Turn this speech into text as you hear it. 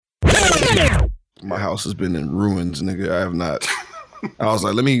My house has been in ruins, nigga. I have not. I was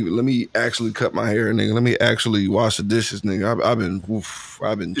like, let me actually cut my hair, nigga. Let me actually wash the dishes, nigga. I've been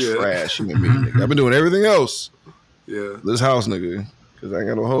trashing me, nigga. I've been doing everything else. Yeah. This house, nigga, because I ain't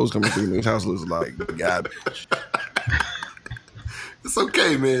got no hoes coming through. This house looks like garbage. It's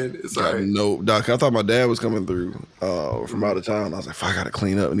okay, man. It's all right. No, Doc, I thought my dad was coming through from out of town. I was like, fuck, I gotta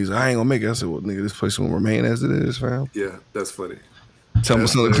clean up. And he's like, I ain't gonna make it. I said, well, nigga, this place will remain as it is, fam. Yeah, that's funny. Tell me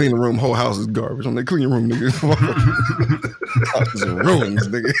something, clean the room, whole house is garbage. On that clean room, nigga. House is in ruins,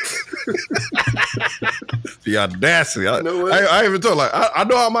 nigga. The audacity. I even told, like, I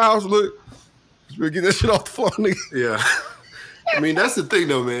know how my house look. Just get that shit off the floor, nigga. Yeah. I mean, that's the thing,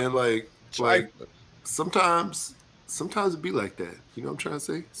 though, man. Like sometimes it be like that. You know what I'm trying to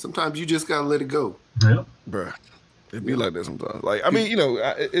say? Sometimes you just gotta let it go. Yeah, bruh. It be like that sometimes. Like, I mean, you know,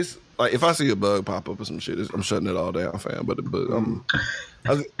 it's like if I see a bug pop up or some shit, I'm shutting it all down, fam. But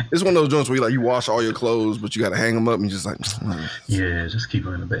it's one of those joints where you wash all your clothes, but you gotta hang them up and just like, yeah, just keep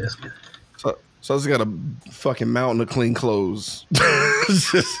them in the basket. So I just got a fucking mountain of clean clothes.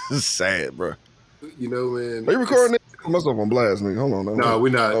 It's sad, bro. You know, man. Are you recording it? Put myself on blast, nigga. Hold on. No,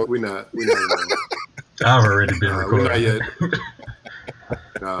 we're not. We're not. I've already been recording. We're not yet.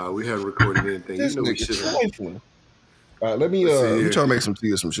 Nah, we haven't recorded anything. You know we should have. All right, let me try to make some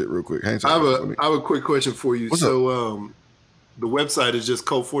tea or some shit real quick. I have a quick question for you. What's up? The website is just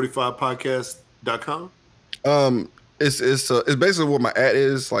code45podcast.com. It's basically what my at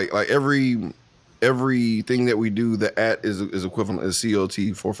is. Like everything that we do, the at is equivalent as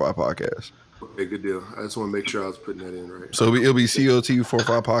COT45 podcast. Okay, good deal. I just want to make sure I was putting that in right. So it'll be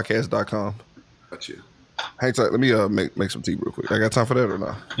COT45podcast.com. Got you. Hang tight. Let me make some tea real quick. I got time for that or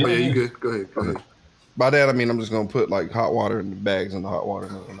not? Oh, yeah, you good. Go ahead. By that, I mean, I'm just going to put like hot water in the bags in the hot water.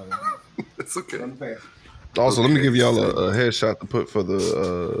 It's okay. Also, let me give y'all a headshot to put for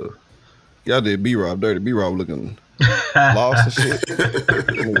the, y'all did B-Rob dirty. B-Rob looking lost and shit.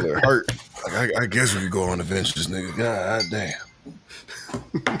 Nigga hurt. Like, I guess we could go on adventures, nigga. God damn.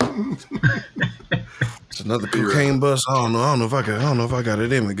 It's another cocaine bus. I don't know if I got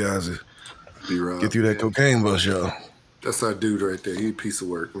it in me, guys. Get through that cocaine bus, y'all. That's our dude right there. He a piece of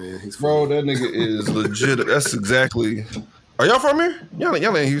work, man. He's bro, that nigga is legit. That's exactly. Are y'all from here?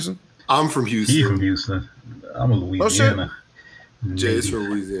 Y'all in Houston? I'm from Houston. He's from Houston. I'm a Louisiana. Jay's from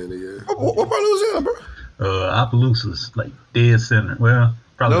Louisiana, yeah. What part of Louisiana, bro? Opelousas, like dead center. Well,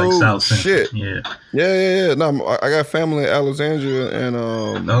 probably like South Center. Shit. Yeah. No, I got family in Alexandria and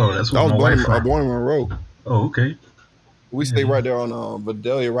that's where my wife from. I was born in Monroe. Oh, okay. We stay right there on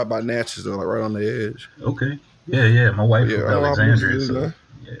Vidalia, right by Natchez, like right on the edge. Okay. Yeah. My wife from Alexandria. So,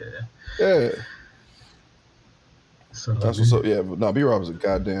 yeah. So that's what's up. Yeah, but no, B-Rob is a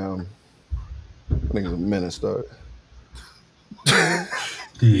goddamn. I think he's a menace, dog.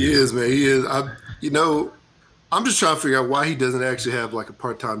 He is, man. He is. I'm just trying to figure out why he doesn't actually have like a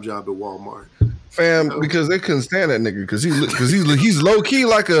part-time job at Walmart. Fam, because they couldn't stand that nigga because he's low key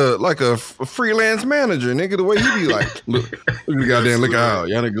like a freelance manager, nigga. The way he be like, look the goddamn look out,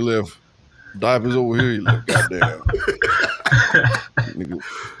 y'all nigga live diapers over here. You look goddamn. Nigga.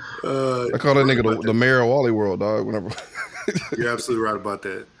 I call that nigga the mayor of Wally World, dog. Whenever you're absolutely right about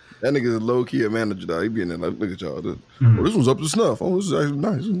that. That nigga is low key a manager, dog. He be in there like, look at y'all. This one's up to snuff. Oh, this is actually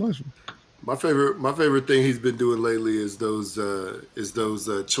nice. This is a nice one. My favorite thing he's been doing lately is those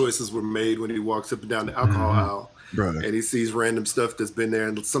choices were made when he walks up and down the alcohol aisle, brother, and he sees random stuff that's been there,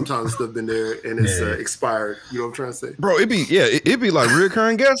 and sometimes stuff been there and it's expired. You know what I'm trying to say, bro? It'd be like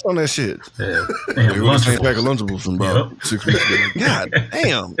reoccurring guests on that shit. Yeah, we just came back of Lunchables from about 6 weeks ago. God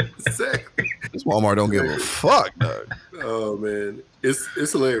damn, exactly. This Walmart don't give a fuck, dog. Oh man,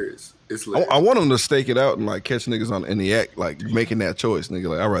 it's hilarious. I want him to stake it out and like catch niggas in the act, like making that choice, nigga.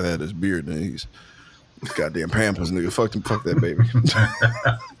 Like I'd rather have this beard than these goddamn Pampers, nigga. Fuck that baby.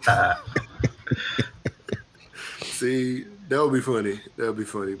 See, that would be funny. That would be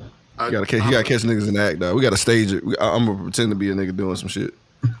funny. You gotta catch niggas in the act, dog. We gotta stage it. I'm gonna pretend to be a nigga doing some shit.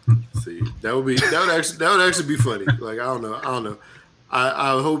 See, that would actually be funny. Like I don't know.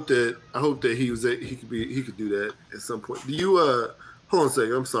 I hope that he could do that at some point. Do you hold on a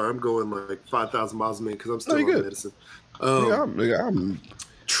second. I'm sorry. I'm going like 5,000 miles a minute because I'm still on medicine. I'm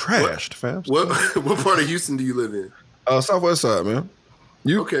trashed, fam. What part of Houston do you live in? Southwest side, man.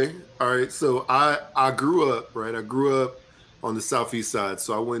 You? Okay. All right. So I grew up, right? I grew up on the southeast side.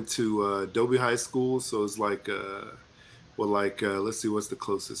 So I went to Adobe High School. So it's like, let's see, what's the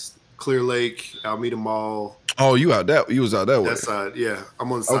closest? Clear Lake, Alameda Mall. Oh, you was out that way. That side, yeah.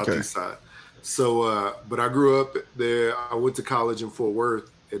 I'm on the southeast side. So, but I grew up there. I went to college in Fort Worth,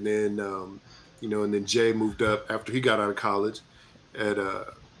 and then, and then Jay moved up after he got out of college at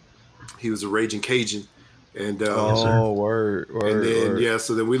He was a Raging Cajun. And word. And then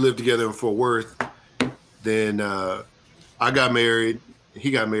so then we lived together in Fort Worth. Then I got married.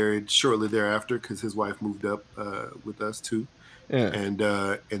 He got married shortly thereafter because his wife moved up with us too. Yeah.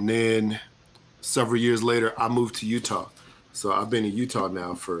 And then several years later, I moved to Utah. So I've been in Utah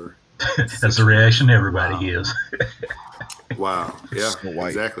now for. That's the reaction everybody gives. Wow. Yeah. So white.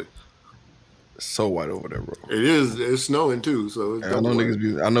 Exactly. So white over there, bro. It is. It's snowing too. So it's I know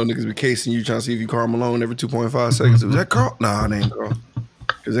niggas be casing you trying to see if you Karl Malone every 2.5 seconds. Was that Karl? Nah, it ain't Karl.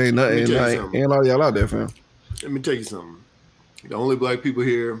 Cause ain't nothing. Ain't all y'all out there, fam. Let me tell you something. The only black people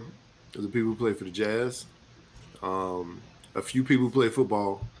here are the people who play for the Jazz. A few people who play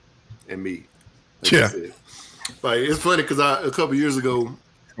football, and me. Yeah. Like it's funny because a couple years ago.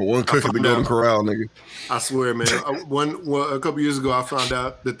 One cook at the Golden Corral, nigga. I swear, man. A couple years ago, I found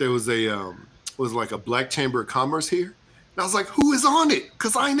out that there was a Black Chamber of Commerce here, and I was like, "Who is on it?"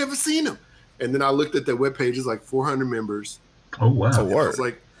 Because I ain't never seen them. And then I looked at their webpage; it's like 400 members. Oh wow!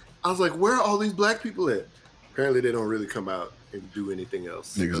 I was like, where are all these black people at? Apparently, they don't really come out and do anything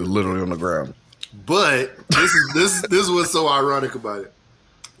else. Niggas are literally on the ground. But this is what's so ironic about it.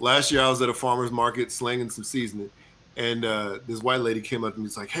 Last year, I was at a farmer's market slanging some seasoning. And this white lady came up to me.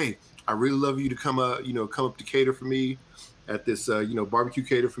 It's like, "Hey, I really love you to come up to cater for me at this, barbecue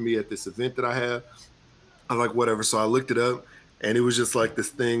cater for me at this event that I have." I was like, "Whatever." So I looked it up, and it was just like this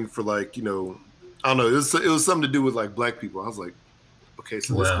thing for like, I don't know. It was something to do with like black people. I was like, "Okay,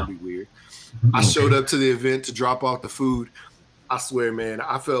 so this is gonna be weird." I showed up to the event to drop off the food. I swear, man,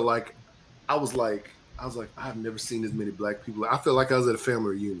 I felt like I was like, I've never seen as many black people. I felt like I was at a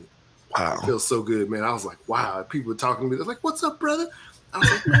family reunion. Wow. It feels so good, man. I was like, wow. People were talking to me. They're like, "What's up, brother?" I was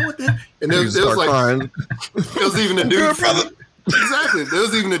like, "Man, what the?" And there was like, there was even a dude, brother. Exactly. There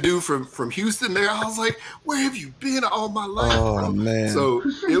was even a dude from Houston there. I was like, "Where have you been all my life?" Oh, bro? man. So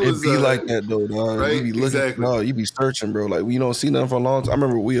it was like that though, dog. right? You be looking, exactly. You be searching, bro. Like we don't see nothing for a long time. I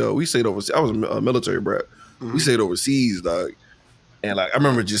remember we stayed overseas. I was a military brat. Mm-hmm. We stayed overseas, dog. And like I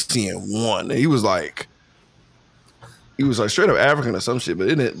remember just seeing one. And he was like straight up African or some shit,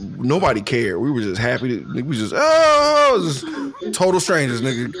 but nobody cared. We were just happy. We was just just total strangers,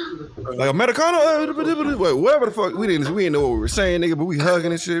 nigga. Like Americano, whatever the fuck. We didn't know what we were saying, nigga, but we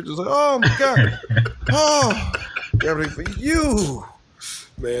hugging and shit. Just like, oh my god, everything for you,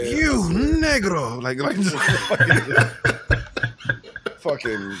 man, you negro, like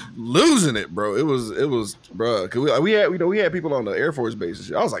fucking losing it, bro. It was, bro. Cause we had people on the Air Force base and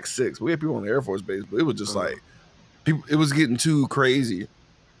shit. I was like 6. We had people on the Air Force base, but it was just like. People, it was getting too crazy.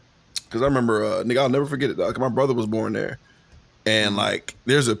 Cause I remember, nigga, I'll never forget it. Dog. My brother was born there, and like,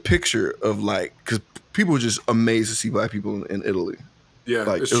 there's a picture of like, cause people were just amazed to see black people in Italy. Yeah,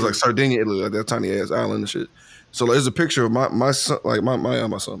 like it was like Sardinia, Italy, like that tiny ass island and shit. So like, there's a picture of my son, like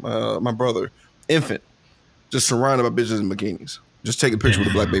my brother, infant, just surrounded by bitches in bikinis, just taking pictures with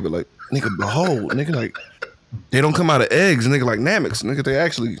a black baby. Like, nigga, behold, nigga, like they don't come out of eggs, nigga, like Nameks, nigga, they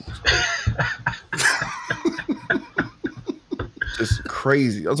actually. It's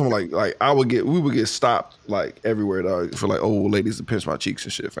crazy. I was like we would get stopped like everywhere, dog, for like old ladies to pinch my cheeks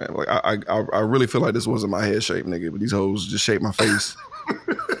and shit, fam. Like I really feel like this wasn't my head shape, nigga, but these hoes just shaped my face.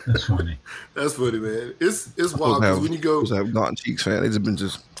 That's funny. That's funny, man. It's wild because when you go have gotten cheeks, fam, they just been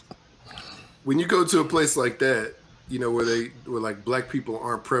when you go to a place like that, where like black people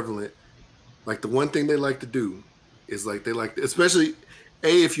aren't prevalent. Like the one thing they like to do is like especially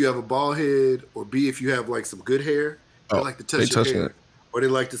A, if you have a bald head, or B, if you have like some good hair. They like to touch your hair. Or they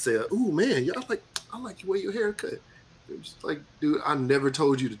like to say, "Ooh, man, I like the way your hair cut." It's just like, dude, I never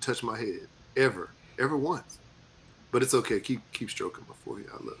told you to touch my head. Ever once. But it's okay. Keep stroking my forehead.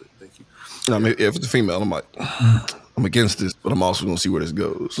 I love it. Thank you. No, I mean, if it's a female, I'm like, I'm against this, but I'm also going to see where this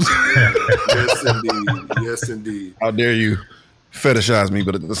goes. Yes, indeed. Yes, indeed. How dare you fetishize me,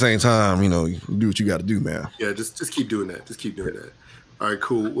 but at the same time, you do what you got to do, man. Yeah, just keep doing that. Just keep doing that. All right,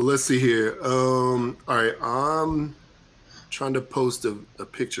 cool. Well, let's see here. All right, I'm trying to post a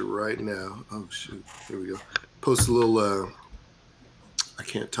picture right now. Oh, shoot. Here we go. Post a little, I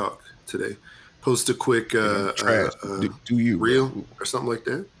can't talk today. Post a quick do you reel bro? Or something like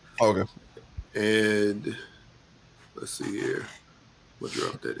that. Okay. And let's see here. We'll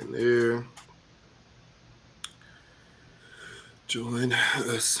drop that in there. Join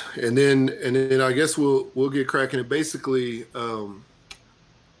us. And then I guess we'll get cracking it. Basically,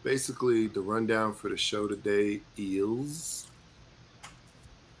 the rundown for the show today is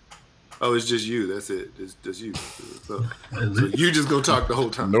Oh, it's just you. That's it. It's just you. So you just gonna talk the whole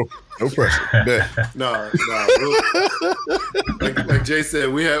time. No pressure. No. Like Jay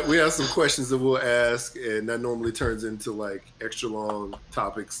said, we have some questions that we'll ask, and that normally turns into like extra long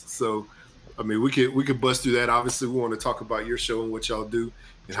topics. So, I mean, we could bust through that. Obviously, we want to talk about your show and what y'all do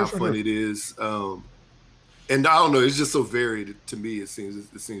and how fun it is. And I don't know, it's just so varied to me. It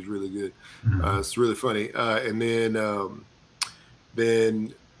seems really good. It's really funny. And then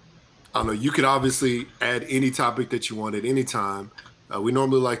I don't know. You could obviously add any topic that you want at any time. We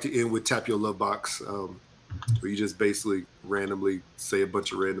normally like to end with Tap Your Love Box, where you just basically randomly say a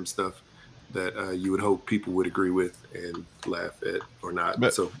bunch of random stuff that you would hope people would agree with and laugh at or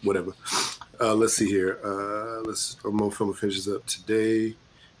not. So whatever. Let's see here. I'm gonna finish this up today.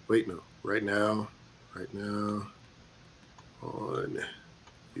 Wait, no. Right now on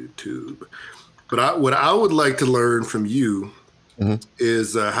YouTube. But what I would like to learn from you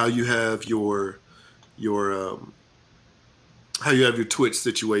is how you have your Twitch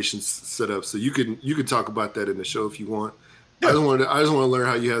situations set up. So you can talk about that in the show if you want. Yeah. I just want to learn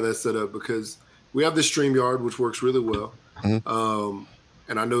how you have that set up, because we have the StreamYard, which works really well. And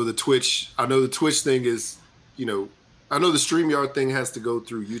I know the Twitch thing is, I know the StreamYard thing has to go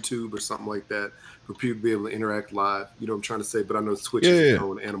through YouTube or something like that for people to be able to interact live. You know what I'm trying to say? But I know Twitch is its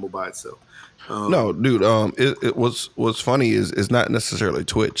own animal by itself. No, dude. What's funny is it's not necessarily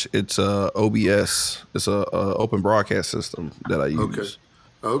Twitch. It's OBS. It's a open broadcast system that I use.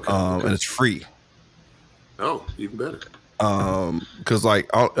 Okay. And it's free. Oh, even better. Because like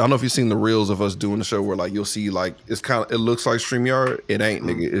I don't know if you've seen the reels of us doing the show where like you'll see like it looks like StreamYard. It ain't,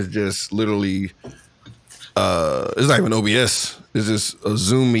 nigga. It's just literally. It's not even OBS. It's just a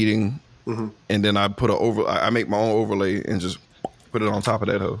Zoom meeting, and then I I make my own overlay and just put it on top of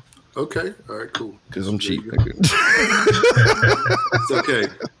that hoe. Okay, all right, cool. Because I'm cheap, nigga. It's okay.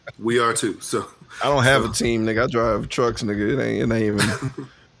 We are too. So I don't have a team, nigga. I drive trucks, nigga. It ain't even.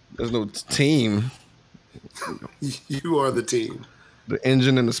 There's no team. You are the team. The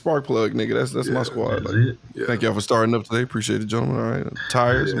engine and the spark plug, nigga. That's my squad. Like, thank y'all for starting up today. Appreciate it, gentlemen. All right,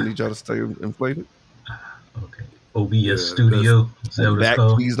 tires. We need y'all to stay inflated. Okay. OBS Studio. Back,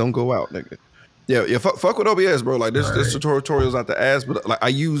 please don't go out, nigga. Yeah. Fuck with OBS, bro. Like this tutorials out the ass, but like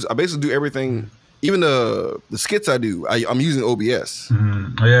I basically do everything. Even the skits I do, I'm using OBS.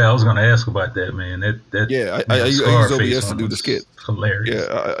 Yeah, I was gonna ask about that, man. I use OBS to do the skit. Hilarious.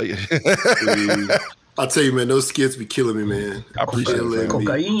 Yeah. I'll tell you, man, those skits be killing me, man. I appreciate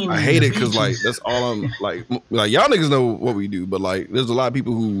it. I hate it because like that's all I'm like y'all niggas know what we do, but like there's a lot of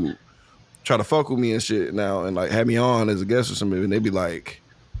people who try to fuck with me and shit now and like have me on as a guest or something, and they be like,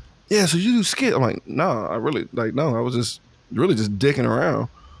 yeah, so you do skit? I'm like, no, I was just really just dicking around.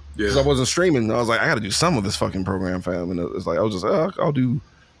 Yeah. Because I wasn't streaming. I was like, I got to do some of this fucking program, fam. And it's like, I was just, I'll do,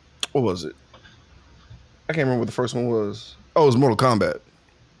 what was it? I can't remember what the first one was. Oh, it was Mortal Kombat.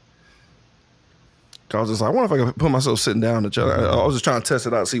 I was just like, I wonder if I could put myself sitting down to try. I was just trying to test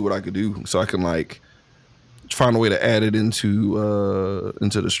it out, see what I could do, so I can like find a way to add it into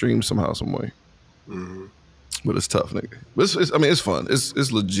the stream somehow, some way. But it's tough, nigga. But it's fun.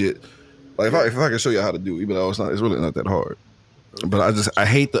 It's legit. Like if I can show you how to do it, even though it's really not that hard. Okay. But I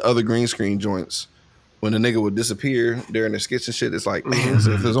hate the other green screen joints when the nigga would disappear during their skits and shit. It's like, man,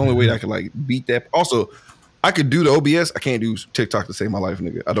 so if there's only way I could like beat that. Also, I could do the OBS. I can't do TikTok to save my life,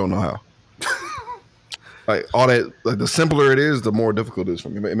 nigga. I don't know how. Like all that, like the simpler it is, the more difficult it is for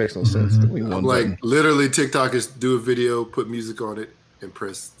me. It makes no sense. I'm like literally TikTok is do a video, put music on it, and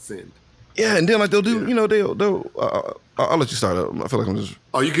press send. Yeah, and then like they'll do, they'll. I'll let you start up. I feel like I'm just.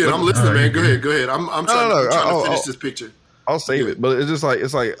 Oh, you good? I'm listening, man. Go ahead. I'm trying to finish this picture. I'll save it, but it's just like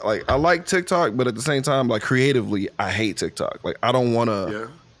I like TikTok, but at the same time, like creatively, I hate TikTok. Like I don't want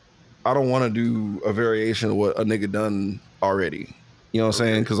to do a variation of what a nigga done already. You know what I'm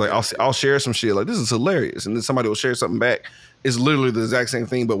saying? Because like I'll share some shit like this is hilarious, and then somebody will share something back. It's literally the exact same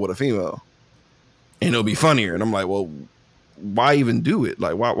thing, but with a female, and it'll be funnier. And I'm like, well, why even do it?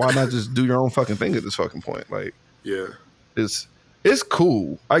 Like, why not just do your own fucking thing at this fucking point? Like, yeah, it's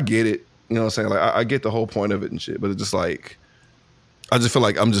cool. I get it. You know what I'm saying? Like, I get the whole point of it and shit, but it's just like, I just feel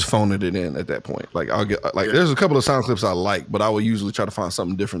like I'm just phoning it in at that point. Like, I'll get like, there's a couple of sound clips I like, but I will usually try to find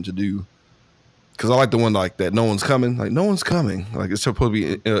something different to do. Cause I like the one like that. No one's coming. Like no one's coming. Like it's supposed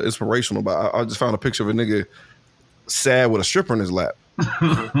to be inspirational. But I just found a picture of a nigga sad with a stripper in his lap,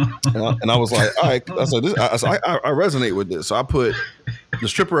 and I was like, all right. I said, I resonate with this. So I put the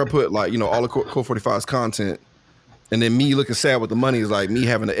stripper. I put like all the Code 45's content, and then me looking sad with the money is like me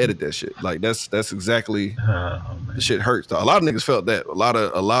having to edit that shit. Like that's exactly the shit hurts. A lot of niggas felt that. A lot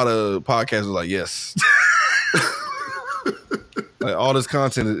of podcasts was like, yes. Like all this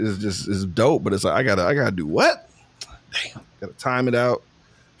content is dope, but it's like I gotta do what? Damn, gotta time it out,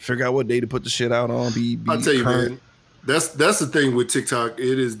 figure out what day to put the shit out on. I'll tell you, man. That's the thing with TikTok.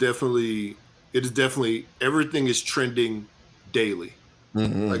 It is definitely everything is trending daily.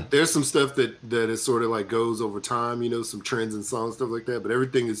 Mm-hmm. Like there's some stuff that is sort of like goes over time, some trends and songs, stuff like that. But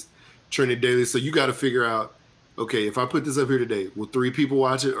everything is trending daily. So you got to figure out, okay, if I put this up here today, will 3 people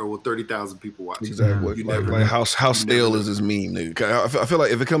watch it or will 30,000 people watch it? Exactly. Like how stale is this meme, nigga? I feel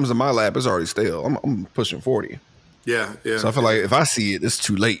like if it comes to my lap, it's already stale. I'm pushing 40. Yeah. So I feel like if I see it, it's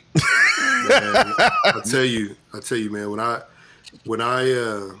too late. Man, I tell you, man.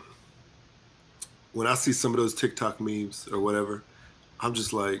 When I see some of those TikTok memes or whatever, I'm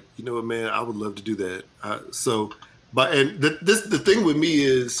just like, you know what, man? I would love to do that. The thing with me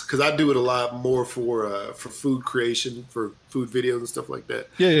is because I do it a lot more for food creation, for food videos and stuff like that.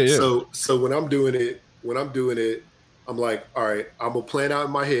 Yeah. So when I'm doing it, I'm like, all right, I'm gonna plan out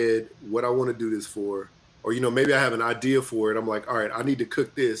in my head what I want to do this for, or maybe I have an idea for it. I'm like, all right, I need to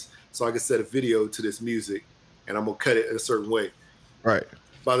cook this so I can set a video to this music, and I'm gonna cut it in a certain way. Right.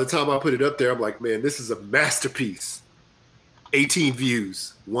 By the time I put it up there, I'm like, man, this is a masterpiece. 18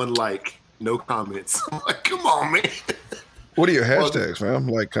 views, 1 like, no comments. I'm like, come on, man. What are your hashtags, man?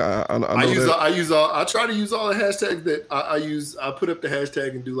 Like, I try to use all the hashtags that I use. I put up the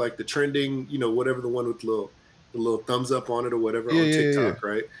hashtag and do like the trending, whatever, the one with the little thumbs up on it or whatever on TikTok,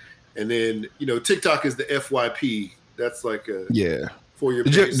 right? And then, TikTok is the FYP. That's like for your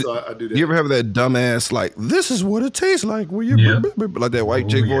page. So I do that. You ever have that dumbass like, this is what it tastes like? Where you like that white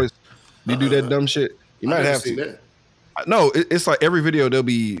chick voice? You do that dumb shit. You might have to. That. No, it's like every video it'll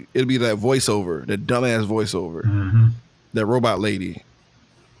be that voiceover, that dumbass voiceover, that robot lady,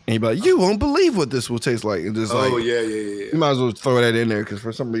 and you be like, you won't believe what this will taste like. And just yeah. You might as well throw that in there because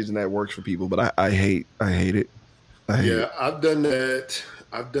for some reason that works for people, but I hate it. I've done that.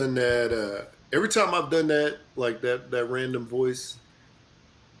 Every time I've done that, like that random voice,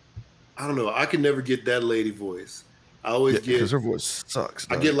 I don't know. I can never get that lady voice. I always get because her voice sucks.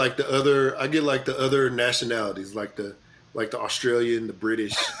 I get like the other nationalities, like the Australian, the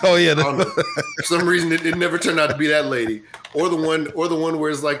British. Oh yeah, I don't know. For some reason it never turned out to be that lady, or the one where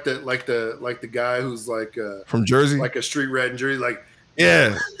it's like the guy who's like from Jersey, like a street rat in Jersey, like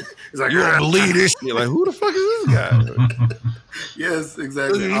yeah. It's like, you don't believe this shit. Like, who the fuck is this guy? Yes,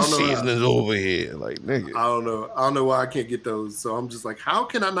 exactly. Look at these seasonings over here. Like, nigga. I don't know why I can't get those. So I'm just like, how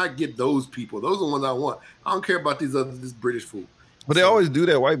can I not get those people? Those are the ones I want. I don't care about this British food. But they always do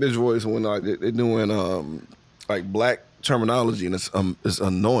that white bitch voice when like they're doing like black terminology, and it's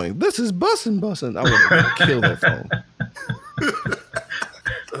annoying. This is bussin'. I want to kill that phone.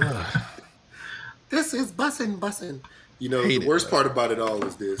 This is bussin'. The worst part about it all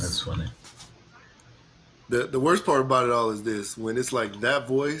is this. That's funny. The worst part about it all is this: when it's like that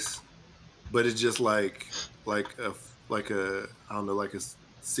voice, but it's just like a I don't know, like a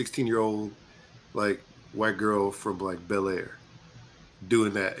 16-year-old like white girl from like Bel Air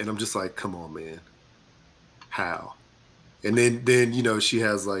doing that, and I'm just like, come on, man, how? And then she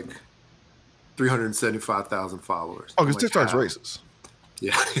has like 375,000 followers. Oh, because TikTok's racist.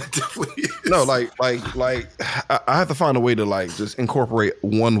 Yeah, it definitely is. No, like I have to find a way to like just incorporate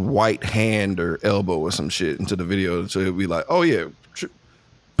one white hand or elbow or some shit into the video, so it'll be like, oh yeah,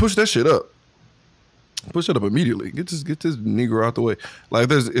 push that shit up, push it up immediately. Get this Negro out the way.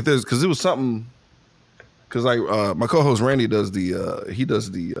 Like if there's because it was something. Because like my co-host Randy does the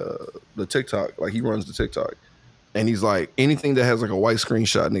TikTok, like he runs the TikTok, and he's like anything that has like a white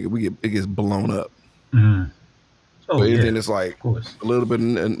screenshot, nigga, it gets blown up. Mm. Oh, but anything that's like a little bit of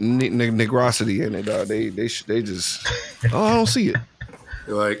negrosity in it, they just I don't see it.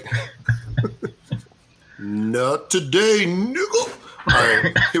 They're like, not today, nigga. All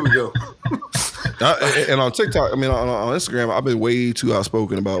right, here we go. And on TikTok, I mean on Instagram, I've been way too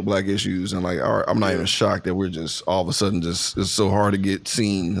outspoken about black issues, and like, all right, I'm not even shocked that we're just all of a sudden just it's so hard to get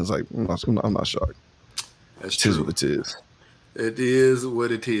seen. It's like I'm not shocked. That's true. It is what it is. It is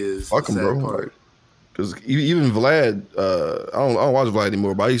what it is. Fuck him, bro. Because even Vlad, I don't watch Vlad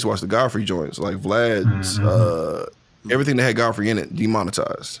anymore, but I used to watch the Godfrey joints. Like Vlad's everything that had Godfrey in it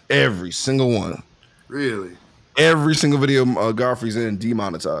demonetized. Every single one. Really? Every single video Godfrey's in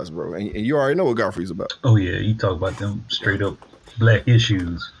demonetized, bro. And you already know what Godfrey's about. Oh yeah, you talk about them straight up black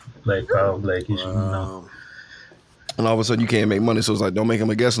issues, black power, black issues. Wow. And all of a sudden you can't make money, so it's like, don't make him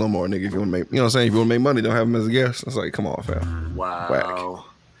a guest no more, nigga. If you want to make, you know what I'm saying? If you want to make money, don't have him as a guest. It's like, come on, fam. Wow.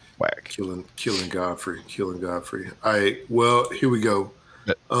 Whack. Killing Godfrey. All right. Well, here we go.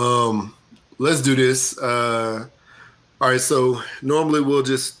 Let's do this. All right. So normally we'll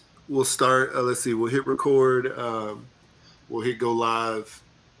start. Let's see. We'll hit record. we'll hit go live,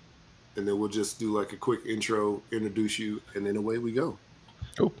 and then we'll just do like a quick intro, introduce you, and then away we go.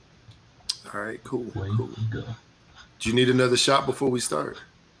 Cool. All right, cool. Away cool. we go. Do you need another shot before we start?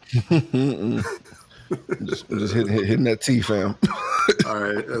 just hitting that tea, fam. All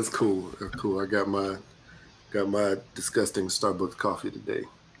right, that's cool. That's cool. I got my disgusting Starbucks coffee today.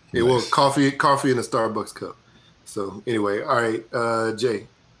 Nice. It was coffee in a Starbucks cup. So anyway, all right, Jay.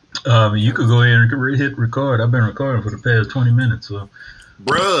 You could go ahead and hit record. I've been recording for the past 20 minutes, so.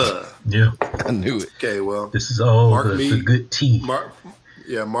 Bruh. Yeah. I knew it. Okay, well. This is all the good tea. Mark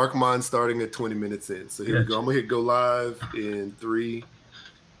mine starting at 20 minutes in. So here we go. I'm going to hit go live in 3,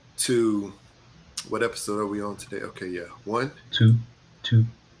 2. What episode are we on today? Okay, yeah. 1, 2,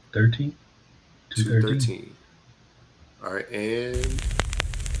 13. 213. All right, and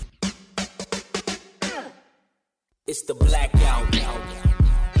it's the blackout.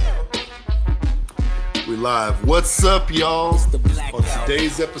 We live. What's up, y'all? On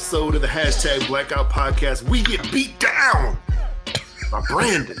today's episode of the Hashtag Blackout Podcast, we get beat down by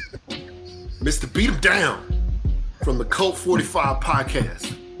Brandon. Mr. Beat Him Down from the Colt 45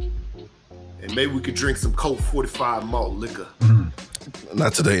 podcast. And maybe we could drink some Colt 45 malt liquor.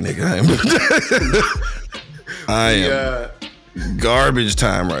 Not today, nigga. I am garbage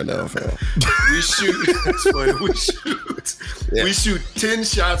time right now, fam. We shoot. That's funny. We shoot 10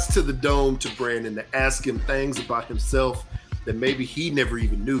 shots to the dome to Brandon to ask him things about himself that maybe he never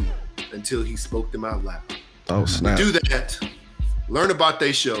even knew until he spoke them out loud. Oh, snap. Do that. Learn about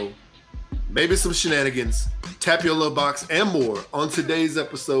their show. Maybe some shenanigans. Tap your love box and more on today's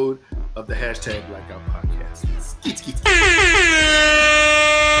episode of the Hashtag Blackout Podcast.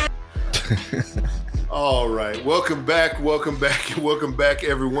 All right. Welcome back,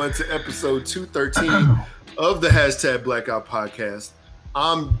 everyone, to episode 213 of the Hashtag Blackout Podcast.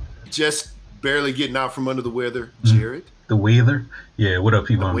 I'm just barely getting out from under the weather. Jared. The weather? Yeah, what up,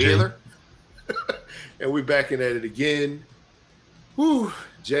 people? The weather. And we're back in at it again. Woo.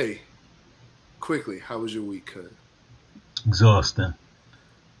 Jay, quickly, how was your week, cuz? Exhausting.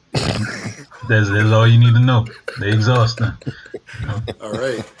 That's all you need to know. They're exhausting. All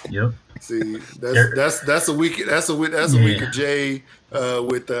right. Yep. See, that's a week. That's a week of Jay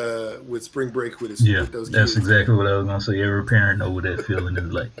with spring break with his. Yeah, with those that's kids. exactly what I was gonna say. Every parent knows what that feeling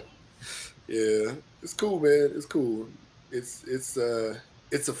is like. Yeah, it's cool, man. It's cool. It's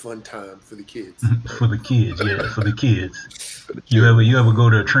a fun time for the kids. For the kids, yeah, for the kids. You ever go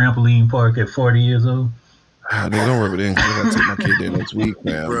to a trampoline park at 40 years old? They don't rub it in because I gotta take my kid there next week,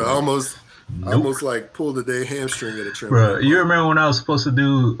 man. Bro, almost like pulled the day hamstring at a trampoline. Bro, you remember when I was supposed to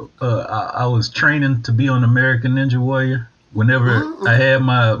do? I was training to be on American Ninja Warrior. Whenever I had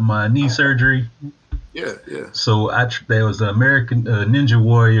my knee surgery. Yeah. So there was an American Ninja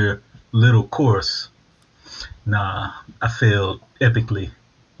Warrior little course. Nah, I failed epically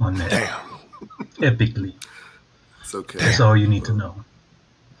on that. Damn. Epically. It's okay. That's all you need to know.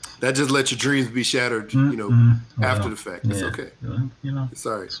 That just let your dreams be shattered, after the fact. It's okay. It's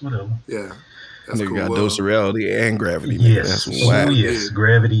all right. It's whatever. Yeah. That's Nigga cool. got dose of reality and gravity. Yes. That's whack. Yes.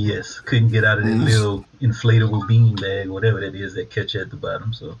 Gravity, yes. Couldn't get out of that little inflatable bean bag, whatever that is that catch you at the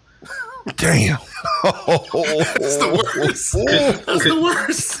bottom. So. Damn. That's the worst. That's the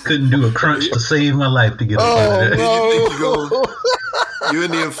worst. Couldn't do a crunch to save my life to get out of that. No. You're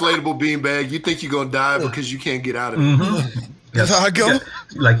in the inflatable bean bag. You think you're going to die because you can't get out of it. Mm-hmm. That's how I go.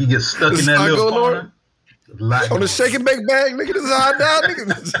 Like you get stuck in that little corner. On the shake and bake bag, nigga, this is how I die, nigga.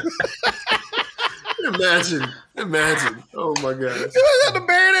 Imagine. Oh my gosh. You have to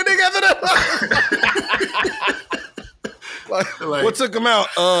bury that nigga after that. Like, what took him out?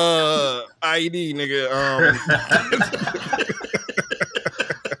 IED, nigga.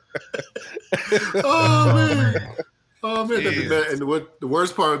 Oh man. Oh man, that'd be bad. And what the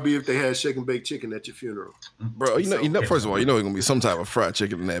worst part would be if they had shake and bake chicken at your funeral, bro. You know. First of all, it's gonna be some type of fried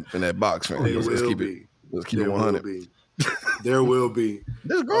chicken in that box, man. Let's keep it 100. There will be.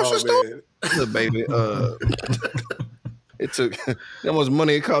 This grocery store, look, baby. It took how much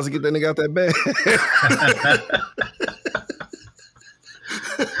money it cost to get that nigga out that bag.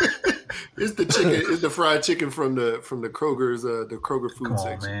 It's the chicken. It's the fried chicken from the Kroger's the Kroger food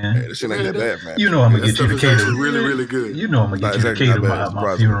section. Man. Hey, this shit ain't that bad, man. You know I'm gonna get you to cater. Really, really good. You know I'm gonna get you to cater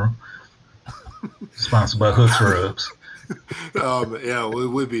my funeral. Sponsored by Hooks Rubs. Yeah, well, it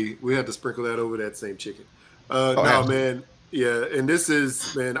would be. We had to sprinkle that over that same chicken. No, man. Yeah, and this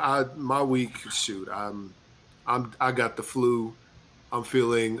is, man. My week. Shoot, I got the flu. I'm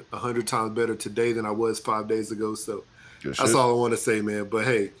feeling 100 times better today than I was 5 days ago. So that's all I want to say, man. But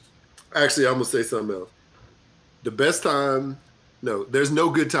hey. Actually, I'm going to say something else. The best time, there's no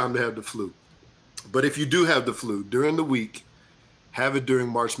good time to have the flu. But if you do have the flu during the week, have it during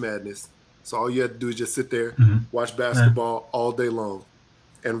March Madness. So all you have to do is just sit there, watch basketball all day long,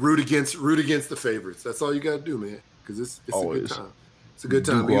 and root against the favorites. That's all you got to do, man. Because it's a good time. It's a good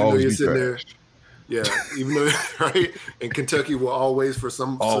time. Even though you're sitting there, yeah. Even though right, and Kentucky will always for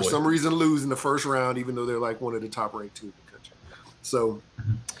some reason lose in the first round, even though they're like one of the top ranked teams in the country. So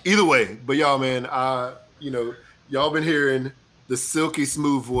either way, but y'all, man, y'all been hearing the silky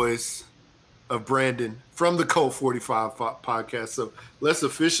smooth voice of Brandon from the Colt 45 podcast. So let's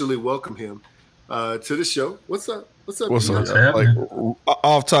officially welcome him to the show. What's up? What's up? Like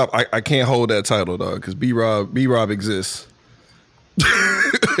off top, I can't hold that title, dog, because B-Rob exists.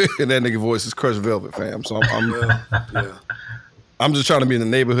 And that nigga voice is Crushed Velvet, fam. So I'm just trying to be in the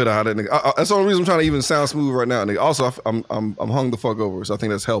neighborhood of how that nigga. That's the only reason I'm trying to even sound smooth right now, nigga. Also, I'm hung the fuck over, so I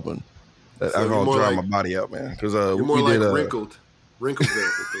think that's helping. That alcohol dry my body out, man. Because you're more like wrinkled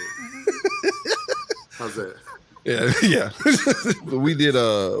velvet. How's that? Yeah. But we did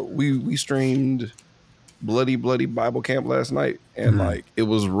we streamed Bloody Bible Camp last night, and like it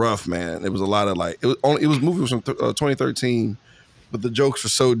was rough, man. It was a lot of like it was movies from 2013, but the jokes were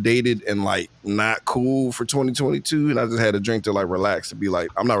so dated and like not cool for 2022, and I just had to drink to like relax to be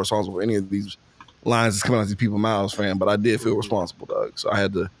like I'm not responsible for any of these lines that's coming out of these people's mouths, fam. But I did feel responsible, dog. So I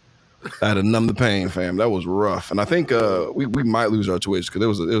had to numb the pain, fam. That was rough, and I think we might lose our Twitch because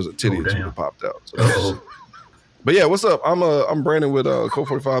there was a titty or two that popped out. So. But yeah, what's up? I'm Brandon with Colt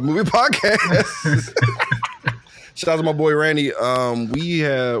 45 Movie Podcast. Shout out to my boy Randy. We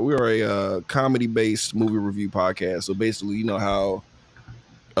are a comedy based movie review podcast. So basically, you know how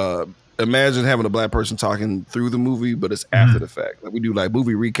imagine having a black person talking through the movie, but it's after the fact. Like we do like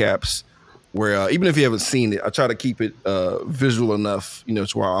movie recaps where even if you haven't seen it, I try to keep it visual enough, you know,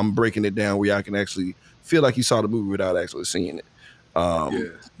 to where I'm breaking it down where I can actually feel like you saw the movie without actually seeing it.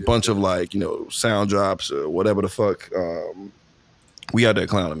 Bunch of like, you know, sound drops or whatever the fuck. We out there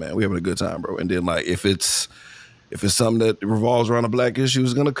clowning, man. We having a good time, bro. And then like if it's something that revolves around a black issue,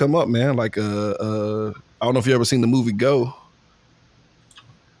 it's gonna come up, man. Like I don't know if you ever seen the movie Go.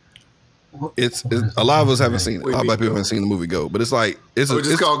 It's a lot of us haven't seen it. A lot of black people haven't seen the movie Go, but it's like it's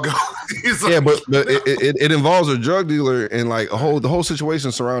called Go. But it involves a drug dealer and like the whole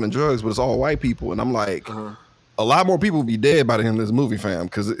situation surrounding drugs, but it's all white people, and I'm like. A lot more people will be dead by the end of this movie, fam,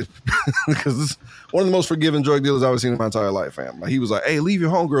 because it's one of the most forgiving drug dealers I've ever seen in my entire life, fam. Like he was like, "Hey, leave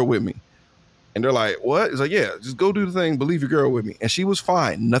your homegirl with me," and they're like, "What?" He's like, "Yeah, just go do the thing, but leave your girl with me," and she was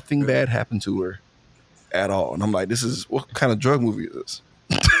fine. Nothing bad happened to her at all, and I'm like, "This is what kind of drug movie is this?"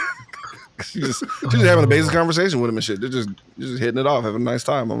 she's just having a basic conversation with him and shit. They're just hitting it off, having a nice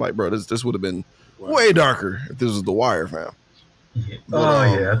time. I'm like, bro, this would have been way darker if this was The Wire, fam. Yeah.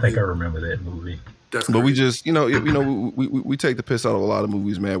 I think I remember that movie. But we just, we take the piss out of a lot of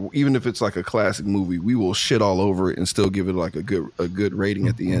movies, man. Even if it's like a classic movie, we will shit all over it and still give it like a good rating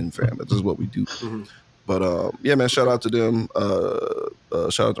at the end, fam. That's just what we do. But yeah, man, shout out to them.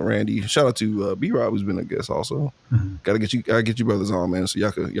 Shout out to Randy. Shout out to B-Rob, who's been a guest also. Gotta get you brothers on, man, so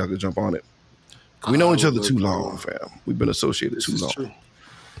y'all could jump on it. We know each other too long, fam. We've been associated too long. True.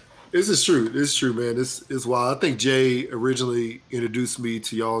 This is true. This is true, man. This is wild. I think Jay originally introduced me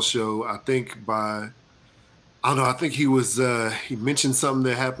to y'all's show. I think I think he was he mentioned something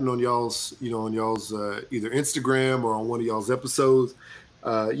that happened on y'all's either Instagram or on one of y'all's episodes,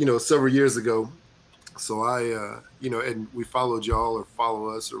 several years ago. So I and we followed y'all or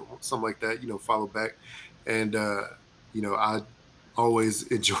follow us or something like that, follow back, and I always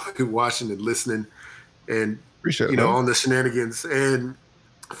enjoy watching and listening, and appreciate it, on the shenanigans. And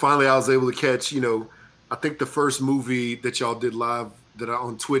finally, I was able to catch, I think the first movie that y'all did live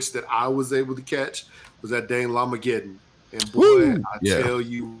on Twitch that I was able to catch was that dang Lamageddon. And boy, tell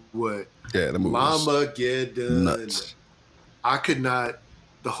you what, the movie Lamageddon. Nuts. I could not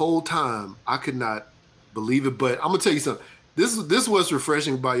believe it. But I'm gonna tell you something. This was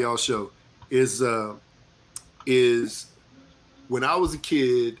refreshing about y'all's show is when I was a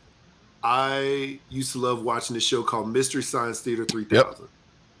kid, I used to love watching this show called Mystery Science Theater 3000. Yep.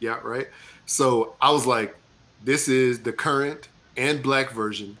 Yeah, right. So I was like, this is the current and black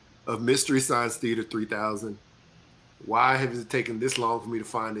version of Mystery Science Theater 3000. Why has it taken this long for me to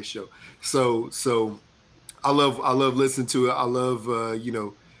find this show? So I love listening to it. I love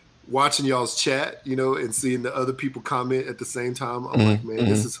watching y'all's chat, and seeing the other people comment at the same time. I'm like, man,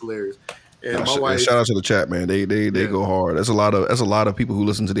 this is hilarious. And my wife, shout out to the chat, man. They go hard. That's a lot of people who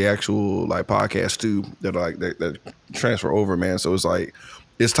listen to the actual like podcast too. That are like that transfer over, man. So it's like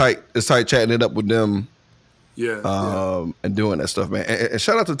it's tight chatting it up with them Yeah. And doing that stuff, man. And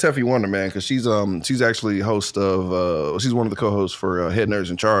shout out to Teffy Wonder, man, because she's actually host of she's one of the co-hosts for Head Nerds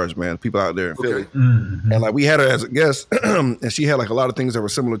in Charge, man. People out there in Philly, Mm-hmm. and like we had her as a guest, and she had like a lot of things that were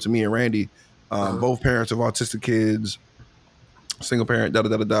similar to me and Randy, both parents of autistic kids, single parent, da da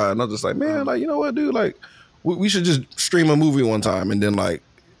da da da. And I was just like, man, like you know what, dude, like we should just stream a movie one time, and then like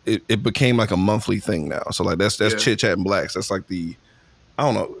it became like a monthly thing now. So like that's Chit Chat and Blacks. That's like I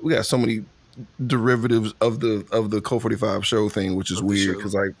don't know. We got so many derivatives of the Code 45 show thing, which is weird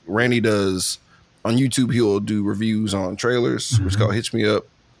because like Randy does on YouTube, he'll do reviews on trailers, which is called Hitch Me Up.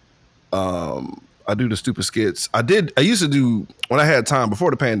 I do the stupid skits. I used to do when I had time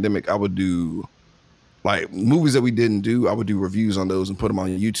before the pandemic. I would do like movies that we didn't do. I would do reviews on those and put them on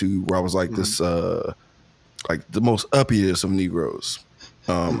YouTube where I was like this like the most uppiest of Negroes.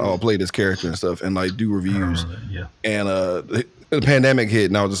 I'll play this character and stuff and like do reviews. And the pandemic hit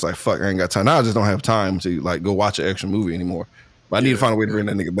and I was just like, fuck, I ain't got time. Now I just don't have time to like go watch an extra movie anymore. But I need to find a way to bring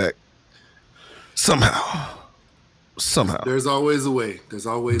that nigga back. Somehow. There's always a way. There's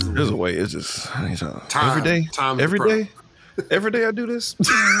a way. It's just time. Every day. Every day. Every day I do this.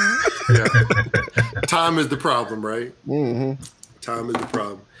 Yeah. Time is the problem, right? Mm-hmm. Time is the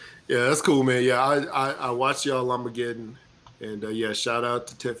problem. Yeah, that's cool, man. Yeah, I watched y'all Armageddon, and shout out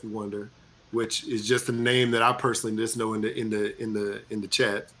to Teffy Wonder, which is just a name that I personally just know in the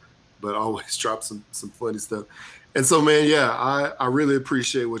chat, but always drop some funny stuff. And so, man, I really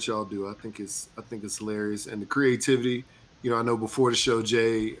appreciate what y'all do. I think it's hilarious, and the creativity. You know, I know before the show,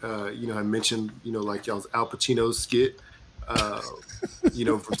 Jay, I mentioned, like y'all's Al Pacino skit,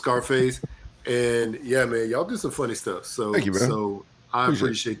 from Scarface, and yeah, man, y'all do some funny stuff. So, thank you, man. So I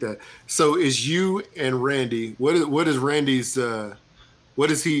appreciate that. So, is you and Randy? What is Randy's? I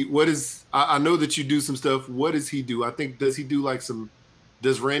know that you do some stuff. What does he do? I think does he do like some?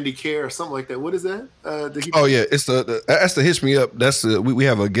 Does Randy care or something like that? What is that? Yeah, it's that's the Hitch Me Up. That's we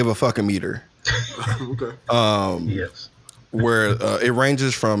have a give a fucking meter. Okay. Yes. Where it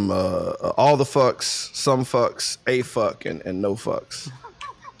ranges from all the fucks, some fucks, a fuck, and no fucks.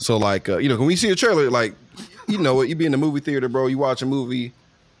 So like when we see a trailer, like you be in the movie theater, bro. You watch a movie,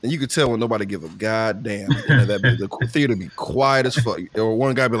 and you could tell when nobody give a goddamn. The theater be quiet as fuck, or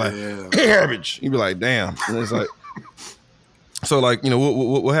one guy be like garbage. You be like damn, and it's like. So like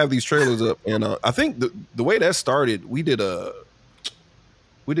we'll have these trailers up, and I think the way that started, we did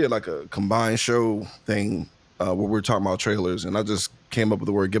like a combined show thing where we were talking about trailers, and I just came up with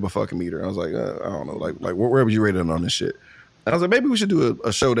the word "give a fucking meter." I was like, I don't know, like where would you rate it on this shit? And I was like, maybe we should do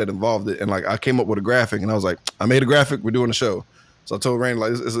a show that involved it, and like I came up with a graphic, and I was like, I made a graphic, we're doing a show. So I told Randy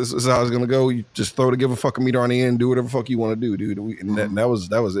like, this is how it's gonna go. You just throw the give a fucking meter on the end, do whatever the fuck you want to do, dude. And that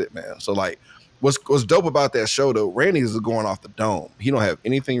was it, man. So like. What's dope about that show though? Randy is going off the dome. He don't have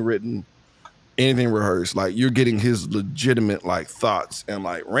anything written, anything rehearsed. Like you're getting his legitimate like thoughts, and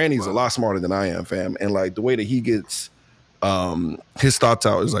like Randy's a lot smarter than I am, fam. And like the way that he gets his thoughts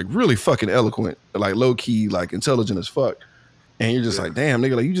out is like really fucking eloquent, like low key, like intelligent as fuck. And you're just like, damn,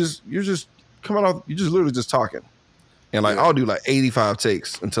 nigga, like you're just coming off, you just literally just talking. And like I'll do like 85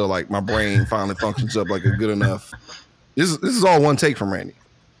 takes until like my brain finally functions up like a good enough. This is all one take from Randy.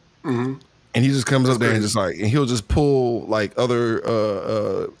 Mm-hmm. And he just comes up there and just like, and he'll just pull like other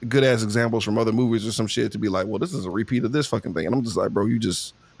good ass examples from other movies or some shit to be like, well, this is a repeat of this fucking thing. And I'm just like, bro, you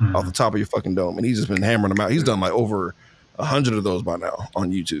just off the top of your fucking dome. And he's just been hammering them out. He's done like over 100 of those by now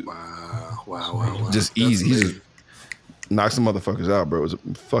on YouTube. Wow. Just easy. He just knocks some motherfuckers out, bro. It's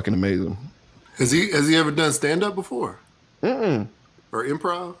fucking amazing. Has he ever done stand up before? Mm-mm. Or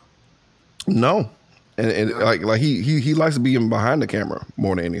improv? No. And like he likes to be behind the camera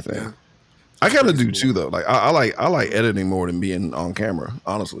more than anything. Yeah. I kind of do too, though. Like I like editing more than being on camera.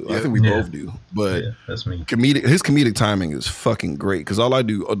 Honestly, I think we both do. But that's me. His comedic timing is fucking great. Because all I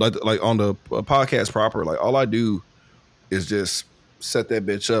do, like on the podcast proper, like all I do is just set that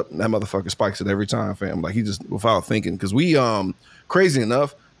bitch up, and that motherfucker spikes it every time, fam. Like he just without thinking. Because we, crazy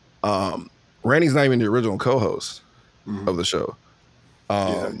enough, Randy's not even the original co-host of the show.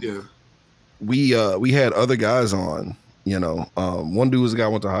 We had other guys on. One dude was a guy I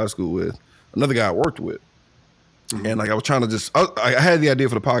went to high school with. Another guy I worked with. And like I was trying to I had the idea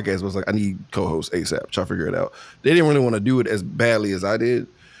for the podcast, but I was like, I need co-host ASAP, try to figure it out. They didn't really want to do it as badly as I did.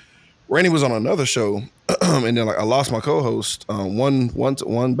 Randy was on another show, and then like I lost my co-host.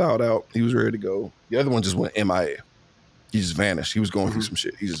 One bowed out, he was ready to go. The other one just went MIA. He just vanished. He was going through some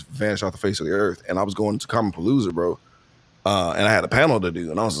shit. He just vanished off the face of the earth. And I was going to Commonpalooza, bro. And I had a panel to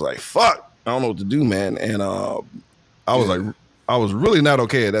do, and I was like, fuck, I don't know what to do, man. And I was like, I was really not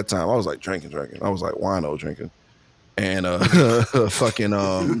okay at that time. I was like drinking. I was like wino drinking. And fucking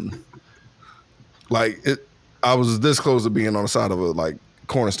like it I was this close to being on the side of a like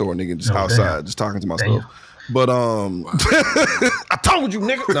corner store nigga, just outside, just talking to myself. But I told you,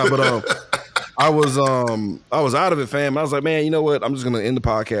 nigga. No, but I was out of it, fam. I was like, man, you know what? I'm just gonna end the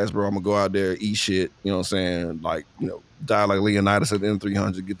podcast, bro. I'm gonna go out there, eat shit. You know what I'm saying? Like, you know, die like Leonidas at the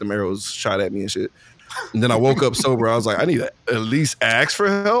M300, get them arrows shot at me and shit. And then I woke up sober. I was like, I need to at least ask for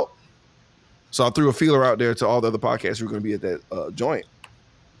help. So I threw a feeler out there to all the other podcasts who were gonna be at that joint.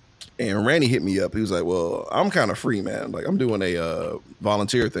 And Randy hit me up. He was like, well, I'm kind of free, man. Like, I'm doing a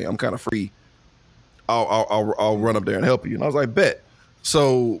volunteer thing. I'm kind of free. I'll run up there and help you. And I was like, bet.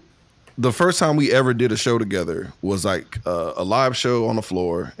 So the first time we ever did a show together was like a live show on the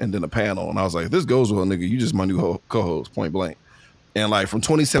floor and then a panel. And I was like, if this goes well, nigga, you just my new co-host, point blank. And like from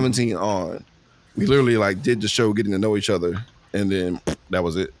 2017 on, we literally like did the show getting to know each other. And then that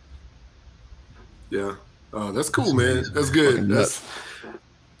was it. Yeah. Oh, that's cool, man. That's good.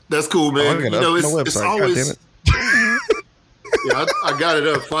 That's cool, man. You know, it's always. Yeah, I got it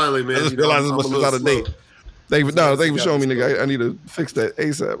up finally, man. I just realized this was out of date. Thank you for showing me, nigga. I need to fix that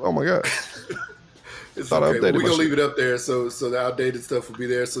ASAP. Oh my god. It's okay. We're gonna leave it up there, so the outdated stuff will be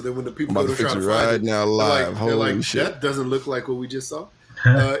there. So then when the people go to try to find it, now live, they're like, shit. That doesn't look like what we just saw.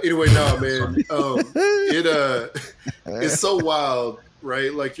 Anyway, no, man. It's so wild,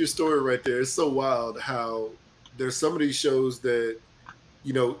 right? Like your story right there. It's so wild how there's some of these shows that,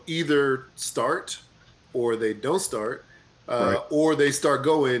 you know, either start or they don't start. Right. Or they start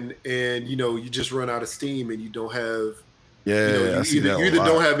going and, you know, you just run out of steam and you don't have, you either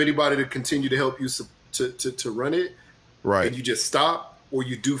don't have anybody to continue to help you to run it. Right. And you just stop, or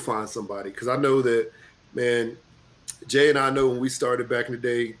you do find somebody. Because I know that, man, Jay and I know when we started back in the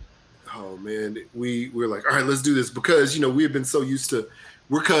day, oh, man, we were like, all right, let's do this. Because, you know, we have been so used to,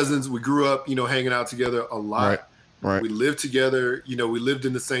 we're cousins. We grew up, you know, hanging out together a lot. Right. Right. We lived together, you know, we lived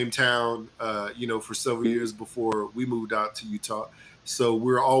in the same town, you know, for several years before we moved out to Utah. So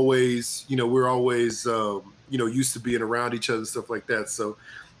we're always, you know, used to being around each other and stuff like that. So,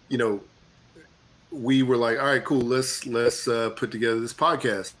 you know, we were like, all right, cool. Let's put together this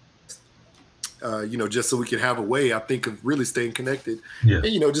podcast, you know, just so we could have a way, I think, of really staying connected. Yeah. And,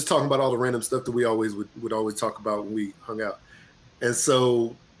 you know, just talking about all the random stuff that we always would always talk about when we hung out. And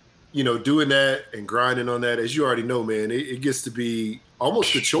so, you know, doing that and grinding on that, as you already know, man, it gets to be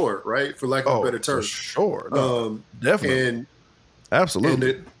almost a chore, right? For lack of a better term. For sure. No, definitely. And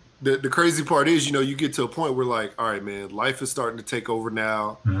absolutely. And the crazy part is, you know, you get to a point where like, all right, man, life is starting to take over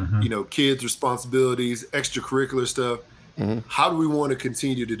now. Mm-hmm. You know, kids, responsibilities, extracurricular stuff. Mm-hmm. How do we want to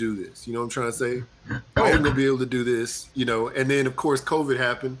continue to do this? You know what I'm trying to say? How are we going to be able to do this? You know, and then of course COVID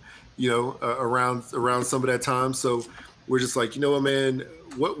happened, you know, around some of that time. So we're just like, you know what, man,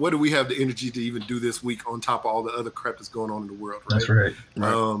 what do we have the energy to even do this week on top of all the other crap that's going on in the world, right? That's right.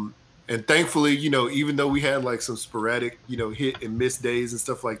 And thankfully, you know, even though we had like some sporadic, you know, hit and miss days and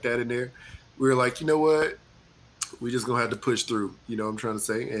stuff like that in there, we were like, you know what, we just gonna have to push through. You know what I'm trying to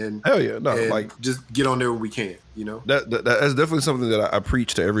say? And hell yeah, no, like just get on there when we can. You know, that's definitely something that I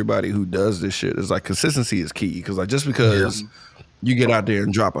preach to everybody who does this shit. Is like consistency is key, because like just because you get out there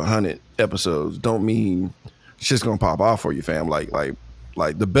and drop 100 episodes don't mean shit's gonna pop off for you, fam.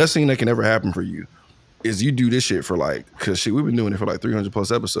 Like the best thing that can ever happen for you is you do this shit for like, because shit, we've been doing it for like 300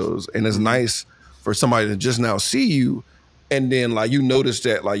 plus episodes, and it's nice for somebody to just now see you, and then like you notice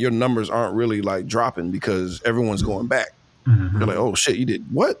that like your numbers aren't really like dropping because everyone's going back. Mm-hmm. They're like, oh shit, you did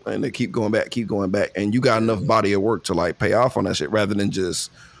what? And they keep going back, and you got enough body of work to like pay off on that shit, rather than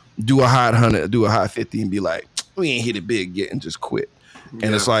just do a high 100, do a high 50, and be like, we ain't hit it big yet, and just quit.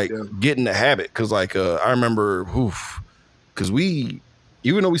 And it's like getting the habit, because like I remember, because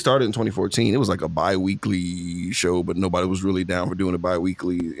even though we started in 2014, it was like a bi-weekly show, but nobody was really down for doing it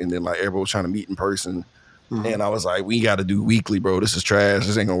bi-weekly. And then like everybody was trying to meet in person. Mm-hmm. And I was like, we got to do weekly, bro. This is trash.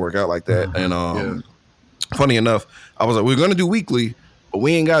 This ain't going to work out like that. Mm-hmm. And funny enough, I was like, we're going to do weekly, but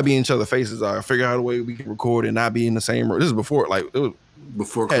we ain't got to be in each other's faces. I figure out a way we can record and not be in the same room. This is before, like, it was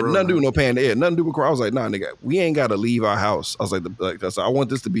before had nothing to do with no pandemic. Nothing to do with Corona. I was like, nah, nigga, we ain't got to leave our house. I was like, I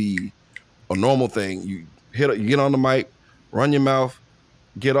want this to be a normal thing. You get on the mic, run your mouth,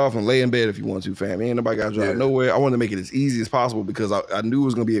 get off and lay in bed if you want to, fam. Ain't nobody got to drive nowhere. I wanted to make it as easy as possible, because I knew it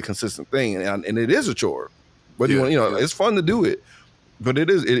was going to be a consistent thing, and it is a chore. But it's fun to do it, but it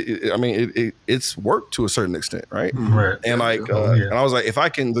is. It's work to a certain extent, right? Right. And and I was like,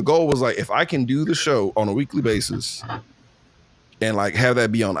 the goal was like, if I can do the show on a weekly basis, and like have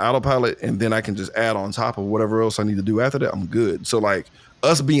that be on autopilot, and then I can just add on top of whatever else I need to do after that. I'm good. So like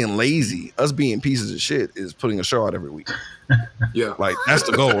us being lazy, us being pieces of shit, is putting a show out every week. Yeah, Like that's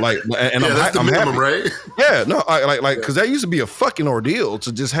the goal. Like, and that's the minimum, happy. right? Yeah, no, because that used to be a fucking ordeal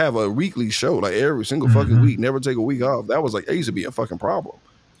to just have a weekly show, like every single fucking week, never take a week off. That was like, it used to be a fucking problem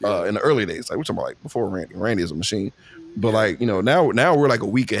in the early days. Like we're talking about like before Randy. Randy is a machine, but like now we're like a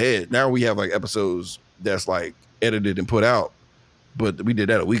week ahead. Now we have like episodes that's like edited and put out, but we did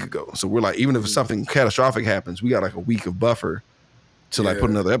that a week ago. So we're like, even if something catastrophic happens, we got like a week of buffer to like put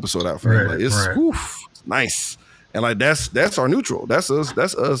another episode out for him. Like it's nice. And like that's our neutral. That's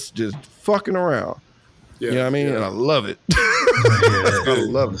us just fucking around. Yeah. You know what I mean? And I love it. I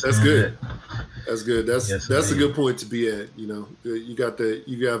love it. That's good. That's good. That's a good point to be at. You know, you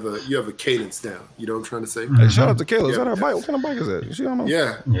have a cadence down. You know what I'm trying to say? Hey, shout out to Kayla. Is that her bike? What kind of bike is that? She don't know.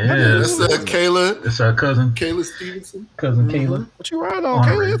 Yeah. That's Kayla. It's our cousin. Kayla Stevenson. Cousin Kayla. What you ride on,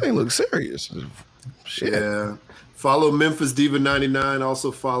 Kayla? That thing looks serious. Shit. Yeah. Follow Memphis Diva 99.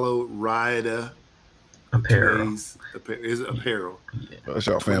 Also follow Ryder Apparel. Is it apparel? Yeah. That's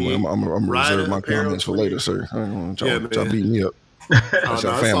y'all family. I'm reserve my comments for later, sir. I don't want y'all beating me up. That's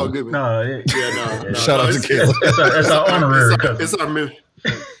our family. It's all good, man. No. Shout out to Kayla. That's our honorary cousin. It's our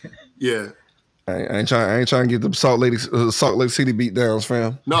yeah. I ain't trying to get the Salt Lake City beat downs,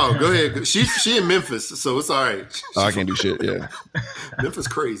 fam. No, go ahead. She in Memphis, so it's all right. I can't do shit. Yeah, Memphis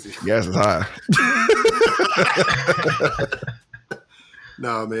crazy. Gas is high.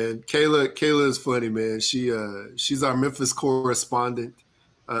 Nah, man. Kayla is funny, man. She's our Memphis correspondent.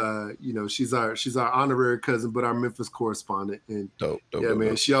 She's our honorary cousin, but our Memphis correspondent. And dope, man.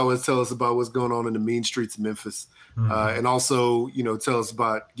 Dope. She always tells us about what's going on in the mean streets of Memphis, and also tell us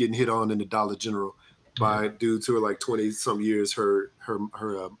about getting hit on in the Dollar General by dudes who are like 20-some years. Her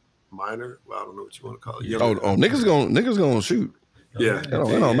minor. Well, I don't know what you want to call it. Niggas gonna shoot. Yeah, it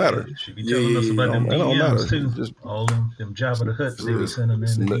don't matter. She be telling us about them DMs too. Just, all them Jabba the Hutt they send them in.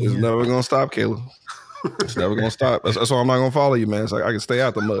 It's never gonna stop, Kayla. It's never gonna stop. That's why I'm not gonna follow you, man. It's like I can stay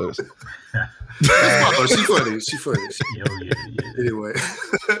out the muds. She funny. Anyway.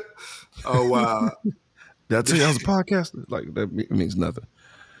 Oh wow. Did I tell you I was a podcaster? Like that means nothing.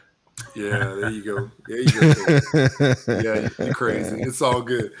 Yeah, there you go. Yeah, you're crazy. It's all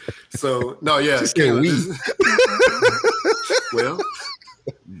good. So no, yeah. Kayla, well,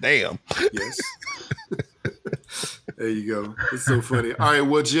 damn. Yes. There you go. It's so funny. All right,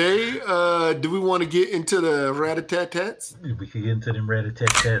 well, Jay, do we want to get into the rat-a-tat-tats? We can get into them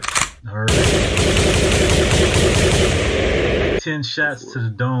rat-a-tat-tats. All right. 10 shots to the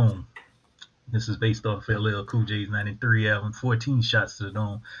dome. This is based off LL Cool J's 93 album, 14 shots to the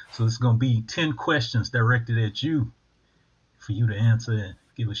dome. So it's going to be 10 questions directed at you for you to answer and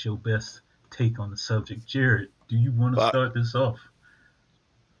give us your best take on the subject. Jared, do you want to start this off?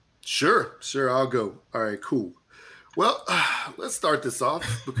 Sure, I'll go. All right, cool. Well, let's start this off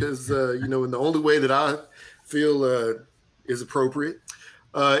because, in the only way that I feel is appropriate.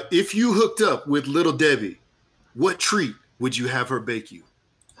 If you hooked up with Little Debbie, what treat would you have her bake you?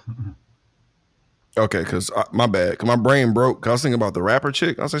 Okay, because my bad. Because my brain broke. Because I was thinking about the rapper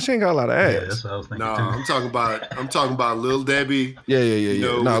chick. I was like, she ain't got a lot of ass. Yeah, that's what I was thinking too. I'm talking about Little Debbie.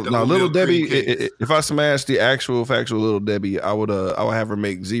 Yeah. Now, Little Debbie. If I smashed the actual factual Little Debbie, I would have her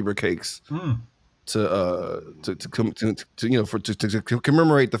make zebra cakes to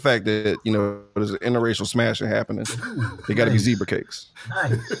commemorate the fact that there's an interracial smashing happening. They got to be zebra cakes.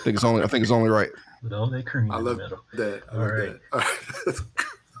 Nice. I think it's only right. With all that cream in the middle. That. All right.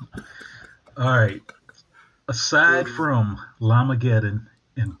 All right. Aside from Lamageddon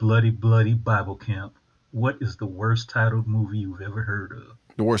and Bloody Bible Camp, what is the worst titled movie you've ever heard of?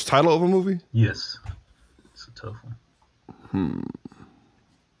 The worst title of a movie? Yes. It's a tough one.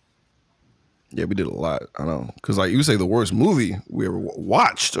 Yeah, we did a lot. I know. Because like you say the worst movie we ever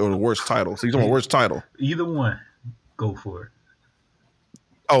watched or the worst title. So you're talking about worst title. Either one. Go for it.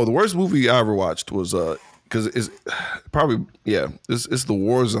 Oh, the worst movie I ever watched was because it's probably it's The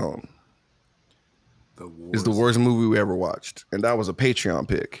War Zone. It's the worst movie we ever watched, and that was a Patreon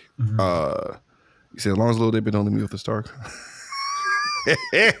pick. You said as long as Little Debbie don't leave me with the Stark.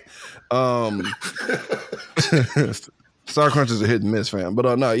 Star Crunch is a hit and miss, fam. But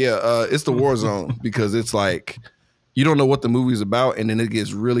it's The War Zone because it's like you don't know what the movie's about, and then it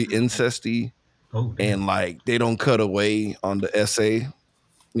gets really incesty, and like they don't cut away on the essay.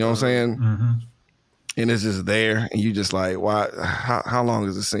 You know what I'm saying? Mm-hmm. And it's just there, and you just like, why? How long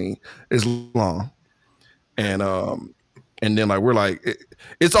is the scene? It's long. And And then like we're like,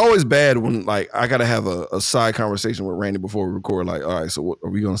 it's always bad when like I gotta have a side conversation with Randy before we record. Like, all right, so what, are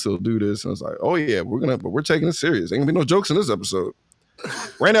we gonna still do this? And it's like, oh yeah, but we're taking it serious. Ain't gonna be no jokes in this episode.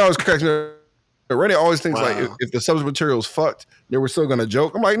 Randy always cracks me up. Randy always thinks like if the subject material is fucked, then we're still gonna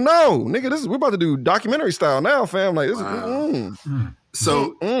joke. I'm like, no, nigga, we're about to do documentary style now, fam. Like this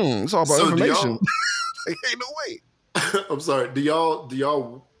So it's all about information. Like, ain't no way. I'm sorry. Do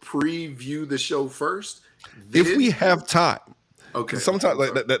y'all preview the show first? If we have time. Okay. Sometimes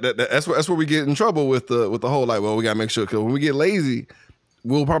like that's where we get in trouble with the whole like, well, we gotta make sure, because when we get lazy,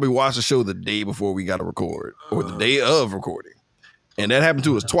 we'll probably watch the show the day before we gotta record or the day of recording. And that happened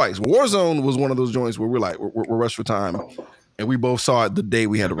to us twice. Warzone was one of those joints where we're like, we're rushed for time, and we both saw it the day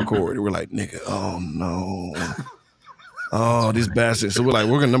we had to record. And we're like, nigga, oh no. Oh, these bastards. So we're like,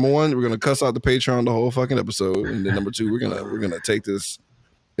 number one, we're gonna cuss out the Patreon the whole fucking episode. And then number two, we're gonna take this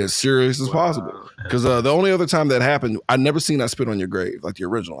as serious as possible. Because the only other time that happened, I never seen I Spit on Your Grave, like the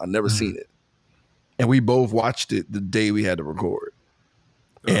original. I never seen it. And we both watched it the day we had to record.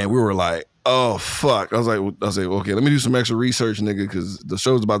 And we were like, oh fuck. I was like, okay, let me do some extra research, nigga, because the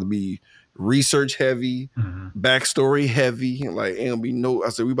show's about to be research heavy, backstory heavy. Like, ain't gonna be no. I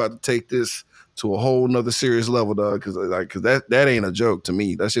said, we about to take this to a whole nother serious level, dog, because that ain't a joke to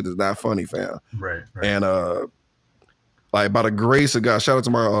me. That shit is not funny, fam. Right. And like by the grace of God, shout out to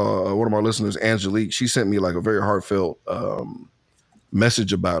my one of my listeners, Angelique. She sent me like a very heartfelt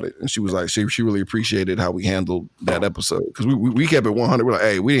message about it, and she was like, she really appreciated how we handled that episode, because we kept it 100. We're like,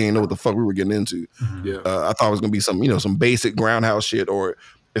 hey, we didn't know what the fuck we were getting into. Yeah, I thought it was gonna be some basic groundhouse shit, or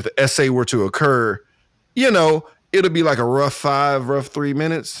if the essay were to occur, it'll be like a rough 3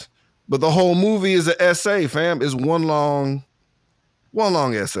 minutes. But the whole movie is an essay, fam. It's one long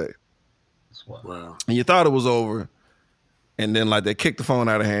essay. Wow. And you thought it was over. And then like they kicked the phone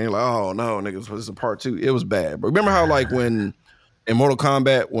out of hand. You're like, oh no, niggas, this is a part 2. It was bad. But remember how like when in Mortal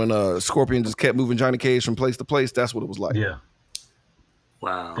Kombat, when Scorpion just kept moving Johnny Cage from place to place, that's what it was like. Yeah.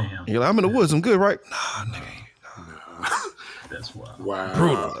 Wow. Damn. You're like, I'm in the woods, I'm good, right? Nah, nigga. That's wild. Wow.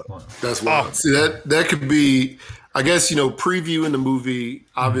 Brutal. That's wild. See, that could be, I guess, previewing the movie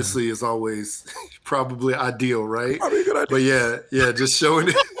obviously is always probably ideal, right? Probably a good idea. But yeah, just showing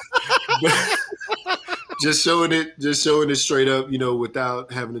it. Just showing it straight up,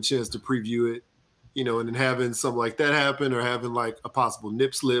 without having a chance to preview it, and then having something like that happen, or having like a possible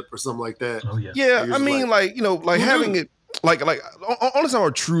nip slip or something like that. Oh yeah. Yeah, I mean, like having it, like only time I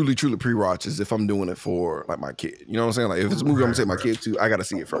truly pre-watch is if I'm doing it for like my kid. You know what I'm saying? Like if it's a movie I'm gonna take my kid to, I gotta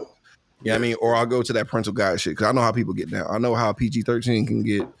see it first. Yeah, I mean, or I'll go to that parental guide shit, because I know how people get down. I know how PG-13 can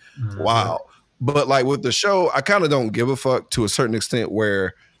get wild. But like with the show, I kind of don't give a fuck to a certain extent,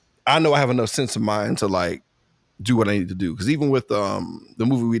 where I know I have enough sense of mind to like do what I need to do. Because even with the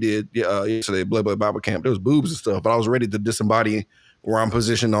movie we did yesterday, Blood Bible Camp, there was boobs and stuff, but I was ready to disembody where I'm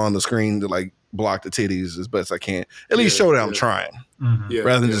positioned on the screen to like block the titties as best I can. At least show that I'm trying,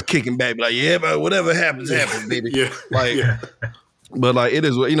 rather than just kicking back, be like, yeah, but whatever happens, happens, baby. Yeah. Like, but like it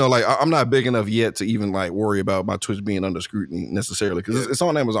is, like I'm not big enough yet to even like worry about my Twitch being under scrutiny necessarily, because it's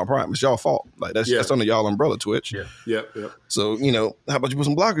on Amazon Prime. It's y'all fault. Like that's under y'all umbrella, Twitch. Yeah. So how about you put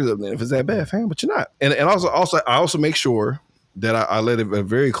some blockers up there if it's that bad, fam? But you're not. And I also make sure that I let it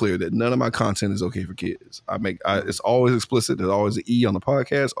very clear that none of my content is okay for kids. It's always explicit. There's always an E on the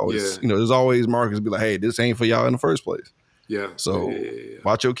podcast. Always, there's always markers be like, hey, this ain't for y'all in the first place. Yeah. So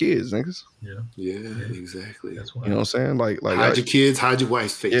watch your kids, niggas. Yeah, exactly. That's you know what I'm saying? Like hide your kids, hide your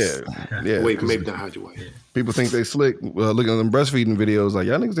wife's face. Yeah. Wait, maybe not hide your wife. People think they slick. Looking at them breastfeeding videos, like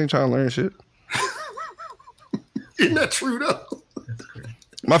y'all niggas ain't trying to learn shit. Isn't that true though? That's crazy.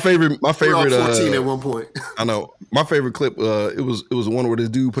 My favorite. We're all 14 at one point. I know. My favorite clip. It was one where this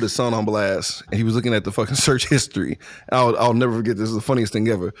dude put his son on blast, and he was looking at the fucking search history. I'll never forget this. Is the funniest thing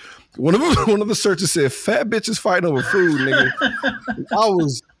ever. One of the searches said, "Fat bitches fighting over food, nigga." I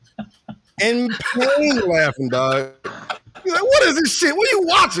was in pain laughing, dog. He's like, what is this shit? What are you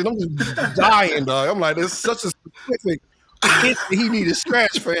watching? I'm just dying, dog. I'm like, there's such a specific hit that he needed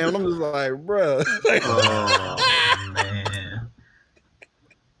scratch, fam. I'm just like, bruh. Oh man.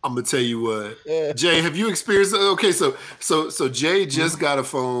 I'm gonna tell you what, Jay. Have you experienced? Okay, so Jay just got a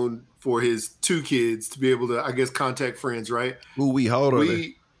phone for his 2 kids to be able to, I guess, contact friends, right? How old are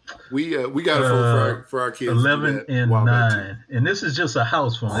they? We got a phone for our kids. 11 and 9, and this is just a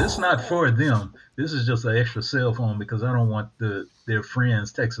house phone. It's not for them. This is just an extra cell phone, because I don't want their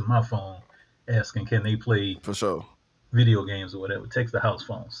friends texting my phone asking can they play for sure video games or whatever. Text the house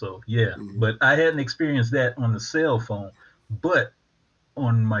phone. So but I hadn't experienced that on the cell phone, but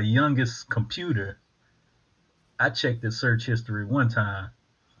on my youngest computer, I checked the search history one time,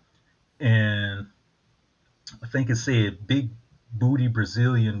 and I think it said big booty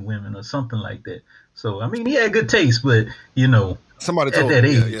Brazilian women or something like that. So I mean, he had good taste, but Somebody at told that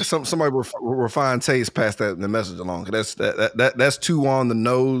me, age, yeah. Somebody refined taste past that in the message along. That's too on the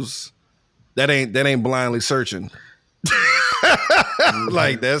nose. That ain't blindly searching.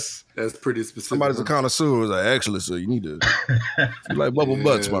 Like that's pretty specific. Somebody's a connoisseur. Like, actually, so you need to. You like bubble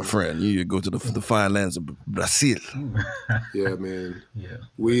butts, my friend. You need to go to the fine lands of Brazil. Yeah, man. yeah.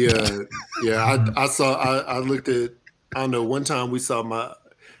 We I saw. I looked at. I don't know. One time we saw my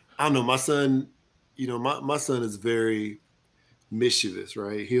son. My son is very mischievous,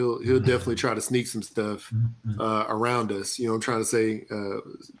 right? He'll definitely try to sneak some stuff around us. I'm trying to say,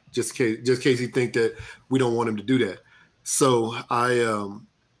 just in case he think that we don't want him to do that. So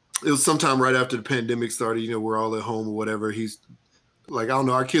it was sometime right after the pandemic started. We're all at home or whatever. He's like, I don't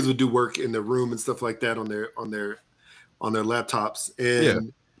know. Our kids would do work in their room and stuff like that on their laptops.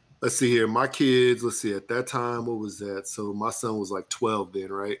 And let's see here, my kids. Let's see, at that time, what was that? So my son was like 12 then,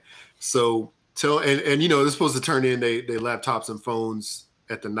 right? So they're supposed to turn in their laptops and phones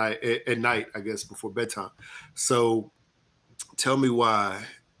at night, I guess, before bedtime. So tell me why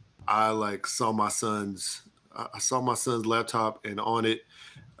I saw my son's laptop, and on it,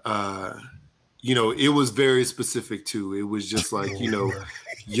 it was very specific too. It was just like,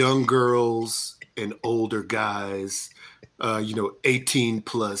 young girls and older guys, 18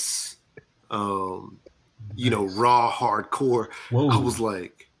 plus, raw hardcore. Whoa. I was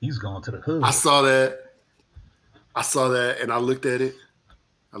like, He's going to the hood. I saw that, and I looked at it.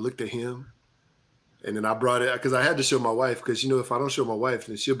 I looked at him, and then I brought it because I had to show my wife. Because if I don't show my wife,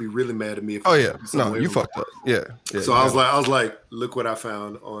 then she'll be really mad at me. Oh yeah, no, you fucked up. Yeah. So I was like, look what I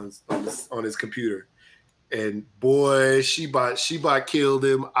found on his computer, and boy, she killed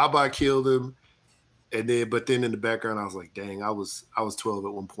him. I killed him, and then in the background, I was like, dang, I was 12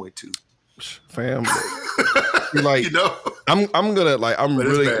 at one point too. Fam, like I'm gonna I'm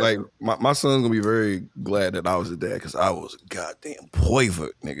really like my son's gonna be very glad that I was a dad because I was a goddamn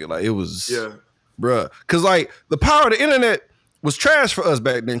pervert, nigga. Like it was, bruh. Because the power of the internet was trash for us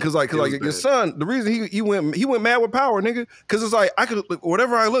back then. Because your son, the reason he went mad with power, nigga. Because it's I could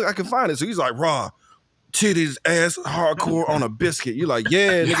whatever I look, I can find it. So he's like raw titties, ass, hardcore on a biscuit. You like,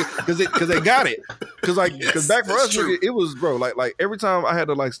 yeah, nigga, because they got it. Because back for us, nigga, it was, bro. Like every time I had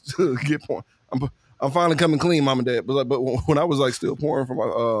to get porn, I'm finally coming clean, mom and dad. But when I was still pouring for my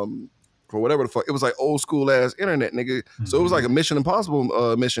for whatever the fuck, it was old school ass internet, nigga. So it was like a Mission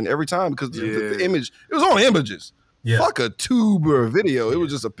Impossible mission every time because the image, it was on images. Yeah. Fuck a tube or a video. It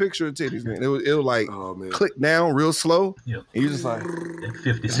was just a picture of titties, man. It was click down real slow. Yep. And you just like,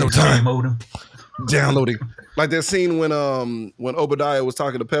 56 modem. Downloading. Like that scene when Obadiah was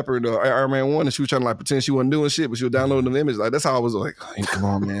talking to Pepper in Iron Man 1 and she was trying to pretend she wasn't doing shit, but she was downloading the image. Like that's how I was like, hey, come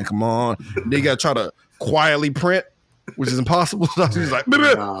on, man, come on. And they got to try to quietly print, which is impossible. So she was like, put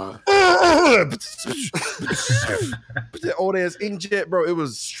that old ass inkjet, bro. It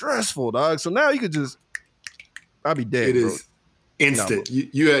was stressful, dog. So now you could just, I'd be dead. It is instant. No,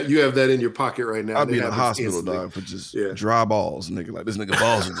 you have that in your pocket right now. I'd be in the hospital, instantly. Dog, for just dry balls, nigga. Like this nigga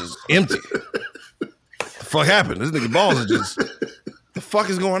balls are just empty. The fuck happened? This nigga balls are just. The fuck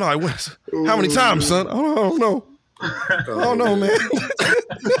is going on? How many times, son? I don't know. I don't know, man.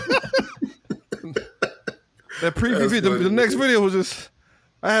 That preview video, the next video was just.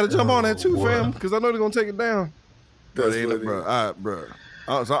 I had to jump on that too, fam, because I know they're gonna take it down. That's funny. Bro. All right, bro.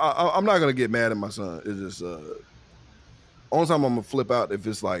 So I'm not gonna get mad at my son. It's just only time I'm gonna flip out if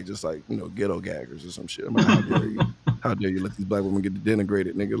it's just ghetto gaggers or some shit. I'm like, how dare you? How dare you let these black women get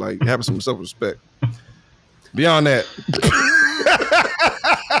denigrated, nigga? Like have some self-respect. Beyond that,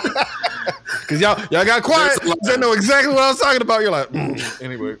 because y'all got quiet. They know exactly what I was talking about. You're like,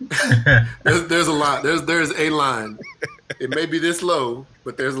 anyway. There's a lot. There's a line. It may be this low,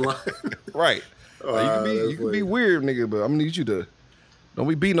 but there's a line. Right. You can be weird, nigga, but I'm gonna need you to don't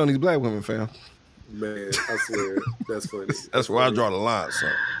be beating on these black women, fam. Man, I swear, that's funny. That's where I draw the line,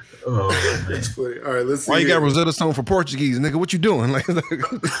 son. Oh, man. That's funny. All right, let's see. Why you got Rosetta Stone for Portuguese, nigga? What you doing?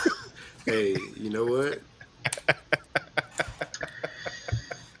 Hey, you know what?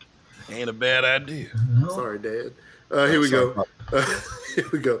 Ain't a bad idea. Sorry, Dad. Here we go. Here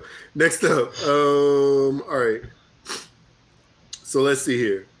we go. Next up. All right. So let's see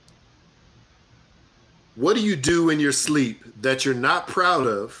here. What do you do in your sleep that you're not proud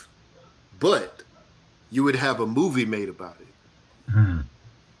of, but you would have a movie made about it?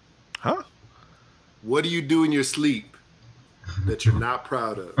 Huh? What do you do in your sleep that you're not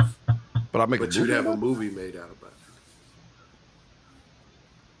proud of, but you'd have a movie made out about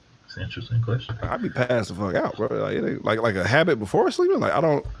it? It's an interesting question. I'd be passed the fuck out, bro. Like a habit before sleeping. Like I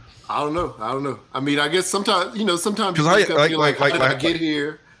don't know. I mean, I guess sometimes you Because wake up and you're like, how did I get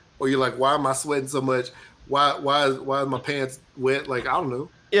here? Or you're like, why am I sweating so much? Why is my pants wet? Like I don't know.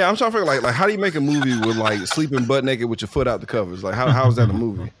 Yeah, I'm trying to figure like how do you make a movie with like sleeping butt naked with your foot out the covers? Like how is that a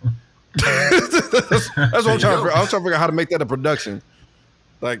movie? that's what I'm trying to figure. I'm trying to figure out how to make that a production.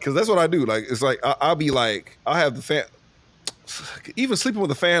 Like, because that's what I do. Like, it's like I'll be like, I'll have the fan. Even sleeping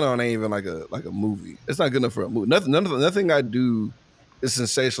with a fan on ain't even like a movie. It's not good enough for a movie. Nothing I do is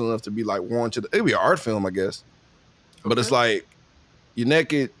sensational enough to be like warranted. It'd be an art film, I guess. But it's like you're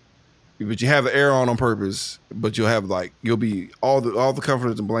naked, but you have the air on purpose. But you'll have like you'll be all the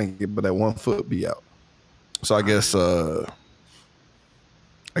comforters and blanket, but that one foot be out. So I guess it'd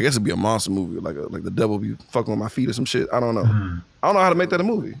be a monster movie, like the devil be fucking with my feet or some shit. I don't know. I don't know how to make that a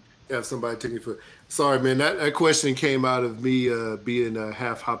movie. Have somebody taking your foot. Sorry, man. That question came out of me being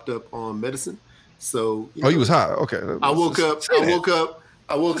half hopped up on medicine. So you was high. Okay. I woke up and I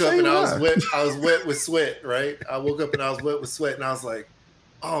was wet. I was wet with sweat. Right. I woke up and I was wet with sweat, and I was like,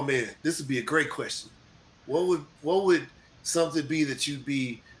 "Oh man, this would be a great question. What would something be that you'd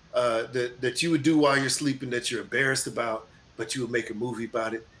be that you would do while you're sleeping that you're embarrassed about, but you would make a movie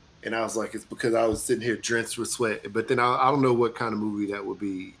about it?" And I was like, it's because I was sitting here drenched with sweat. But then I don't know what kind of movie that would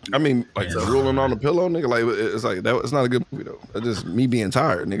be. I mean, like rolling on the pillow, nigga. Like it's like that. It's not a good movie though. It's just me being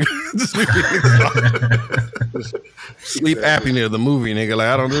tired, nigga. Just me being tired. Sleep apnea, the movie, nigga. Like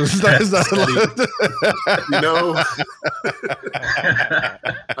I don't know. It's not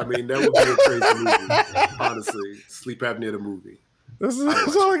I mean, that would be a crazy movie. Honestly, sleep apnea, the movie. That's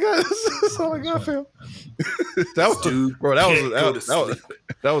all I got. That's all I got, fam. That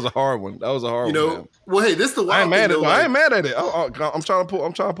was a hard one. That was a hard one. Man. Well, hey, this is the wild I ain't mad at it. I'm trying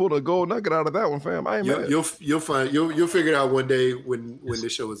to pull the gold nugget out of that one, fam. I ain't mad. You'll figure it out one day when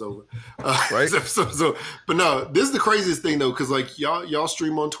this show is over, right? So, but no, this is the craziest thing though, because like y'all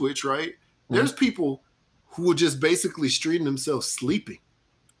stream on Twitch, right? There's people who will just basically stream themselves sleeping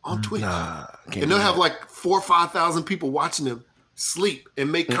on Twitch, and they'll have like 4,000 or 5,000 people watching them sleep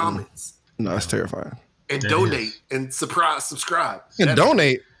and make comments. No, that's terrifying. And donate and subscribe. And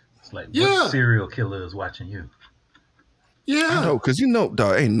donate. It's like what serial killer is watching you? Yeah. I know, because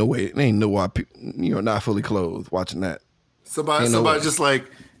dog, ain't no way you're not fully clothed watching that. Somebody just like,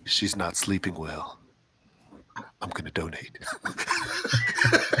 she's not sleeping well. I'm gonna donate.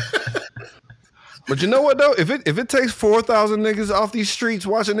 But you know what though? If it takes 4,000 niggas off these streets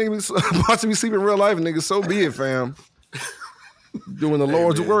watching me sleep in real life, niggas, so be it, fam. Doing the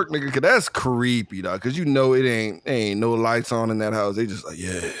Lord's work, nigga, because that's creepy, dog. Because it ain't no lights on in that house. They just like,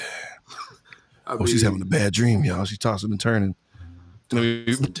 she's having a bad dream, y'all. She tossing and turning.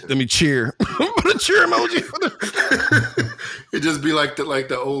 Let me cheer. Put a cheer emoji. It just be like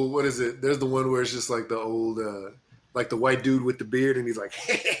the old, what is it? There's the one where it's just like the old, like the white dude with the beard, and he's like,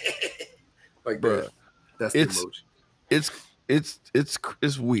 like, bro, that's the emoji.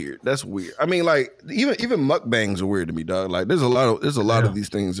 It's weird. That's weird. I mean, like even mukbangs are weird to me, dog. Like there's a lot of these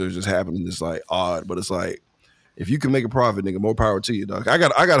things that are just happening. It's like odd, but it's like if you can make a profit, nigga, more power to you, dog. I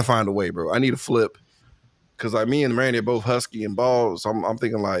got to find a way, bro. I need a flip because like me and Randy are both husky and bald, so I'm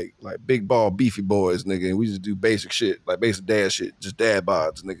thinking like big ball beefy boys, nigga, and we just do basic shit, like basic dad shit, just dad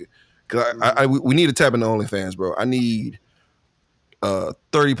bods, nigga. Because we need to tap into OnlyFans, bro. I need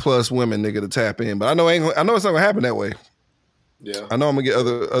 30 plus women, nigga, to tap in, but I know it's not gonna happen that way. Yeah, I know I'm gonna get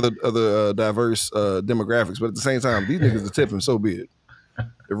other diverse demographics, but at the same time, these niggas are tipping. So be it. If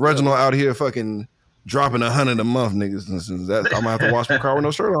Reginald out here fucking dropping 100 a month, niggas, I'm gonna have to wash my car with no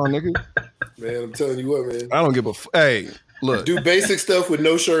shirt on, nigga. Man, I'm telling you what, man. I don't give a. Hey, look, do basic stuff with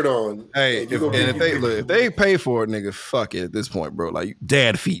no shirt on. Hey, if they pay for it, nigga, fuck it at this point, bro. Like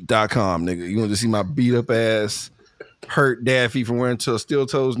dadfeet.com, nigga. You want to see my beat up ass, hurt dad feet from wearing steel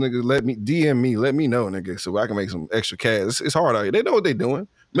toes, nigga? DM me, let me know, nigga, so I can make some extra cash. It's hard out here. They know what they doing.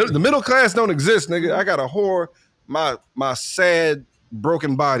 The middle class don't exist, nigga. I got to whore my sad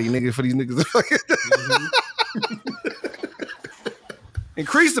broken body, nigga, for these niggas.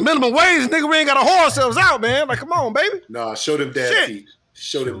 Increase the minimum wage, nigga. We ain't got to whore ourselves out, man. Like, come on, baby. Nah, show them dad feet.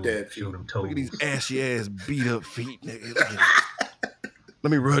 Show them dad feet. Show them toes. Look at these ashy ass beat up feet, nigga. Look at it. Let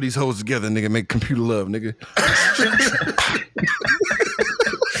me rub these hoes together, nigga. Make computer love, nigga.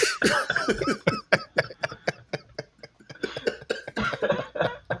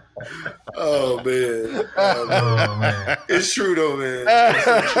 Oh man. It's true though, man.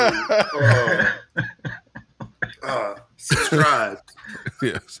 Subscribe.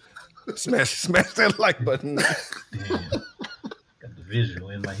 Yes. Smash that like button. Damn. Got the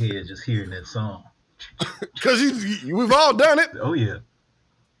visual in my head just hearing that song. Because we've all done it. Oh yeah.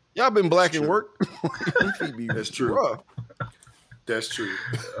 Y'all been black and work. That's true. Rough. That's true.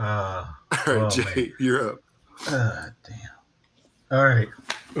 Uh, All right, oh, Jay, man. you're up. Damn. All right.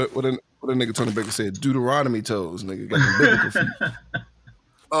 What a nigga Tony Baker said, Deuteronomy toes, nigga. Got them biblical feet.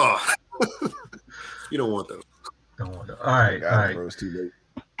 Oh, you don't want those. Don't want to. All right. All right. Bro, it's too late.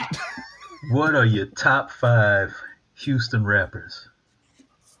 What are your top 5 Houston rappers?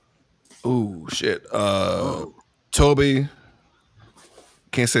 Ooh, shit. Toby.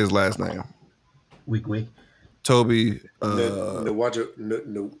 Can't say his last name. Week. Toby. No,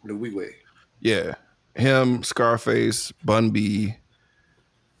 way. Yeah. Him, Scarface, Bun B.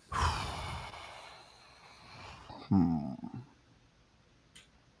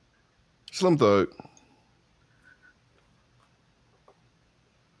 Slim Thug.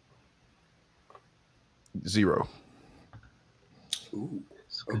 Zero. Ooh,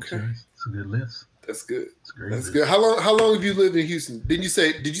 It's a good okay. choice. It's a good list. That's good. It's a great That's list. good. How long have you lived in Houston? Did you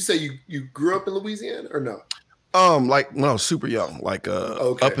say you grew up in Louisiana or no? Like when I was super young, like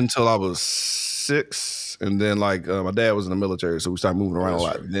Okay. up until I was 6, and then like my dad was in the military, so we started moving around a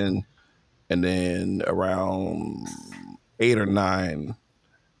lot. Right. Then around 8 or 9,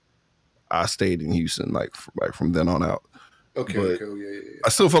 I stayed in Houston, like from then on out. Okay. But Yeah. I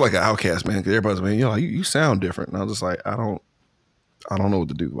still feel like an outcast, man, because everybody's like, you sound different, and I was just like, I don't know what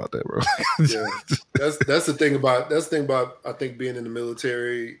to do about that, bro. Yeah, that's the thing about I think being in the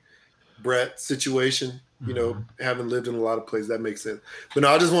military brat situation. You know, having lived in a lot of places, that makes sense. But no,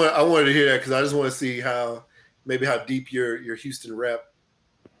 I wanted to hear that because I just want to see how deep your Houston rapper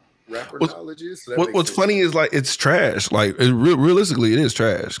knowledge is. So What's funny is like it's trash. Like realistically, it is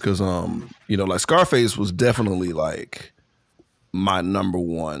trash because like Scarface was definitely like my number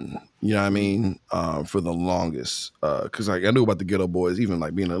one. You know what I mean? For the longest, because like I knew about the Ghetto Boys, even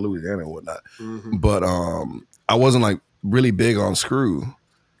like being in Louisiana and whatnot. Mm-hmm. But I wasn't like really big on Screw.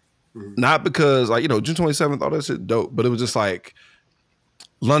 Mm-hmm. Not because like June 27th, all that shit dope, but it was just like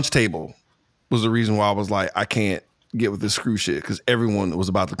Lunch Table was the reason why I was like I can't get with this Screw shit because everyone was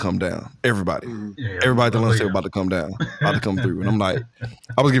about to come down. Everybody at the lunch table about to come down, about to come through, and I'm like,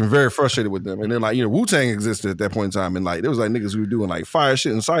 I was getting very frustrated with them. And then like Wu-Tang existed at that point in time, and like there was like niggas who were doing like fire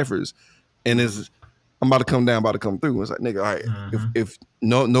shit and ciphers, and I'm about to come down, about to come through. It's like nigga, all right, if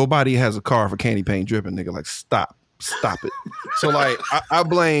nobody has a car for candy paint dripping, nigga, like stop it. So like I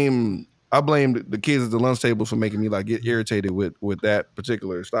blame the kids at the lunch table for making me like get irritated with that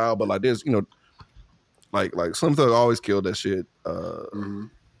particular style. But like there's like Slim Thug always killed that shit.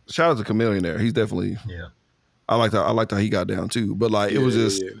 Shout out to Chameleon there. He's definitely I liked how he got down too. But like it was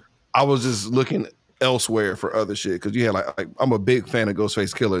just I was just looking elsewhere for other shit because you had like I'm a big fan of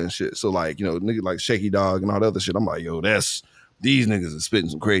Ghostface Killer and shit. So like niggas like Shaky Dog and all that other shit. I'm like these niggas are spitting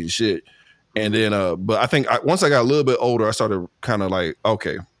some crazy shit. And then, but I think once I got a little bit older, I started kind of like,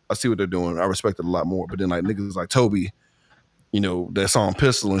 okay, I see what they're doing. I respect it a lot more. But then, like niggas like Toby, that song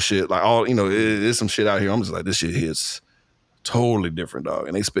Pistol and shit, like all, there's some shit out here. I'm just like, this shit hits totally different, dog.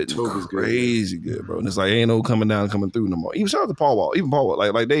 And they spit crazy good, bro. And it's like ain't no coming through no more. Even shout out to Paul Wall,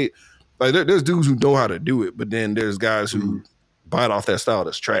 there's dudes who know how to do it, but then there's guys who bite off that style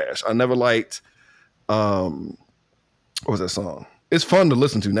that's trash. I never liked, what was that song? It's fun to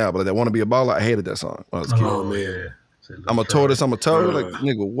listen to now, but that "Wanna Be a Baller," I hated that song when I was a kid. Oh man, I'm a tortoise, I'm a toad. Like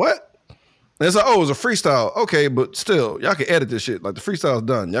nigga, what? And it's like, it was a freestyle. Okay, but still, y'all can edit this shit. Like the freestyle's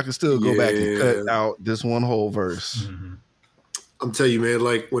done. Y'all can still go back and cut out this one whole verse. I'm telling you, man.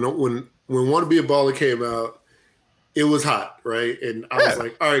 Like when "Wanna Be a Baller" came out, it was hot, right? And I was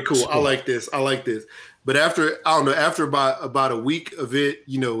like, all right, cool. I like this. But after about a week of it,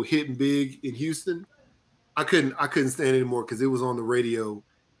 hitting big in Houston, I couldn't stand it anymore because it was on the radio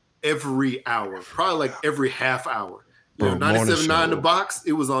every hour, probably like every half hour. 97.9 The Box,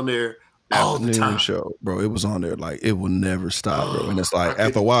 it was on there all the time. Show, bro, it was on there like it will never stop, bro. And it's like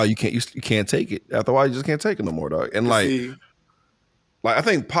after a while you can't take it. After a while you just can't take it no more, dog. And like I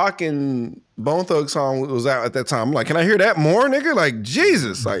think Pac and Bone Thug song was out at that time. I'm like, can I hear that more, nigga? Like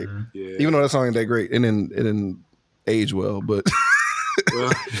Jesus, like even though that song ain't that great, and then it didn't age well, but.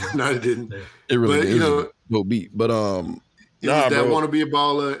 Well, no, it didn't. It really is no beat, but it was that "Wanna Be a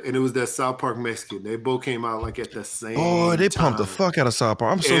Baller" and it was that South Park Mexican. They both came out like at the same. Oh, they time. pumped the fuck out of South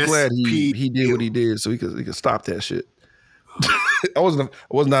Park. I'm so glad he did what he did, so he could stop that shit. I was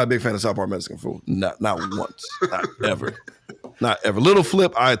not a big fan of South Park Mexican food. Not once. Not ever. Not ever. Little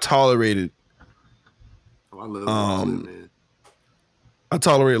Flip, I tolerated. Oh, I love Little Flip, man. I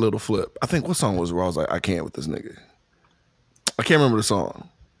tolerated Little Flip. I think what song was where I was like, I can't with this nigga. I can't remember the song.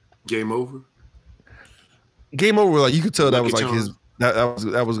 Game Over. Game Over, like you could tell that was like his that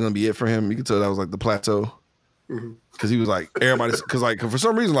was gonna be it for him. You could tell that was like the plateau. Because he was like everybody, because like for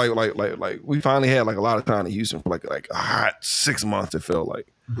some reason like we finally had like a lot of time in Houston for like a hot 6 months. It felt like,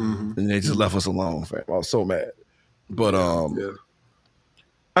 and they just left us alone. Fam. I was so mad, but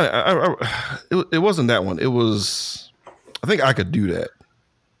it wasn't that one. It was, I think I Could Do That.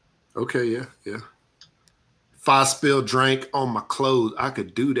 Okay, yeah. If I spill drink on my clothes, I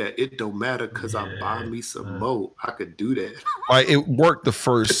could do that. It don't matter because I buy me some more. I could do that. Like it worked the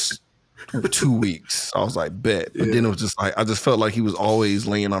first 2 weeks. I was like, bet. But then it was just like, I just felt like he was always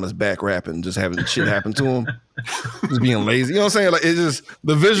laying on his back rapping, just having shit happen to him. Just being lazy. You know what I'm saying? Like it just,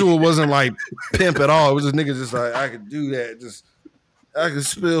 the visual wasn't like pimp at all. It was just niggas just like, I could do that. Just, I could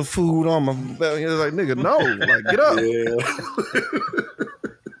spill food on my belly. It was like, nigga, no. Like, get up.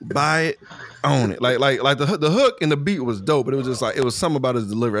 Buy it. Own it. Like the hook and the beat was dope, but it was just like, it was something about his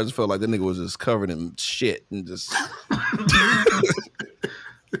delivery. I just felt like that nigga was just covered in shit and just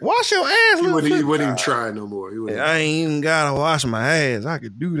wash your ass. He wouldn't even try no more. I ain't even gotta wash my ass. I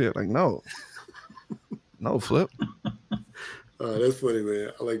could do that. Like, no. No, Flip. That's funny,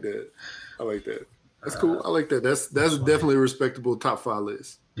 man. I like that. That's cool. I like that. That's definitely a respectable top 5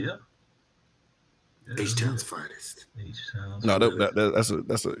 list. Yeah. H-Town's finest. No, that's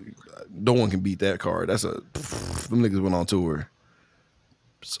a no one can beat that card. Them niggas went on tour.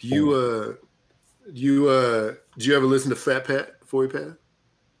 Do you ever listen to Fat Pat before he passed?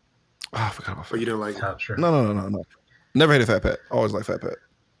 Oh, I forgot about Fat Pat. Or you didn't like it? Sure. No. Never hated Fat Pat. Always liked Fat Pat.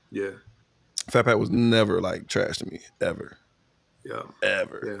 Yeah. Fat Pat was never like trash to me. Ever. Yeah.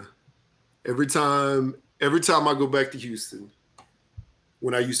 Ever. Yeah. Every time I go back to Houston,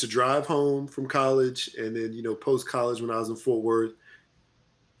 when I used to drive home from college and then, post college when I was in Fort Worth,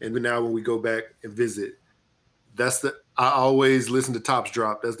 and now when we go back and visit, I always listen to Tops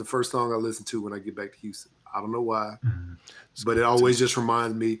Drop. That's the first song I listen to when I get back to Houston. I don't know why, but it always just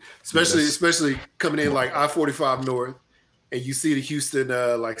reminds me, especially coming in like I-45 North, and you see the Houston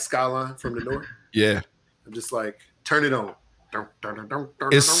like skyline from the north. Yeah. I'm just like, turn it on.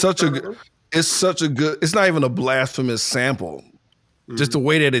 It's such a good, it's not even a blasphemous sample. Just the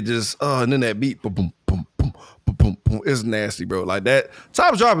way that it just, and then that beat, boom, boom, boom, boom, boom, boom, boom, it's nasty, bro. Like that,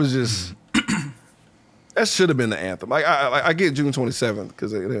 Top Drop is just, that should have been the anthem. Like I get June 27th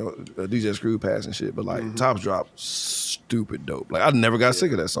because DJ Screw passed and shit, but like Top Drop, stupid dope. Like I never got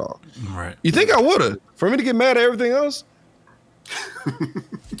sick of that song. Right? You think I would have? For me to get mad at everything else?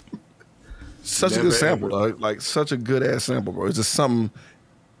 Such a good sample, dog. Like such a good ass sample, bro. It's just something.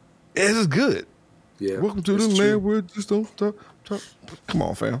 It's just good. Yeah. Welcome to the land where just don't stop. Come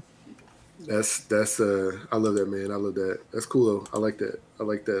on, fam. That's I love that, man. I love that. That's cool though. I like that.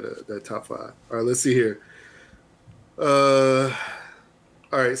 That top 5. All right, let's see here. All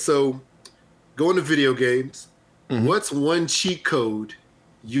right, so going to video games. What's one cheat code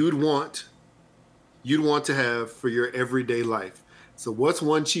you'd want to have for your everyday life? So what's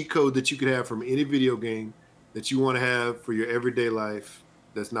one cheat code that you could have from any video game that you want to have for your everyday life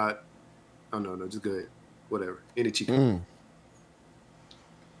that's not, oh no, just go ahead. Whatever. Any cheat code.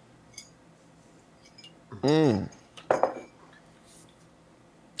 I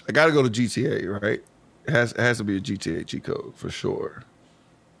gotta go to GTA, right? It has to be a GTA cheat code for sure.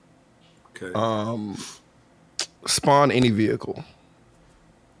 Okay. Spawn any vehicle.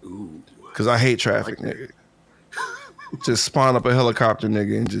 Ooh. Cause I hate traffic, nigga. Just spawn up a helicopter,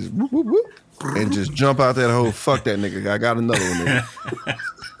 nigga, and just whoop, whoop, whoop, and just jump out that hole. Fuck that nigga. I got another one, nigga.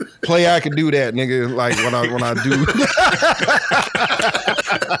 Play I Can Do That, nigga. Like when I do.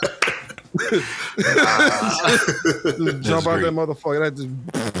 Just jump out that motherfucker. That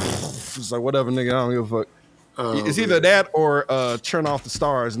just like whatever, nigga. I don't give a fuck. It's either that or turn off the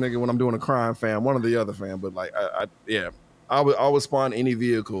stars, nigga. When I'm doing a crime, fam, one or the other, fam. But like, I would spawn any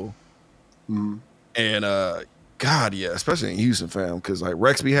vehicle, and God, yeah, especially in Houston, fam, because like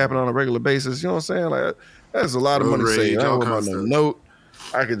wrecks be happening on a regular basis. You know what I'm saying? Like that's a lot of money saved. I don't worry about no note.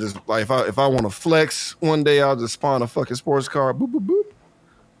 I could just like if I want to flex one day, I'll just spawn a fucking sports car. Boop boop boop.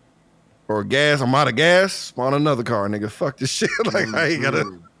 Or gas, I'm out of gas. Spawn another car, nigga. Fuck this shit. Like I ain't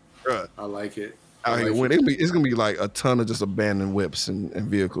gotta. Bruh. I like it. Out here, when it's gonna be like a ton of just abandoned whips and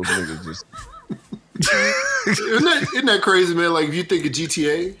vehicles, niggas just. Isn't that crazy, man? Like if you think of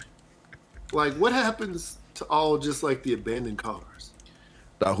GTA, like what happens to all just like the abandoned cars?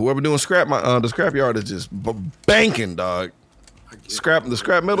 Dog, whoever doing the scrap yard is just banking, dog. The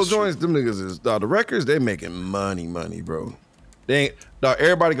scrap metal joints, them niggas is the wreckers. They making money, bro. They ain't, dog,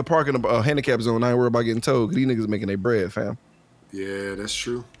 everybody can park in a handicap zone. I ain't worried about getting towed because these niggas making their bread, fam. Yeah, that's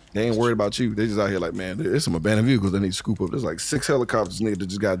true. They ain't worried about you. They just out here like, man, there's some abandoned vehicles they need to scoop up. There's like 6 helicopters, nigga, that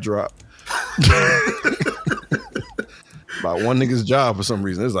just got dropped. about one nigga's job for some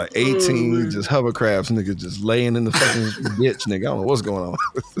reason. There's like 18 just hovercrafts, niggas just laying in the fucking ditch, nigga. I don't know what's going on.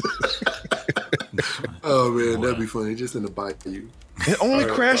 Oh man, that'd be funny. Just in the bayou. It only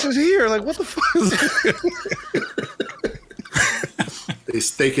crashes here. Like, what the fuck is that? They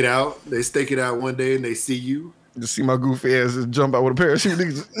stake it out. They stake it out one day and they see you. Just see my goofy ass just jump out with a parachute.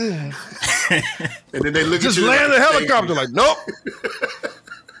 Niggas, and then they look just at you. Just land like, the helicopter like, nope.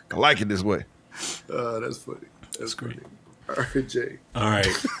 I like it this way. That's funny. That's great. All right, Jay. All right.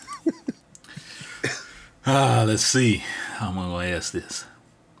 Let's see. I'm going to ask this.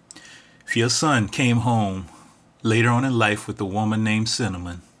 If your son came home later on in life with a woman named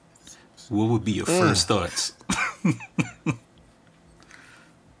Cinnamon, what would be your first thoughts?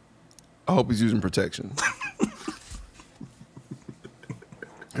 I hope he's using protection.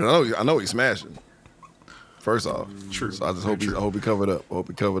 I know he's smashing. First off, True. So I just hope he covered up. I hope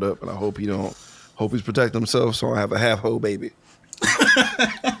he covered up, and I hope he's protecting himself, so I have a half hoe baby.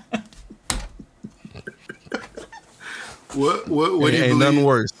 What do you ain't believe? Nothing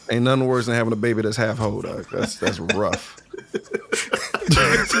worse. Ain't nothing worse than having a baby that's half hoe, dog. That's rough.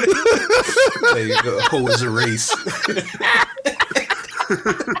 There you go. Hoe is a race.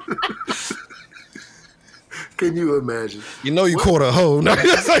 Can you imagine? You know you caught a hoe. No,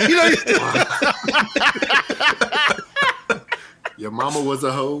 Your mama was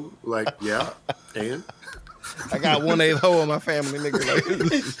a hoe? Like, yeah, and? I got 1/8 hoe in my family, nigga.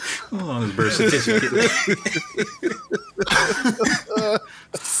 Like, On his birth certificate.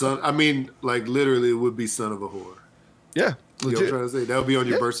 Son, I mean, like, literally, it would be son of a whore. yeah, You know what I'm legit. trying to say? That would be on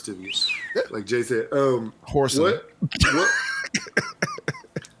your birth certificate. Like Jay said. Horse. What?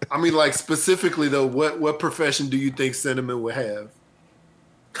 I mean, like, specifically, though, what profession do you think Cinnamon would have?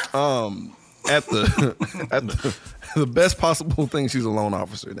 At the best possible thing, she's a loan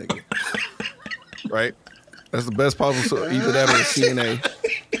officer, nigga. Right? That's the best possible. So either that or a CNA.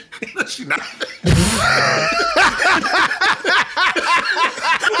 She not.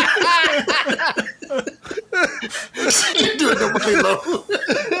 She ain't doing nobody low.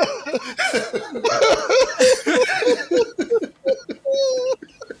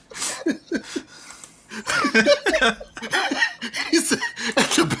 He said, at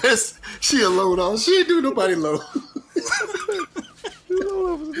the best, she alone on. She ain't doing nobody low.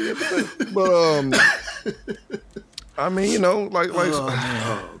 But I mean, you know, like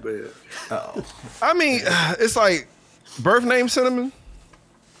Oh man. I mean, it's like birth name Cinnamon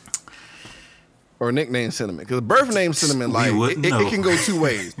or nickname Cinnamon. Because birth name Cinnamon, like it can go two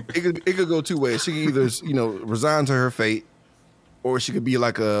ways. It could go two ways. She can either resign to her fate, or she could be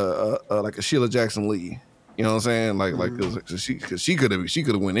like a Sheila Jackson Lee. You know what I'm saying? Like cause she could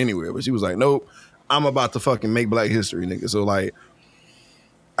have went anywhere, but she was like, nope, I'm about to fucking make Black history, nigga. So like,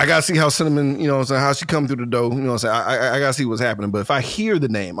 I gotta see how Cinnamon, you know what I'm saying, how she come through the door. You know what I'm saying? I gotta see what's happening. But if I hear the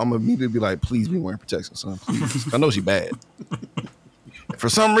name, I'm gonna immediately be like, please be wearing protection, son. Please. I know she bad. For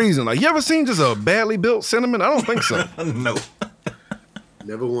some reason, like, you ever seen just a badly built Cinnamon? I don't think so. No.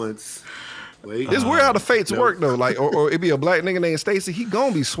 Never once. Wait. It's weird how the fates work though. Like, or it be a Black nigga named Stacy. He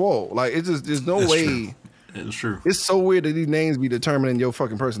gonna be swole. Like, it's just there's no That's way. True. It's true. It's so weird that these names be determining your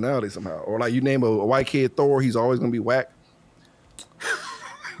fucking personality somehow. Or like you name a white kid Thor, he's always gonna be whack.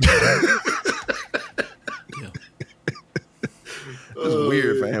 It's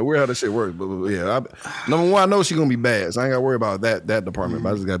weird, man. Weird how this shit works. But yeah, number one, I know she's gonna be bad, so I ain't gotta worry about that department. But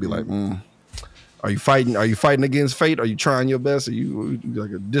I just gotta be like, are you fighting? Are you fighting against fate? Are you trying your best? Are you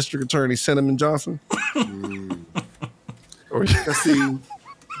like a district attorney, Cinnamon Johnson? Or See,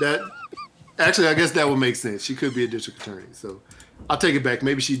 that actually, I guess that would make sense. She could be a district attorney, so I'll take it back.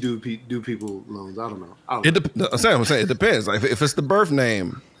 Maybe she do people loans. I don't know. I'm saying it depends. Like if it's the birth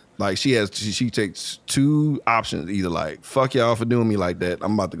name, like she takes two options. Either like fuck y'all for doing me like that,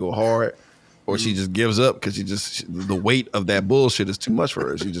 I'm about to go hard, or she just gives up because the weight of that bullshit is too much for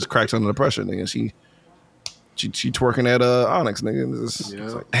her. She just cracks under the pressure, nigga. She twerking at Onyx, nigga. It's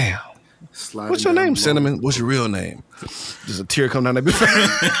like, damn. Sliding What's your name, down Cinnamon? What's your real name? Just a tear come down that bitch.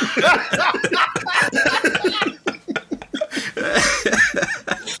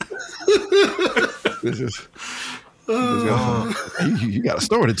 You got a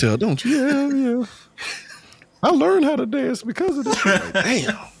story to tell, don't you? Yeah. I learned how to dance because of this. Like,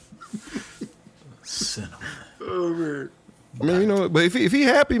 damn. Cinnamon. Oh man. I mean, but if he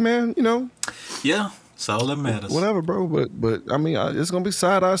happy, man, Yeah, it's all that matters. whatever, bro. But I mean, it's gonna be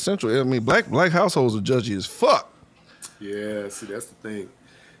side eye central. I mean, black households are judgy as fuck. Yeah. See, that's the thing.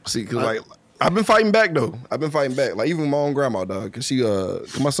 See, because like I've been fighting back though. Like even my own grandma, dog. Cause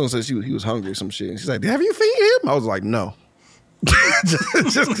cause my son said he was hungry or some shit. And she's like, "Have you feed him?" I was like, "No." just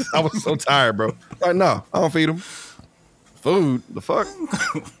 'cause I was so tired, bro. Like, no, I don't feed him. Food? The fuck?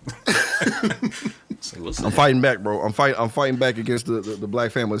 I'm fighting back, bro. I'm fighting back against the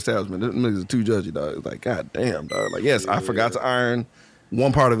black family establishment. Them niggas are too judgy, dog. It's like, god damn, dog. Like, yes, I forgot to iron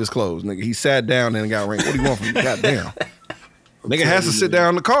one part of his clothes. Nigga, he sat down and got ring. What do you want from me? God damn. Nigga has to sit down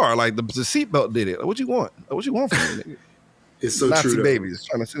in the car. Like the seatbelt did it. Like, what you want? What you want from me, nigga? It's so Nazi true. Though. babies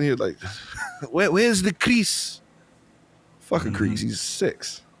trying to sit here like, where's the crease? Fuck a crease. He's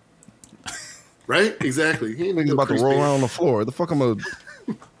 6. Right? Exactly. He ain't Nigga's about to roll around on the floor. The fuck I'm a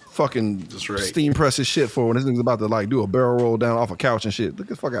fucking steam press his shit for when this nigga's about to like do a barrel roll down off a couch and shit. Look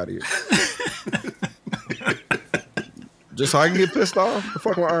the fuck out of here. Just so I can get pissed off? The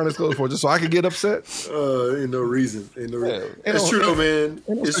fuck am I ironing his clothes for? Just so I can get upset? Ain't no reason. Ain't no reason. Yeah. It's true though, man.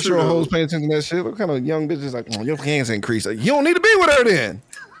 It's true. Hoes paying attention to that shit. What kind of young bitches like, your hands ain't creased? Like, you don't need to be with her then.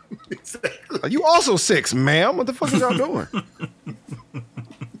 Exactly. Like, you also 6, ma'am. What the fuck are y'all doing?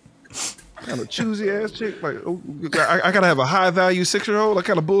 Kind of choosy ass chick. Like, I gotta have a high value 6-year-old. What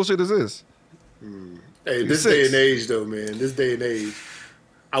kind of bullshit is this? Hey, this day and age though, man. This day and age,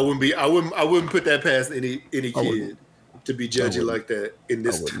 I wouldn't put that past any kid to be judgy like that in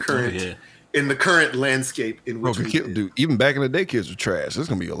this current in the current landscape in which dude, even back in the day, kids were trash. It's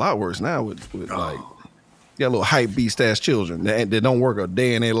gonna be a lot worse now with like, you got little hype beast ass children that don't work a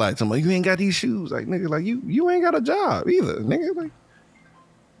day in their life. I'm like, you ain't got these shoes, like nigga, like you ain't got a job either, nigga. Like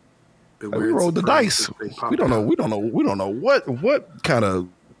we rolled the dice. We don't know what kind of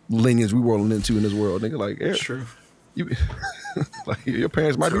lineage we rolling into in this world, nigga. Like, That's true. Like your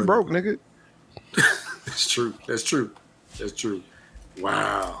parents might be broke, nigga. That's true. That's true. That's true.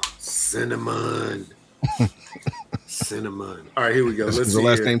 Wow, cinnamon. Cinnamon. All right, here we go. Let's see. The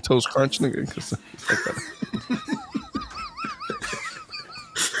last name Toast Crunch, nigga.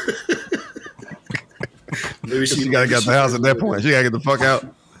 Maybe she gotta get out the house at that point. She gotta get the fuck out.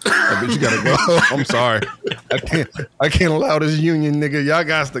 I bet you gotta go. I'm sorry. I can't allow this union, nigga. Y'all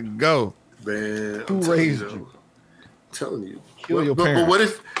got to go. Man, who raised you? I'm telling you. Kill your parents. But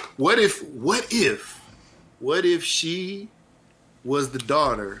what if she was the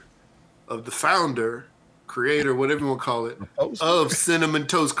daughter of the founder, creator, whatever you want to call it, of Cinnamon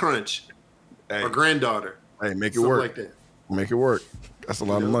Toast Crunch, or granddaughter? Hey, make it work. Like that. Make it work. That's a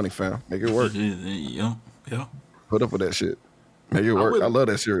lot of money, fam. Make it work. Yeah. Put up with that shit. Make it work. I love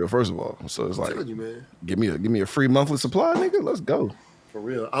that cereal, first of all. So it's like, you, man. give me a free monthly supply, nigga. Let's go. For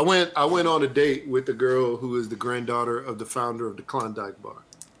real. I went on a date with the girl who is the granddaughter of the founder of the Klondike Bar.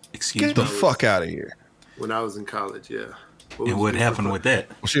 Excuse me. Get the fuck out of here. When I was in college, yeah. And what happened with that?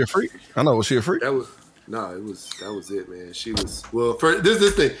 Was she a freak? I know. Was she a freak? That was it, man. She was for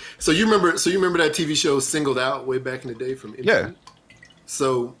this thing. So you remember that TV show Singled Out way back in the day from MTV? Yeah.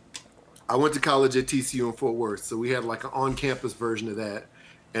 So I went to college at TCU in Fort Worth, so we had like an on-campus version of that,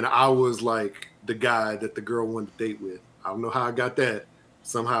 and I was like the guy that the girl wanted to date with. I don't know how I got that.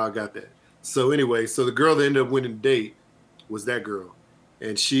 Somehow I got that. So anyway, so the girl that ended up winning the date was that girl,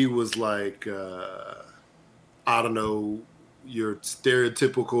 and she was like, I don't know, your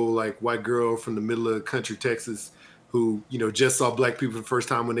stereotypical like white girl from the middle of country Texas who, just saw black people for the first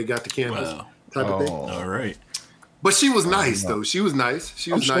time when they got to campus type of thing. All right. But she was nice though. She was nice.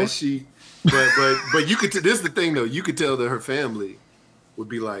 She was nice. Sure. But you could. This is the thing though. You could tell that her family would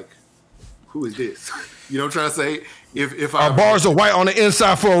be like, "Who is this?" You know what I'm trying to say? If our bars are white on the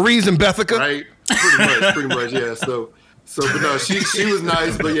inside for a reason, Bethica. Right? Pretty much. Yeah. So, but no, she was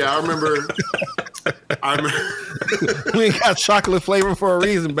nice. But yeah, I remember. We ain't got chocolate flavor for a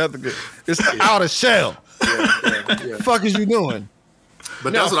reason, Bethica. It's the outer shell. Yeah. Fuck is you doing?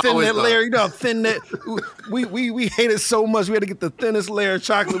 But that's what I thin always that thought. layer, thin that. We hate it so much. We had to get the thinnest layer of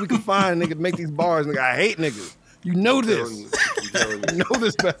chocolate we could find, nigga, to make these bars. Nigga, I hate niggas. You know this. You know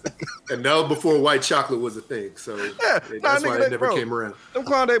this, Bethica. And that was before white chocolate was a thing. So that's why it never came around. Them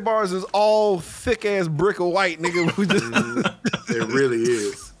Klondike bars is all thick ass brick of white, nigga. We just, It really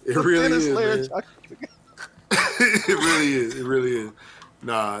is. It really is, man. It really is.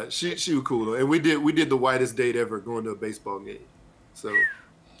 Nah, she was cool though, and we did the whitest date ever going to a baseball game, so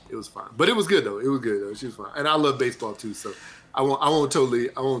it was fine. But it was good though. She was fine, and I love baseball too. So I won't totally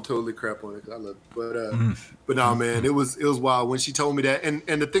crap on it because I love it. But nah, man, it was wild when she told me that.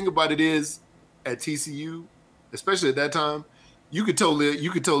 And the thing about it is, at TCU, especially at that time, you could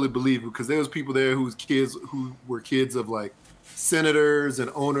totally believe it because there was people there who were kids of like senators and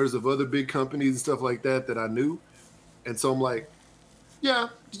owners of other big companies and stuff like that I knew, and so I'm like, yeah,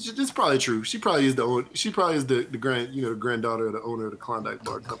 this is probably true. She probably is the granddaughter of the owner of the Klondike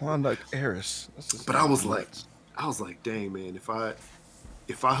Bar Company. Klondike heiress. But I was like, dang man, if I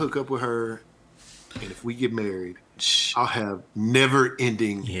hook up with her, and if we get married, I'll have never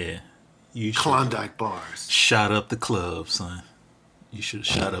ending You should Klondike bars. shot up the club, son. You should have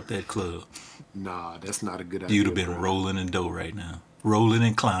shot up that club. Nah, that's not a good idea. You'd have been bro. rolling in dough right now. Rolling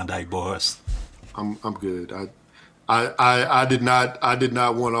in Klondike bars. I'm good. I did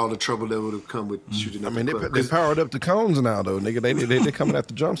not want all the trouble that would have come with shooting I up mean, the club. they powered up the cones now, though, nigga. They coming at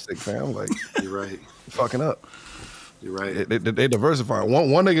the drumstick, fam. Like, You're right. fucking up. You're right. They diversify. One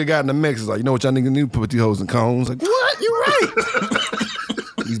nigga got in the mix. Is like, you know what y'all niggas need? Put these hoes in cones. Like, what? You right?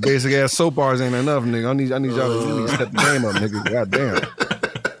 These basic ass soap bars ain't enough, nigga. I need y'all to really step the game up, nigga. Goddamn.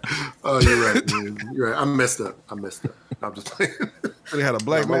 Oh, you're right, man. You're right. I messed up. I'm just playing. They had a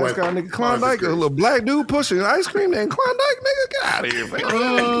black My wife- mascot, nigga. Klondike, a little black dude pushing ice cream named Klondike, nigga. Get out of here,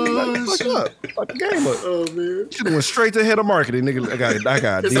 man. Fuck up. Fuck the game up. Oh man. Should have went straight to head of marketing, nigga. I got an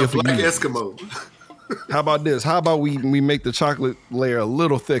It's idea a for black you. Eskimo. How about this? How about we make the chocolate layer a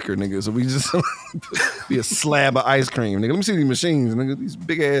little thicker, nigga? So we just be a slab of ice cream, nigga. Let me see these machines, nigga. These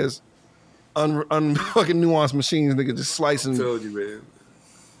big ass, fucking nuanced machines, nigga. Just slicing. Told you, man.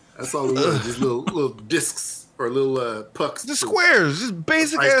 That's all it was. Just little discs or little pucks. Just squares, just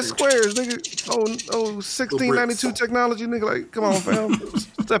basic Ice ass cream. squares, nigga. Oh, 1692 technology, nigga. Like, come on, fam.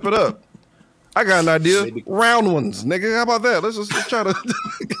 Step it up. I got an idea. Round ones, nigga. How about that? Let's try to.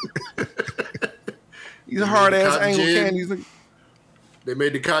 These hard ass cotton angle gin. candies, nigga. They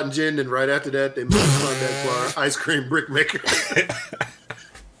made the cotton gin, and right after that, they made the Klondike bar ice cream brick maker.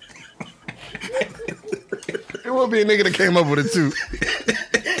 There will be a nigga that came up with it too.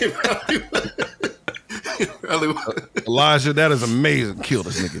 Probably was. Elijah, that is amazing. Kill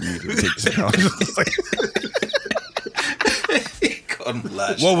this nigga immediately. Called him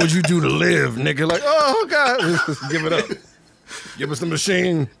Elijah. What would you do to live, nigga? Like, oh God, give it up. Give us the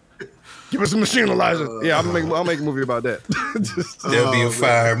machine. Give us the machine, Elijah. Yeah, I'll make a movie about that. Just- There'll be a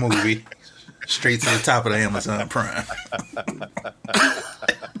fire movie. Straight to the top of the Amazon Prime.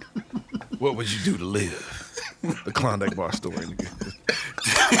 what would you do to live? The Klondike bar story, nigga.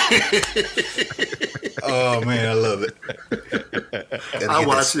 Oh man, I love it. I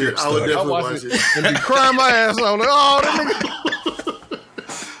watched it. I would definitely watch it. And be crying my ass off. Like, oh, that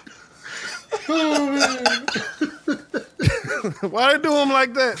nigga. Why they do him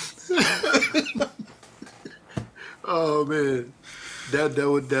like that? Oh man,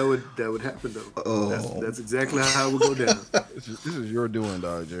 that would happen though. Oh. That's exactly how it would go down. This is your doing,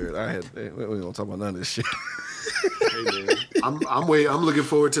 dog, Jared. We ain't gonna talk about none of this shit. Hey man, I'm looking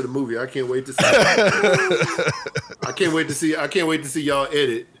forward to the movie. I can't wait to see it. I can't wait to see y'all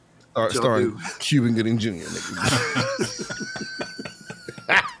edit. Starring Cuban Gooding Jr. Nigga.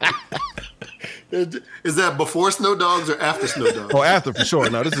 Is that before Snow Dogs or after Snow Dogs? Oh, after for sure.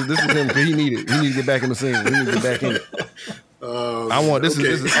 No, this is him because he needed to get back in the scene. He need to get back in it. This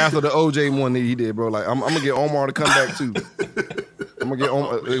is after the OJ one that he did, bro. Like I'm gonna get Omar to come back too. I'm gonna get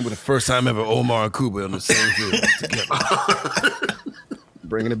Omar. It was the first time ever Omar and Cuba on the same film together.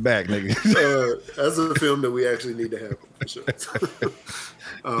 Bringing it back, nigga. That's a film that we actually need to have for sure.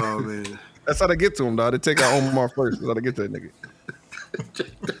 Oh man, That's how they get to him, dog. They take out Omar first. That's how they get to that nigga.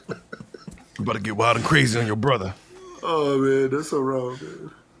 You better get wild and crazy on your brother. oh man, that's so wrong,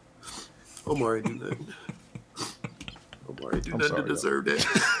 man. Omar ain't do nothing. Omar ain't do nothing sorry, to deserve that.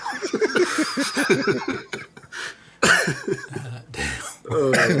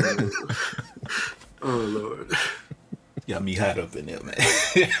 Oh Lord. Got me hot up in there, man.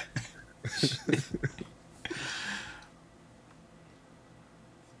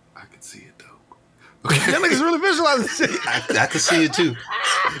 I can see it though. That nigga's really visualizing shit. I can see it too.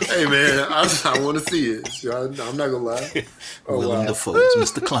 Hey man, I want to see it. So I'm not gonna lie. Oh, Willem wow. Dafoe's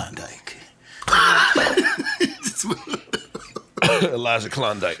Mr. Klondike. Elijah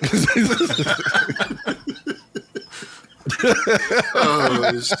Klondike.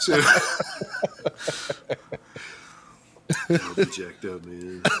 Oh shit. I'll be jacked up,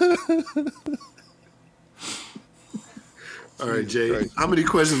 man. All right, Jay. Christ. How many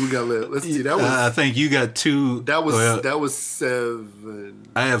questions we got left? Let's see. That was I think you got two. that was well, that was 7.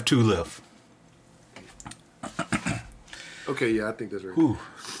 I have two left. Okay, yeah, I think that's right. Whew.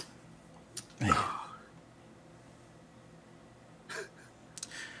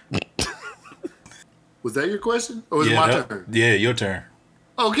 Was that your question, or was it my turn? Yeah, your turn.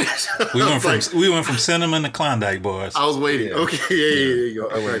 Okay. We I went was from we went from cinnamon to Klondike bars. I was waiting. Yeah. Okay, yeah, there you go.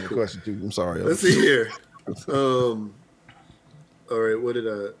 I All right, wasn't a cool. question too. I'm sorry. Let's see here. All right, what did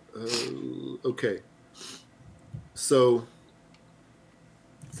I? Okay. So,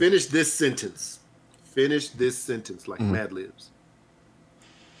 finish this sentence. Finish this sentence like Mad Libs.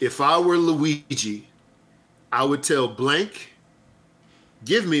 If I were Luigi, I would tell blank,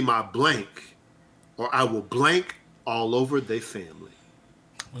 give me my blank, or I will blank all over their family.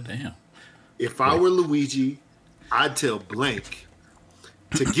 Oh damn! If I were Luigi, I'd tell blank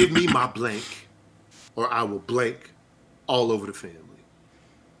to give me my blank, or I will blank all over the family.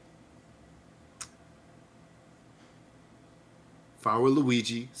 If I were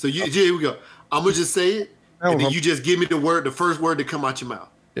Luigi, so here we go. I'm gonna just say it, and then you just give me the first word to come out your mouth.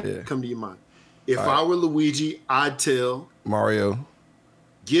 Yeah. Come to your mind. If I were Luigi, I'd tell Mario,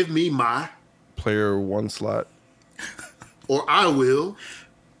 give me my player 1 slot, or I will.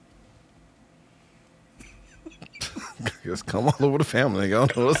 Just come all over the family. I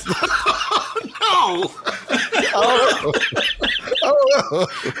don't know. No.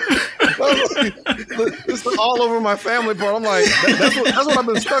 It's all over my family part. I'm like, that's what I've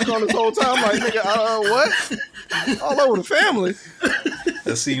been stuck on this whole time. I'm like, nigga, what? All over the family.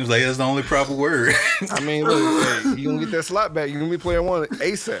 That seems like that's the only proper word. I mean, look, hey, you gonna get that slot back. You're gonna be player 1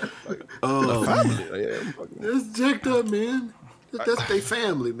 ASAP. Like, That's jacked up, man. That's their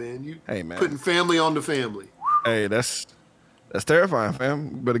family, man. You man. Putting family on the family. Hey, that's terrifying,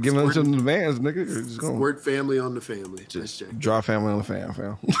 fam. You better give them to the advance, nigga. Just gonna word family on the family. Just draw family on the fam.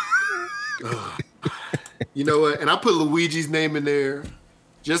 You know what? And I put Luigi's name in there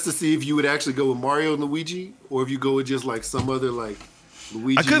just to see if you would actually go with Mario and Luigi, or if you go with just like some other like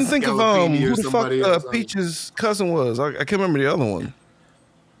Luigi. I couldn't think of who the fuck else. Peach's cousin was. I can't remember the other one.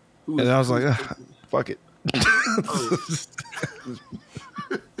 And I was like, fuck it.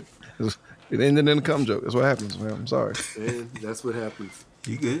 It ended in a cum joke. That's what happens, man. I'm sorry. Man, that's what happens.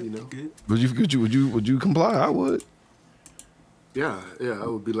 You good? You know? Good. Would you comply? I would. Yeah. I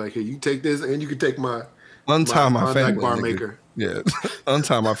would be like, hey, you take this, and you can take my untie my family, bar maker. Yeah,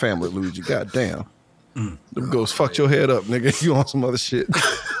 untie my family, Luigi. God damn. Them ghosts fucked your head up, nigga. You on some other shit.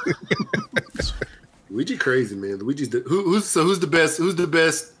 Luigi crazy, man. Luigi's who's the best? Who's the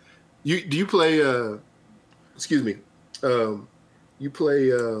best? Do you play? Excuse me. You play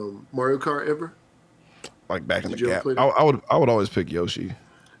Mario Kart ever? Like back in the gap, I would always pick Yoshi.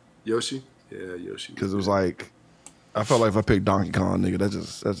 Yoshi, yeah, Yoshi. Because it was like, I felt like if I picked Donkey Kong, nigga, that's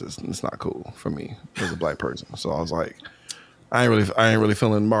just it's not cool for me as a black person. So I was like, I ain't really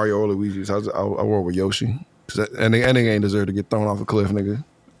feeling Mario or Luigi. So I wore with Yoshi. And they ain't deserve to get thrown off a cliff, nigga.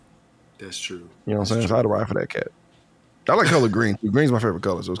 That's true. You know what I'm saying? So I had to ride for that cat. I like color green. Green's my favorite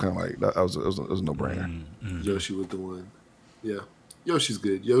color, so it was kind of like it was a no brainer. Yoshi was the one. Yeah. Yoshi's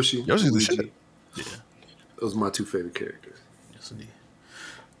good. Yoshi's the Luigi. shit. Yeah. Those are my two favorite characters. Yes, indeed.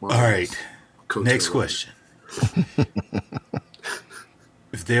 All right. Next question.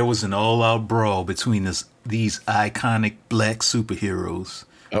 If there was an all-out brawl between these iconic black superheroes,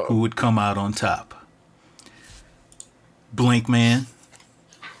 who would come out on top? Blink Man,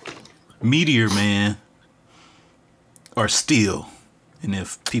 Meteor Man, or Steel? And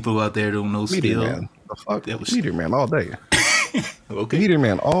if people out there don't know Steel, Man. The fuck? Meteor Man all day. Okay. Meteor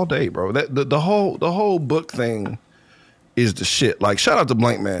Man all day, bro. That the whole book thing is the shit. Like, shout out to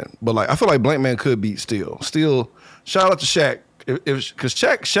Blank Man, but like I feel like Blank Man could beat Steel. Steel, shout out to Shaq, because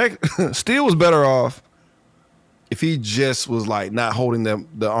Shaq Steel was better off if he just was like not holding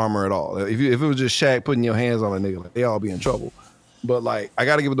the armor at all. If it was just Shaq putting your hands on a nigga, like, they all be in trouble. But like I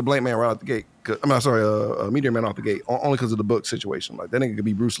got to give it to Blank Man right out the gate. Meteor Man off the gate only because of the book situation. Like that nigga could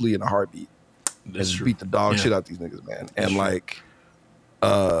be Bruce Lee in a heartbeat. That's true. Beat the dog shit out these niggas, man. And like,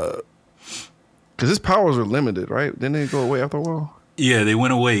 because his powers are limited, right? Didn't they go away after a while? Yeah, they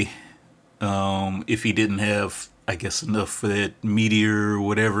went away. If he didn't have, I guess, enough for that meteor or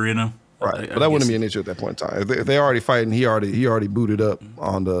whatever in him. Right, but that wouldn't be an issue at that point in time. If they already fighting, he already booted up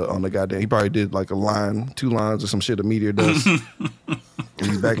on the goddamn. He probably did like 2 lines or some shit. A meteor does.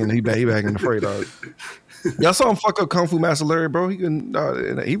 He's back in the fray, dog. Y'all saw him fuck up Kung Fu Master Larry, bro.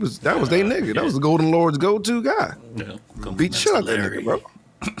 That was their nigga. That was the Golden Lord's go-to guy. Yeah, beat the shit out of that nigga, bro.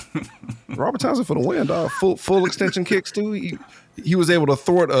 Robert Townsend for the win, dog. Full extension kicks too. He was able to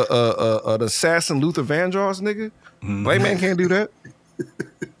thwart an assassin Luther Vandross, nigga. Blake Man can't do that.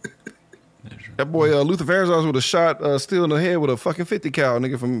 That boy Luther Vandross would have shot Steel in the head with a fucking 50 cal,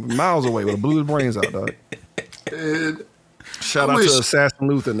 nigga, from miles away. Would have blew his brains out, dog. Shout out to Assassin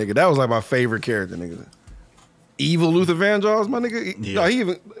Luther, nigga. That was like my favorite character, nigga. Evil Luther Vandross, my nigga. Yeah. No, he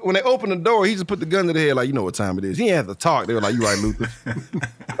even when they opened the door, he just put the gun to the head, like, you know what time it is. He ain't have to talk. They were like, "You right, Luther?"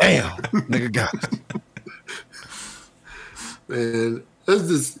 Damn, nigga got it. Man, that's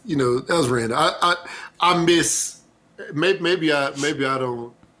just that was random. I miss maybe I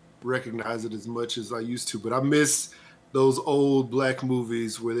don't recognize it as much as I used to, but I miss those old black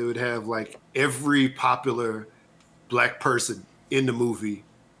movies where they would have like every popular black person in the movie,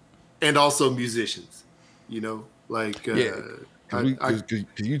 and also musicians. Like because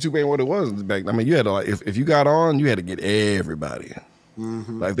YouTube ain't what it was back. I mean, you had to like if you got on, you had to get everybody.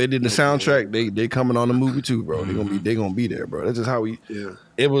 Like they did the soundtrack, they coming on the movie too, bro. They gonna be there, bro. That's just how we. Yeah.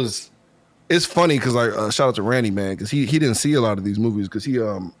 It's funny because like shout out to Randy, man, because he didn't see a lot of these movies because he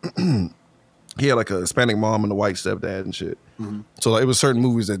he had like a Hispanic mom and a white stepdad and shit. So like, it was certain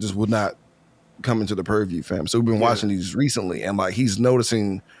movies that just would not come into the purview, fam. So we've been watching these recently, and like he's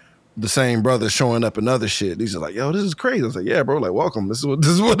noticing the same brother showing up in other shit. He's just like, yo, this is crazy. I was like, yeah, bro, like welcome. This is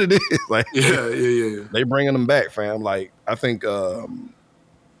what it is. Like, yeah. They bringing them back, fam. Like I think I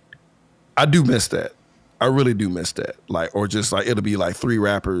do miss that. I really do miss that. Like, or just like it'll be like 3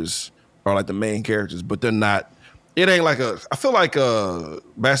 rappers are like the main characters, but they're not. It ain't like I feel like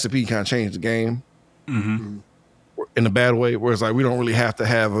Master P kind of changed the game in a bad way, where it's like we don't really have to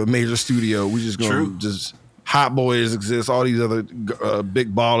have a major studio. We just gonna just Hot Boys exist, all these other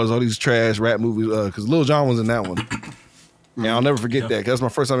big ballers, all these trash rap movies. Because Lil Jon was in that one, and I'll never forget that. Cause that's my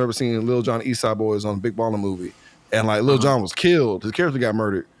first time ever seeing Lil Jon East Side Boys on a Big Baller movie, and like Lil Jon was killed. His character got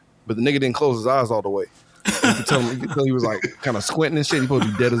murdered, but the nigga didn't close his eyes all the way. You could tell he was like kind of squinting and shit. He supposed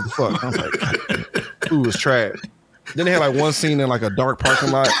to be dead as the fuck. I was like, ooh, was trash. Then they had like one scene in like a dark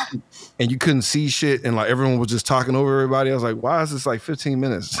parking lot, and you couldn't see shit, and like everyone was just talking over everybody. I was like, why is this like 15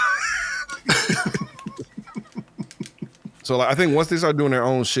 minutes? So like, I think once they start doing their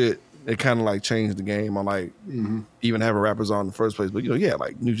own shit, it kind of like changed the game on like even having rappers on in the first place. But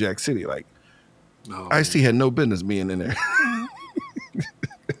like New Jack City, like Ice-T had no business being in there.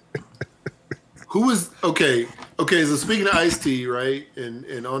 Who was okay? So speaking of Ice-T, right,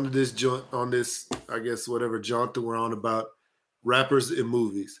 and on this I guess whatever jaunt that we're on about rappers in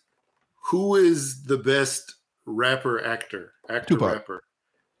movies, who is the best actor Tupac. rapper?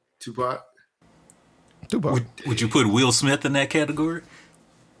 Tupac. Would you put Will Smith in that category?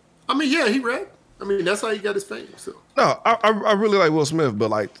 I mean, yeah, he rap. I mean, that's how he got his fame. So No, I really like Will Smith, but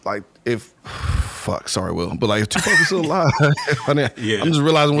like if fuck, sorry, Will, but like if Tupac was still alive, I'm just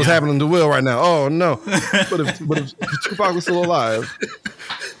realizing what's happening to Will right now. Oh no, but if Tupac was still alive,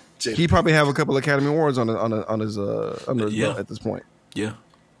 he probably have a couple of Academy Awards on his belt at this point. Yeah,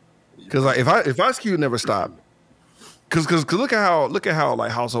 because like if Ice Cube never stopped, because look at how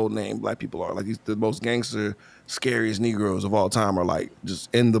like household name black people are. Like the most gangster, scariest Negroes of all time are like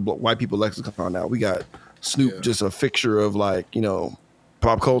just in the white people lexicon now. We got Snoop, just a fixture of like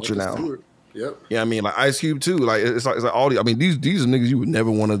pop culture now. Yep. Yeah, I mean, like Ice Cube too. Like it's like all these. I mean, these are niggas you would never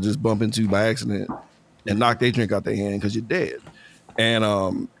want to just bump into by accident and knock their drink out their hand because you're dead. And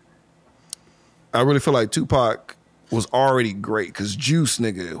I really feel like Tupac was already great because Juice,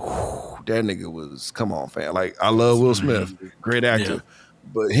 nigga, that nigga was, come on, fam. Like I love Will Smith, great actor,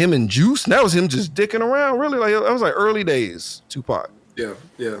 but him and Juice, that was him just dicking around. Really, like that was like early days Tupac. Yeah.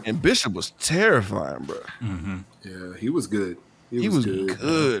 And Bishop was terrifying, bro. Yeah, he was good. He was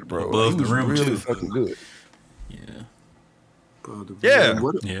good, bro. Above he the was rim, really too. fucking good. Yeah. Above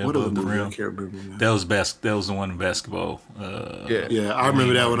What other the movie? rim. I can't remember. Now. That was the one in basketball. Yeah, I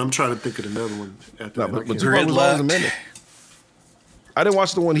remember that one. I'm trying to think of another one. After that. But I can't- Tupac was always a Gridlock. minute. I didn't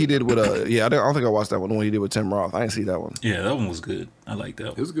watch the one he did with I don't think I watched that one. The one he did with Tim Roth. I didn't see that one. Yeah, that one was good. I like that It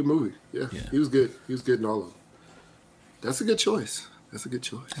one. was a good movie. Yeah, Yeah. he was good. He was good in all of them. That's a good choice.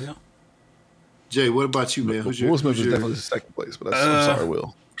 Yeah. Jay, what about you, man? Will Smith is definitely second place, but I'm sorry,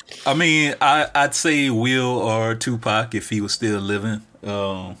 Will. I mean, I'd say Will or Tupac if he was still living.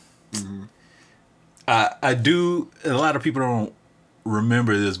 I do. A lot of people don't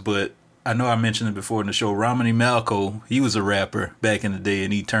remember this, but I know I mentioned it before in the show. Romany Malco, he was a rapper back in the day,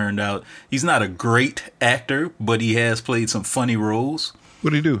 and he turned out he's not a great actor, but he has played some funny roles.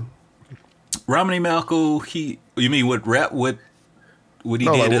 What did he do? Romany Malco, you mean what he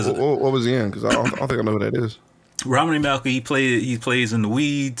No, did like, as what was he in? Because I don't think I know who that is. Romany Malco, he plays in The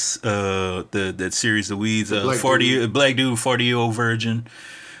Weeds, that series The Weeds, Black 40-year-old virgin.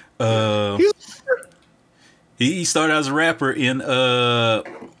 He started as a rapper in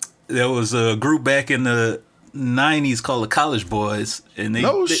there was a group back in the 90s called the College Boys, and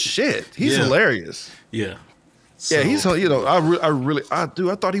shit. He's Yeah. hilarious. Yeah. Yeah, he's I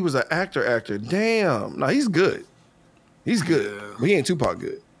thought he was an actor. Damn. No, he's good. He's good. But he ain't Tupac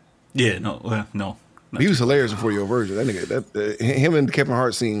good. Yeah, no. He was hilarious in 40-year-old virgin. That nigga, him and Kevin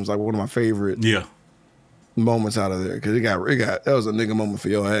Hart seems like one of my favorite Yeah. moments out of there because it got that was a nigga moment for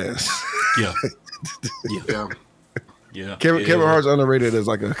your ass. Yeah. Yeah. Yeah. Kevin Hart's underrated as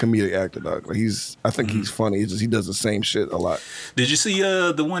like a comedic actor, dog. Like I think he's funny. It's just he does the same shit a lot. Did you see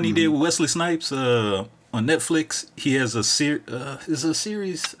the one he did with Wesley Snipes on Netflix? He has a series. It's a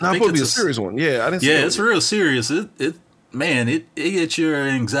series. Not supposed to be a serious one. Yeah, I didn't. Yeah, see it's real serious. It gets your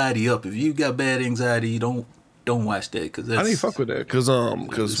anxiety up. If you got bad anxiety, don't watch that because I didn't fuck with that because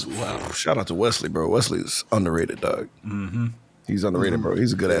wow. shout out to Wesley, bro. Wesley's underrated, dog. He's underrated, bro.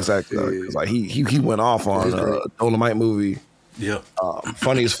 He's a good ass actor. Yeah. Like he went off on Dolomite movie. Yeah.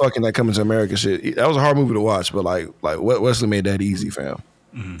 Funny as fucking that Coming to America shit. That was a hard movie to watch, but like Wesley made that easy, fam.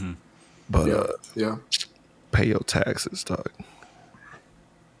 Mm-hmm. But yeah. Pay your taxes, dog.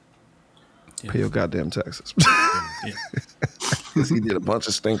 Yeah. Pay your goddamn taxes. Because he did a bunch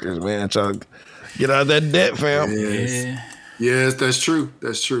of stinkers, man. Trying to get out of that debt, fam. Yes, that's true.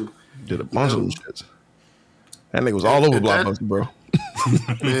 That's true. Did a bunch of them shits. That nigga was all over Blockbuster, bro.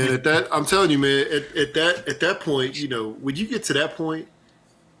 Man, I'm telling you, man, at that point, you know, when you get to that point,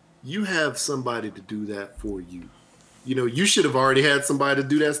 you have somebody to do that for you. You know, you should have already had somebody to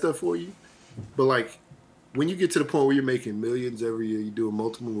do that stuff for you. But like, when you get to the point where you're making millions every year, you're doing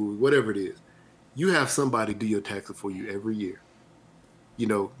multiple movies, whatever it is, you have somebody do your taxes for you every year. You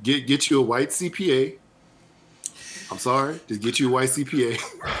know, get you a white CPA. I'm sorry, just get you a white CPA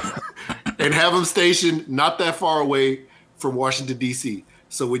and have them stationed not that far away from Washington D.C.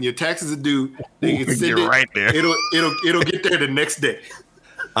 So when your taxes are due, they can send it right there. It'll get there the next day.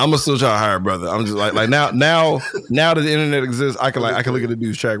 I'm gonna still try to hire a brother. I'm just like now that the internet exists, I can look at the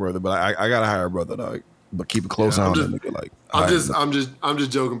dude's track brother, but I gotta hire a brother, dog. But keep it close on that nigga. Like I'm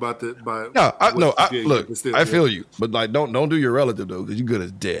just joking about that. I feel you, but like don't do your relative though, because you good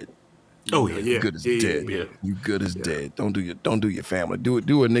as dead. Oh yeah, you good as dead. Yeah. You good as dead. Don't do your family. Do a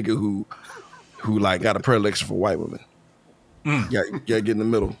nigga who like got a predilection for white women. Yeah, get in the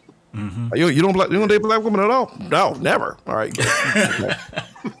middle. Mm-hmm. Like, you don't date black women at all? No, never. All right,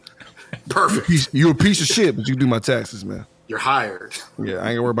 perfect. You a piece of shit, but you do my taxes, man. You're hired. Yeah, I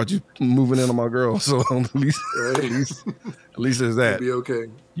ain't gonna worry about you moving in on my girl. So at least there's that. You'll be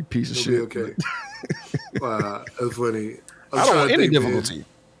okay. You piece of You'll shit. Be okay. Wow, that's funny. I don't want any difficulty.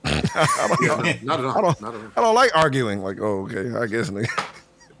 Not at all. I don't like arguing. Like, oh, okay, I guess.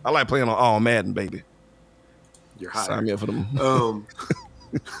 I like playing on all Madden, baby. You're hired. Sign me up for them.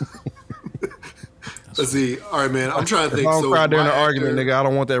 Let's see. All right, man. I'm trying to think. If I don't cry during an argument, nigga, I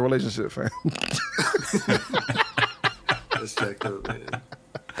don't want that relationship, fam. That's jacked up, man.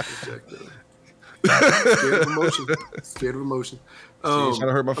 That's jacked up. Scared of emotion. Trying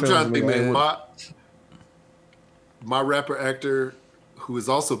to hurt my feelings. I'm trying to think, man. My rapper actor who is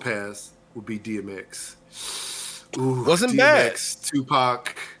also passed would be DMX. Ooh, wasn't DMX, bad.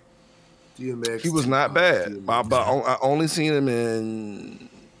 Tupac. DMX. He was not bad. But I only seen him in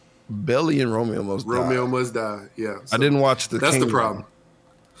Belly and Romeo Must Die. Romeo Must Die. Yeah. So I didn't watch the. That's King the problem.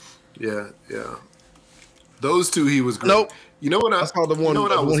 Yeah. Those two, he was great. Nope. You know what? I saw the one. The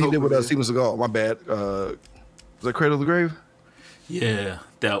one he did with Steven Seagal. My bad. Was that Cradle of the Grave? Yeah,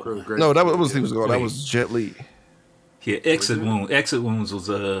 that. No, that was Steven Seagal. That was Jet Li. Yeah, Exit Wounds was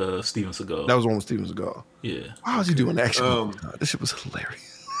Steven Seagal. That was one with Steven Seagal. Yeah. Why was he doing action? This shit was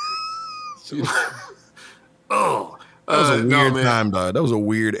hilarious. Oh, that was a weird time, dog. That was a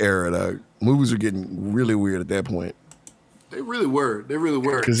weird era, dog. Movies were getting really weird at that point. They really were.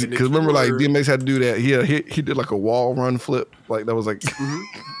 Because remember, like DMX had to do that. He did like a wall run flip. Like that was like.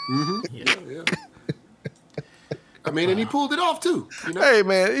 Yeah. I mean, and he pulled it off too. You know? Hey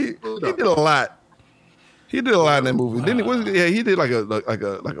man, he did a lot. He did a lot in that movie. Didn't he? He did like a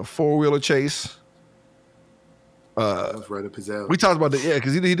 4-wheeler chase. That was right up his alley. We talked about that,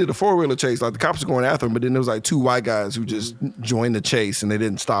 because he did a 4-wheeler chase. Like the cops were going after him, but then there was like 2 white guys who just joined the chase and they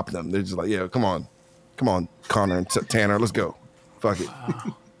didn't stop them. They're just like, yeah, come on, Connor and Tanner, let's go. Fuck it,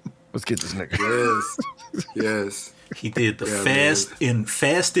 let's get this nigga. Yes. He did the Fast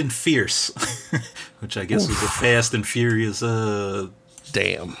and Fierce, which I guess was the Fast and Furious.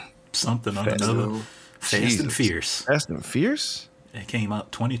 Damn. Something on another. Fast and Fierce. Fast and Fierce? It came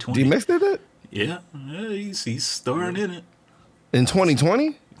out 2020. DMX did that? Yeah, he's starring in it. In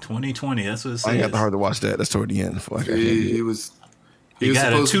 2020? 2020, that's what it says. I ain't got the heart to watch that. That's toward the end. He was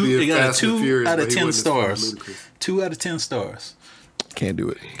got a 2 out of 10 stars. 2 out of 10 stars. Can't do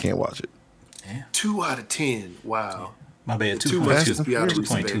it. Can't watch it. Yeah. 2 out of 10. Wow. My bad. 2.2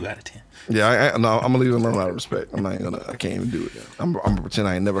 out of 10. Yeah, I'm gonna leave them out of respect. I can't even do it. I'm gonna pretend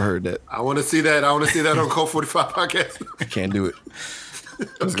I ain't never heard that. I want to see that. On Code 45 podcast. I can't do it.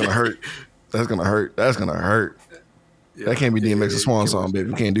 That's gonna hurt. That's gonna hurt. Yeah, that can't be DMX's swan song, baby.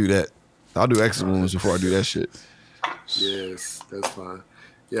 We can't do that. I'll do Exit Wounds before I do that shit. Yes, that's fine.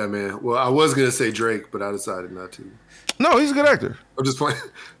 Yeah, man. Well, I was gonna say Drake, but I decided not to. No, he's a good actor. I'm just playing.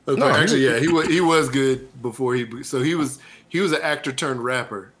 No, actually, yeah, he was good before he. So he was an actor turned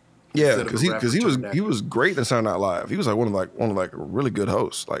rapper. Yeah, because he was great in Saturday Night Live. He was like one of a really good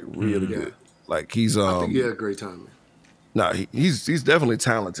hosts, like really good. Like he's I think he had a great time. Nah, he's definitely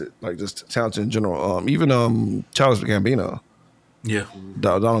talented. Like just talented in general. Even Childish Gambino. Yeah.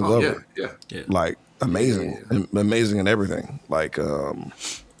 Donald Glover. Yeah. Like amazing, amazing in everything. Like,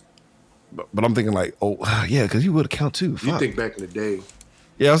 but I'm thinking like, oh yeah, because you would count too. You think back in the day?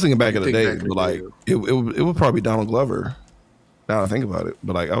 Yeah, I was thinking back in the day, but like it would probably be Donald Glover. Now I think about it,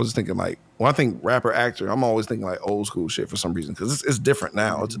 but like I was just thinking like, when I think rapper actor, I'm always thinking like old school shit for some reason because it's different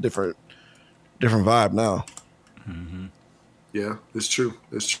now. It's a different vibe now. Mm-hmm. Yeah, it's true.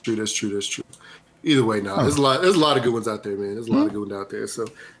 That's true. Either way, now there's a lot of good ones out there, man. There's a lot of good ones out there. So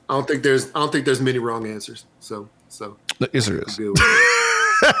I don't think there's many wrong answers. So yes, there is.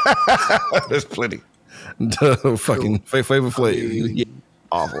 There's plenty. Fucking Flavor Flav. Yeah,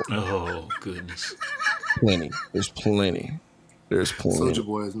 awful. Oh goodness. Plenty. There's plenty. Soulja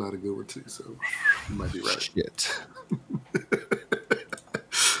Boy is not a good one too, so you might be right. Shit.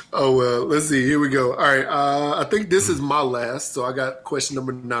 Oh well, let's see. Here we go. All right, I think this is my last. So I got question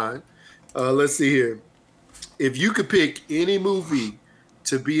number 9. Let's see here. If you could pick any movie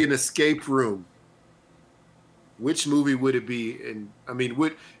to be an escape room, which movie would it be? And I mean,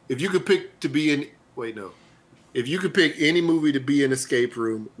 if you could pick to be in? Wait, no. If you could pick any movie to be an escape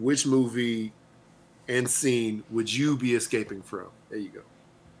room, which movie and scene would you be escaping from? There you go.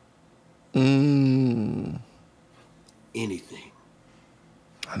 Anything.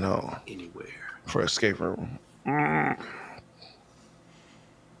 I know. Anywhere. For escape room. The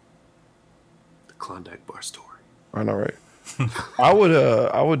Klondike Bar story. I know, right? I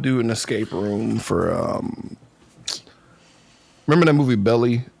would do an escape room for remember that movie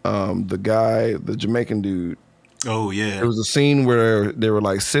Belly? The Jamaican dude. Oh yeah. There was a scene where they were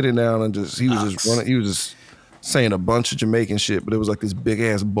like sitting down and he was just saying a bunch of Jamaican shit, but it was like this big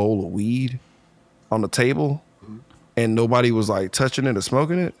ass bowl of weed on the table, and nobody was like touching it or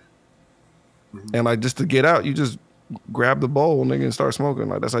smoking it. And like just to get out, you just grab the bowl, nigga, and start smoking.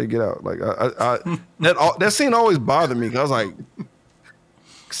 Like that's how you get out. Like that scene always bothered me because I was like,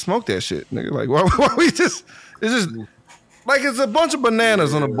 smoke that shit, nigga. Like why we just it's just like it's a bunch of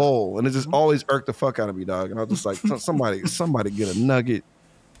bananas on a bowl, and it just always irked the fuck out of me, dog. And I was just like, somebody get a nugget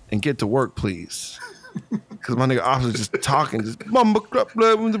and get to work, please. Because my nigga officer just talking, just mumble crap,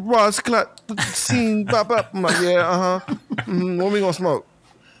 when the Ross clock scene pop up. I'm like, yeah, when we gonna smoke?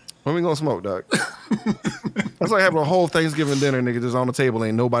 When we gonna smoke, dog? That's like having a whole Thanksgiving dinner, nigga, just on the table,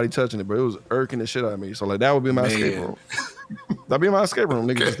 ain't nobody touching it, but it was irking the shit out of me. So like that would be my escape room. That'd be my escape room,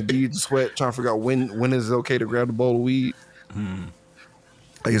 nigga. Just the beads, the sweat, trying to figure out when is it okay to grab the bowl of weed.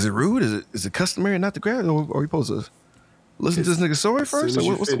 Like, is it rude? Is it customary not to grab it, or are we supposed to listen to this nigga's story first?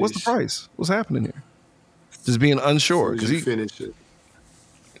 Like, what's the price? What's happening here? Just being unsure. Because you finish it.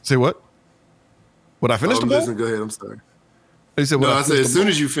 Say what? Would I finish the bowl? Listen, go ahead. I'm sorry. You said, I said as soon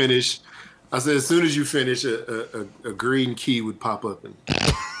as you finish. I said as soon as you finish, a green key would pop up and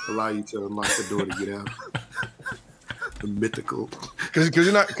allow you to unlock the door to get out. The mythical.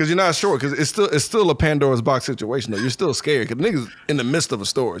 Because you're not sure. Because it's still a Pandora's box situation though. You're still scared because niggas in the midst of a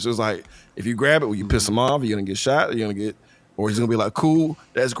store. So it's like if you grab it, will you piss him off? Are you gonna get shot? Are you gonna get? Or he's gonna be like, cool,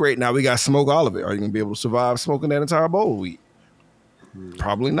 that's great. Now we got to smoke all of it. Are you gonna be able to survive smoking that entire bowl of weed?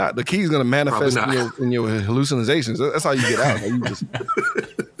 Probably not. The key's gonna manifest in your hallucinations. That's how you get out. Like, you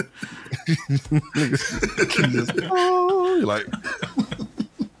just, you're like,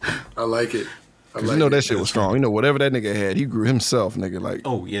 I like it. You know that shit was strong. You know whatever that nigga had, he grew himself, nigga. Like,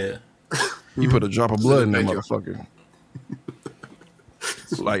 oh yeah, he put a drop of blood in that motherfucker.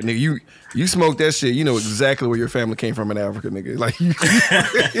 Like, nigga, you smoke that shit, you know exactly where your family came from in Africa, nigga. Like,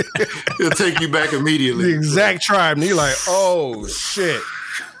 it'll take you back immediately. The exact tribe, nigga. Like, oh shit,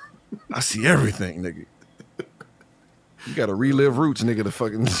 I see everything, nigga. You gotta relive roots, nigga. To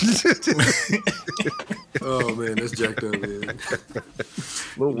fucking. Oh man, that's jacked up, man.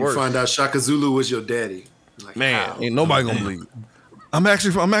 You find out Shaka Zulu was your daddy. Like, man, ain't nobody gonna believe. I'm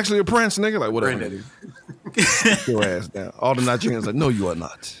actually a prince, nigga. Like, whatever. Nigga. Get your ass down. All the Nigerians like, no, you are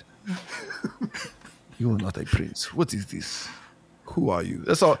not. You are not a prince. What is this? Who are you?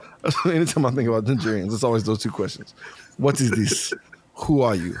 That's all. Anytime I think about Nigerians, it's always those two questions. What is this? Who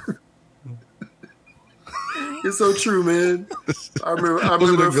are you? It's so true, man. I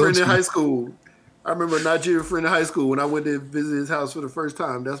remember a friend in high school. I remember a Nigerian friend in high school when I went to visit his house for the first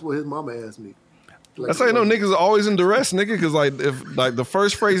time. That's what his mama asked me. Like, that's how you know niggas are always in duress, nigga. Because like if like the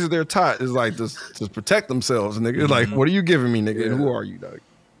first phrases they're taught is like to protect themselves, nigga. Like, what are you giving me, nigga? Yeah. And who are you, dog?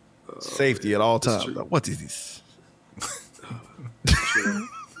 Safety at all times. Like, what is this?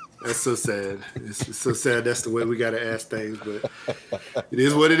 That's so sad. It's so sad. That's the way we gotta ask things, but it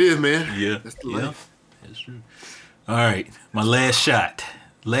is what it is, man. Yeah, that's the life. That's true. All right, my last shot.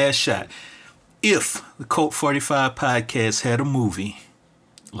 If the Cult 45 podcast had a movie,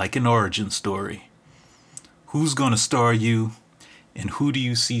 like an origin story, who's gonna star you, And who do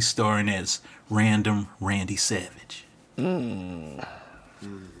you see starring as random Randy Savage? Damn.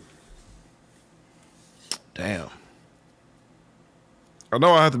 I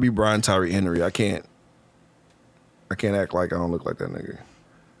know I have to be Brian Tyree Henry. I can't act like I don't look like that nigga.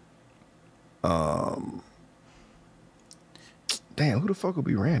 Damn, who the fuck would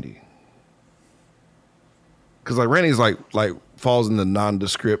be Randy? Because like Randy's like falls in the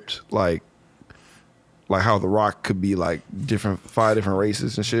nondescript, like how The Rock could be like 5 different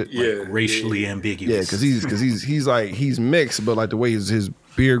races and shit. Yeah, Racially ambiguous. Yeah, because he's mixed, but like the way his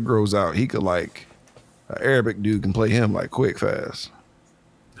beard grows out, he could like an Arabic dude can play him like quick, fast.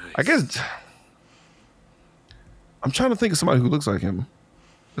 Nice. I guess I'm trying to think of somebody who looks like him.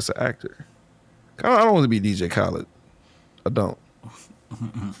 That's an actor. I don't want to be DJ Khaled. I don't.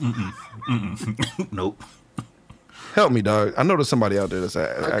 Nope. Help me, dog. I know there's somebody out there that's an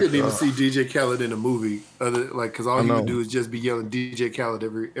actor. I couldn't even see DJ Khaled in a movie, because all he would do is just be yelling DJ Khaled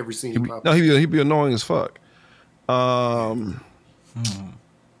every scene. He'd be annoying as fuck. Damn,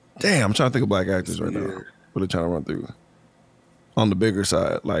 I'm trying to think of black actors right now. What they're trying to run through. On the bigger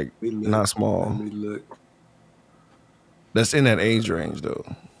side, like not small. That's in that age range though.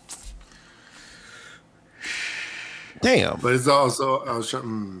 Damn. But it's also I was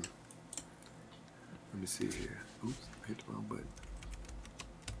trying. Let me see here. Oops, I hit the wrong button.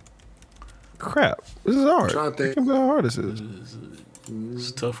 Crap. This is hard. I'm trying to think. I can't believe how hard this is. It's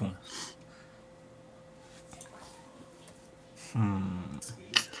a tough one.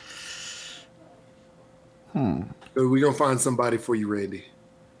 So we're gonna find somebody for you, Randy.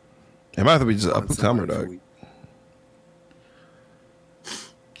 It might have to be just up and comer, dog.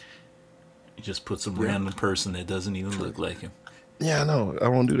 You just put some random person that doesn't even look like him. Yeah, I know. I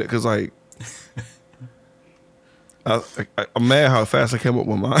won't do that because, like, I'm mad how fast I came up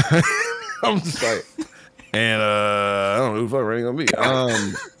with mine. I'm just like, and I don't know who the fuck Randy gonna be.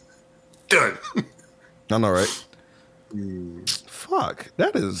 Done. I know, right? Fuck,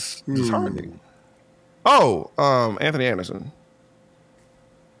 that is disheartening. Oh, Anthony Anderson,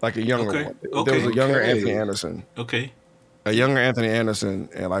 like a younger one. There was a younger Anthony Anderson. Okay. A younger Anthony Anderson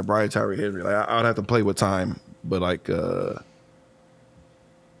and like Brian Tyree Henry. Like I'd have to play with time, but like,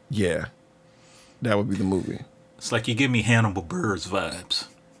 yeah, that would be the movie. It's like you give me Hannibal Buress vibes.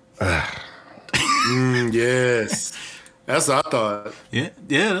 Yes, that's what I thought.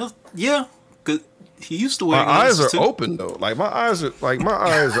 Yeah. Cause he used to wear. My eyes are open though. Like my eyes are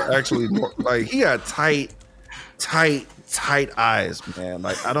actually more, like he had tight eyes, man.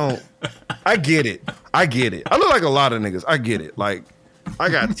 Like I get it. I look like a lot of niggas. I get it. Like I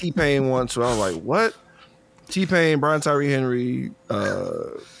got T-Pain once, so I was like, what? T-Pain, Brian Tyree Henry,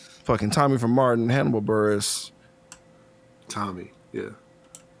 fucking Tommy from Martin, Hannibal Buress. Tommy, yeah.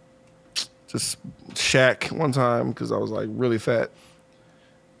 Just Shaq one time because I was like really fat.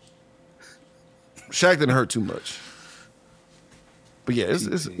 Shaq didn't hurt too much. But yeah,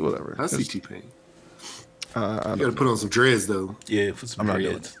 it's whatever. I see T-Pain. You You gotta put on some dreads though. Yeah, put some I'm not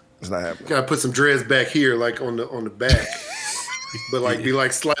doing dreads. it. It's not happening. Gotta put some dreads back here, like on the back, but like be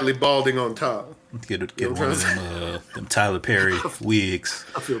like slightly balding on top. Get one of them Tyler Perry wigs.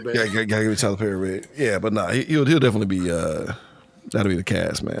 I feel bad. Yeah, gotta give it Tyler Perry red. Yeah, but nah, he'll definitely be that'll be the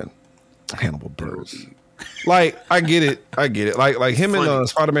cast, man. Hannibal Buress. Like I get it. Like him and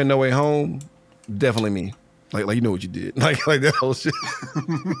Spider-Man No Way Home, definitely me. Like you know what you did. Like that whole shit.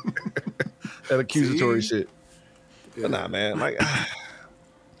 That accusatory shit. Yeah. But nah, man. Like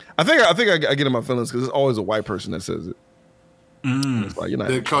I think I get in my feelings because it's always a white person that says it. It's like you're not.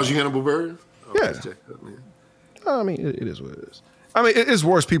 That calls you Hannibal Buress? Oh, yeah. I mean, it is what it is. I mean, it's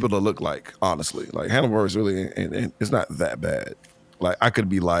worse people to look like, honestly. Like Hannibal Buress really, and it's not that bad. Like I could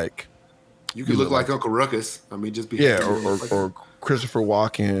be like, you could look like Uncle Ruckus. I mean, just be or Christopher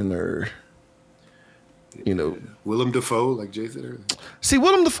Walken, or you know, Willem Dafoe, like Jay said earlier. See,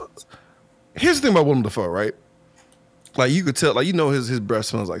 Willem Dafoe. Here's the thing about Willem Dafoe, right? Like you could tell, like you know his breath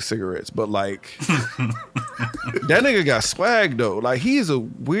smells like cigarettes, but like that nigga got swag though. Like he's a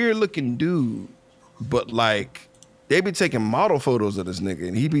weird looking dude, but like they be taking model photos of this nigga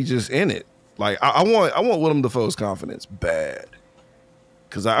and he be just in it. Like I want Willem Dafoe's confidence bad,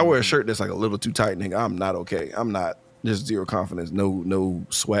 cause I wear a shirt that's like a little too tight, nigga. I'm not okay. I'm not just zero confidence, no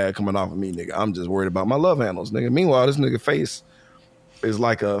swag coming off of me, nigga. I'm just worried about my love handles, nigga. Meanwhile, this nigga face is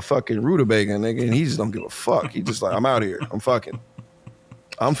like a fucking rutabaga, nigga, and he just don't give a fuck. He just like, I'm out here. I'm fucking.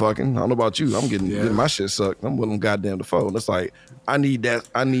 I don't know about you. I'm getting my shit sucked. I'm Willem goddamn Dafoe. And it's like, I need that.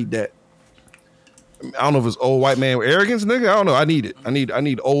 I don't know if it's old white man with arrogance, nigga. I don't know. I need it. I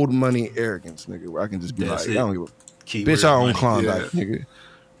need old money arrogance, nigga, where I can just be That's like, it. I don't give a Keyword bitch, I own money. Klondike, nigga.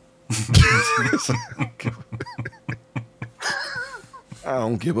 I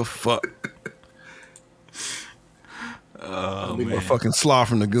don't give a fuck. Oh, A man. fucking sloth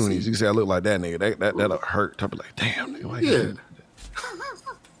from the Goonies. You can say I look like that nigga. That'll hurt. I'll be like, damn, nigga. Why you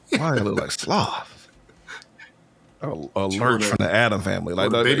why I look like sloth? A lurch from the Adam family.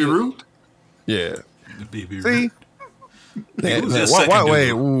 Like that. Baby Root? Yeah. The baby See? It was that Why, second wait,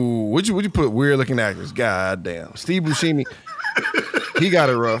 dude. ooh, would you put weird looking actors? God damn. Steve Buscemi, he got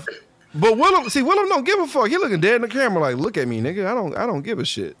it rough. But Willem don't give a fuck. He looking dead in the camera like, look at me, nigga. I don't give a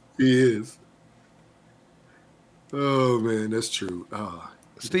shit. He is. Oh man, that's true. Oh.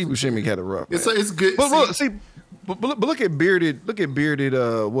 Steve Buscemi had it rough. It's man. it's good. But look at bearded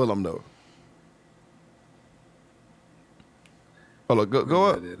Willem though. Oh look, go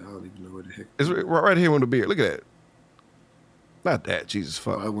up. I don't even know what the heck. It's right here with the beard. Look at that. Not that, Jesus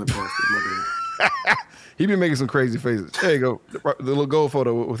fuck. I went past it. My bad. He been making some crazy faces. There you go. The little gold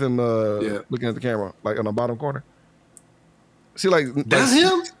photo with him looking at the camera, like on the bottom corner. See, like That's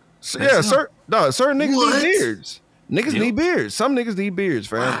him? Yeah, certain niggas What? need beards. Niggas Yep. need beards. Some niggas need beards,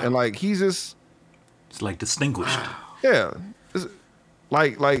 fam. And like he's just It's like distinguished. yeah. It's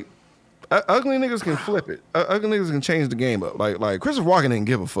like ugly niggas can flip it. Ugly niggas can change the game up. Like Christopher Walken didn't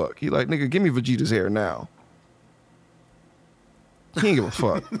give a fuck. He like, nigga, give me Vegeta's hair now. He didn't give a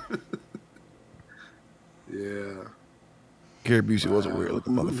fuck. Yeah. Gary Busey was a weird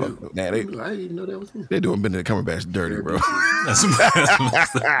looking motherfucker. Nah, I didn't even know that was him. they doing Benedict Cumberbatch dirty, bro. That's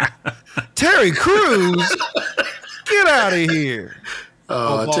Terry Crews, get out of here.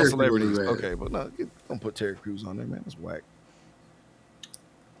 Ball Terry celebrities. Crews, man. Okay, but no, don't put Terry Crews on there, man. That's whack.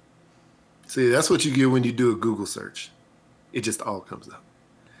 See, that's what you get when you do a Google search. It just all comes up.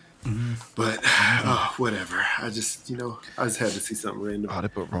 But whatever. I just had to see something random. Oh, they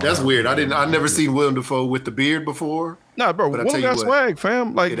put wrong That's out. weird. I never seen Willem Dafoe with the beard before. Nah, bro, But I Willem tell you got what, swag,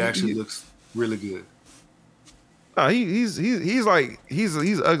 fam. Like It actually looks really good. nah, he's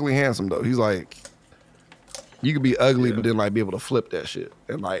ugly handsome though. He's like, you could be ugly, but then like be able to flip that shit.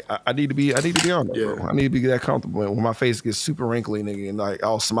 And like I need to be on that, bro. Yeah. I need to be that comfortable when my face gets super wrinkly, nigga, and like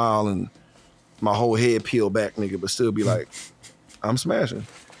I'll smile and my whole head peel back, nigga, but still be like, I'm smashing.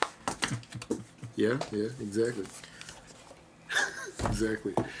 Yeah, exactly.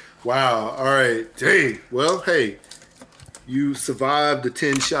 Exactly. Wow. All right. Dang. Well, hey, you survived the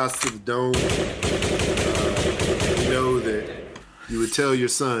 10 shots to the dome. You know that you would tell your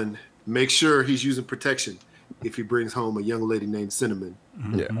son, make sure he's using protection if he brings home a young lady named Cinnamon.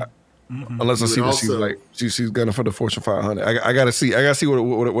 Yeah. Unless I see what she's also- like. She's gunning for the Fortune 500. I gotta see what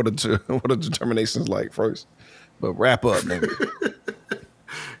the determination's like first. But wrap up, nigga.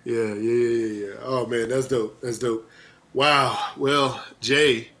 Yeah. Oh man, that's dope. Wow. Well,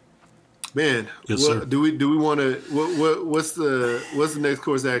 Jay, man, Yes, sir. do we want to? What's the next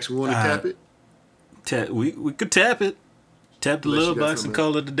course of action? We want to tap it? we could tap it. Tap the Unless love you got box and something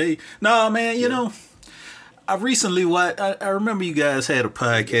call it a day. No, man, you know, I recently watched. I remember you guys had a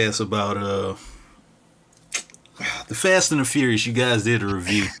podcast about the Fast and the Furious. You guys did a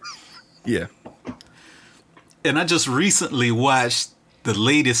review, Yeah. and I just recently watched the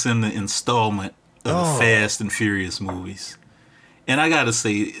latest in the installment of the Fast and Furious movies. And I gotta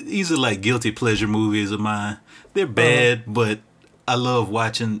say, these are like guilty pleasure movies of mine. They're bad, but I love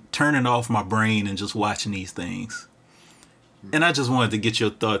turning off my brain and just watching these things. And I just wanted to get your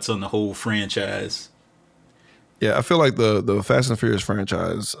thoughts on the whole franchise. Yeah, I feel like the Fast and Furious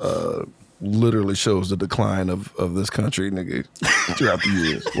franchise literally shows the decline of this country, nigga, throughout the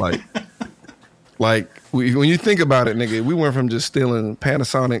years. Like when you think about it, nigga, we went from just stealing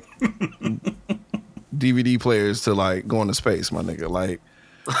Panasonic DVD players to like going to space, my nigga. Like,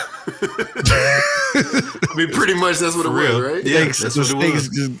 I mean, pretty much that's what it was, real. right? Yeah, niggas that's what it was.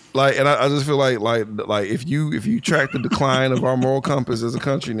 just like, and I just feel like if you track the decline of our moral compass as a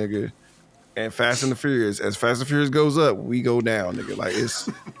country, nigga, and Fast and the Furious, as Fast and Furious goes up, we go down, nigga. Like it's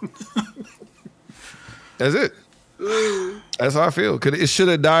that's it. That's how I feel. Cause it should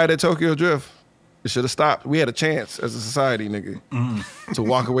have died at Tokyo Drift. It should have stopped. We had a chance as a society, nigga, to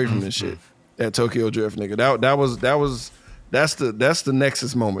walk away from this shit at Tokyo Drift, nigga. That's the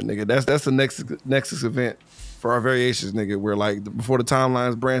Nexus moment, nigga. That's the Nexus event for our variations, nigga. Where like before the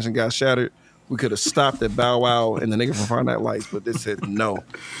timelines branched and got shattered, we could have stopped at Bow Wow and the nigga from Friday Night Lights, but they said no.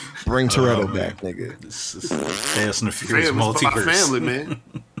 Bring Toretto back, nigga. This is Fast and the Furious It's about multiverse. family, man.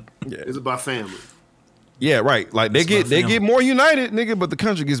 Yeah. It's about family. Yeah, right. Like they It's my get family. more united, nigga, but the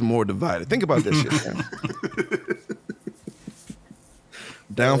country gets more divided. Think about that shit, man.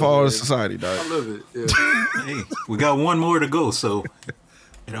 Downfall of society, dog. I love it. Yeah. Hey, we got one more to go, so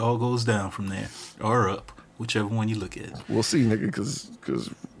it all goes down from there or up, whichever one you look at. We'll see, nigga, because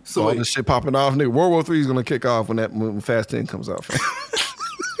So all wait, this shit popping off, nigga. World War III is gonna kick off when Fast 10 comes out. Fam.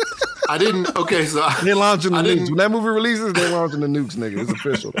 I didn't. Okay, so They launching the I nukes. didn't- When that movie releases, they launching the nukes, nigga. It's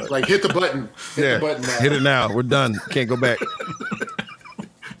official. like hit the button. Hit the button now. hit it now. We're done. Can't go back.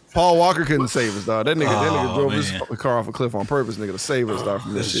 Paul Walker couldn't save us, dog. That nigga drove his man. fucking car off a cliff on purpose, nigga, to save us, dog,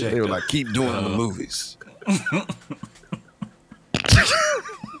 from this That's shit. They were jacked like, keep doing the movies.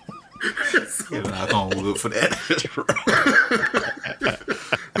 Knock on wood for that.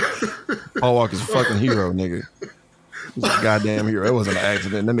 Paul Walker's a fucking hero, nigga. He's a goddamn hero. It wasn't an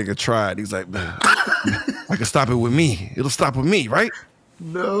accident. That nigga tried. He's like, I can stop it with me. It'll stop with me, right?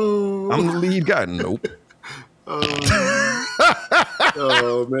 No. I'm the lead guy. Nope.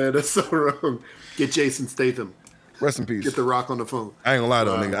 Oh man, that's so wrong. Get Jason Statham. Rest in peace. Get The Rock on the phone. I ain't gonna lie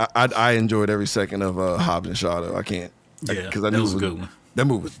though, nigga. I enjoyed every second of Hobbs and Shaw though. I can't. Yeah, I that knew was it a good one. That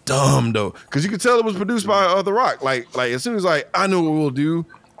movie was dumb though, because you could tell it was produced by The Rock. Like as soon as I knew what we'll do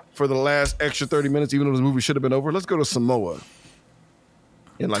for the last extra 30 minutes, even though this movie should have been over. Let's go to Samoa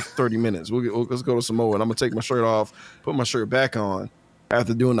in like 30 minutes. Let's go to Samoa, and I'm gonna take my shirt off, put my shirt back on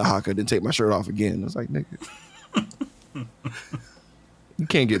after doing the haka, then take my shirt off again. It's like, nigga, you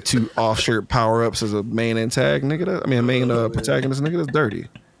can't get 2 off shirt power ups as a main antag, nigga. Main protagonist, nigga. That's dirty.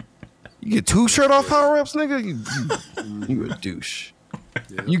 You get 2 shirt off power ups, nigga. You a douche.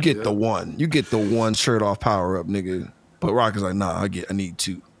 Yeah, You get the one. You get the one shirt off power up, nigga. But Rock is like, nah, I need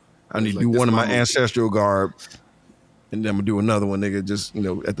 2. I need to like, do this one in my my movie. ancestral garb, and then I'm gonna do another one, nigga. Just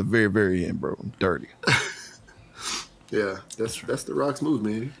at the very, very end, bro. Dirty. Yeah, that's The Rock's move,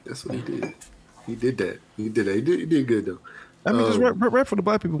 man. That's what he did. He did that. He did good though. I mean, just rap for the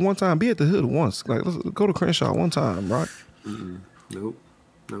black people one time. Be at the hood once. Like, let's go to Crenshaw one time, Rock. Nope.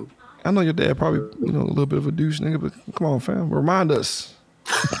 I know your dad probably a little bit of a douche, nigga. But come on, fam, remind us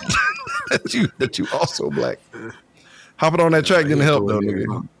that you also black. Hopping on that track didn't help though,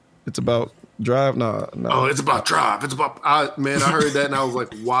 nigga. It's about drive. Nah. Oh, it's about Drive. It's about I heard that and I was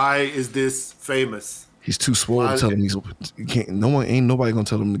like, why is this famous? He's too swole to tell him he can't. Ain't nobody gonna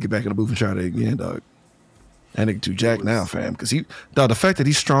tell him to get back in the booth and try that again, dog. That nigga too jacked now, fam. Because the fact that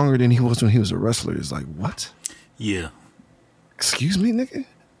he's stronger than he was when he was a wrestler is like, what? Yeah, Excuse me, nigga.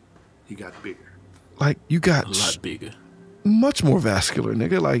 He got bigger. Like you got a lot bigger. much more vascular,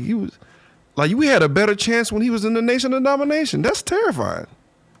 nigga. Like you was, like we had a better chance when he was in the Nation of Domination. That's terrifying.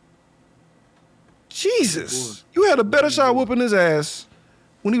 Jesus, you had a better shot whooping his ass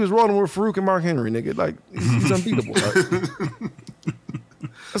when he was rolling with Farouk and Mark Henry, nigga. Like he's unbeatable. Like.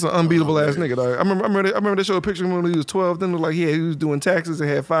 That's an unbeatable ass nigga. Dog. I remember they showed a picture of him when he was 12. Then looked like he was doing taxes and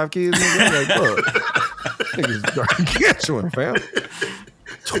had 5 kids. Nigga. I'm like, bro, nigga's gargantuan, fam.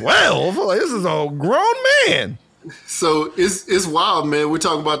 12? Like, this is a grown man. So it's wild, man. We're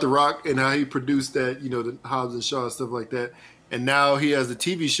talking about The Rock and how he produced that, the Hobbs and Shaw and stuff like that. And now he has a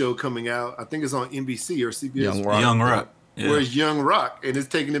TV show coming out. I think it's on NBC or CBS. Young Rock. Yeah. Where it's Young Rock, and it's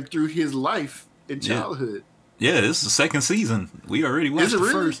taking him through his life and childhood. Yeah, this is the second season. We already watched Is it the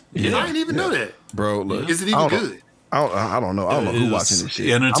really? first. Yeah. I didn't even know that. Bro, look. Is it even good? I don't know. I don't know who watching this shit.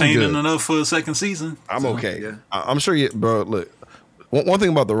 Entertaining I'm good. enough for a second season. I'm okay. Yeah. I'm sure bro, look. One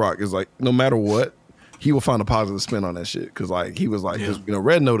thing about The Rock is like, no matter what, he will find a positive spin on that shit. Because like he was like, because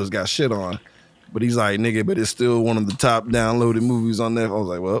Red Notice got shit on, but he's like, nigga, but it's still one of the top downloaded movies on there. I was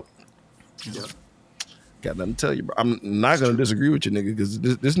like, well, got nothing to tell you, bro. I'm not gonna disagree with you, nigga, because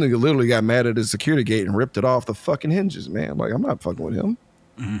this nigga literally got mad at his security gate and ripped it off the fucking hinges, man. Like, I'm not fucking with him.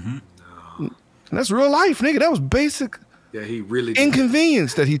 Mm-hmm. And that's real life, nigga. That was basic Yeah, he really did.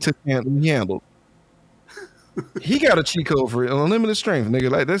 inconvenience that he handled. He got a cheat code for unlimited strength, nigga.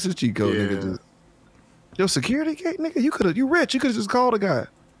 Like, that's his cheat code, nigga. Just, your security gate, nigga. You rich. You could have just called a guy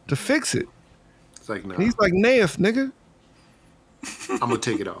to fix it. It's like, no, And he's like, Naif, nigga. I'm going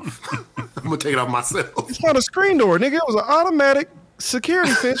to take it off. I'm going to take it off myself. It's not a screen door, nigga. It was an automatic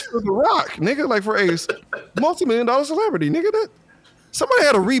security fence for The Rock, nigga. Like for a multi-million-dollar celebrity, nigga. That somebody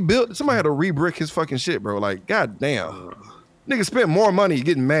had to rebuild. Somebody had to re-brick his fucking shit, bro. Like, goddamn, nigga spent more money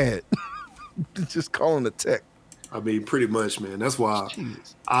getting mad than just calling the tech. I mean, pretty much, man. That's why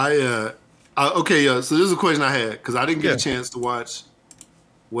Jeez. so this is a question I had because I didn't get a chance to watch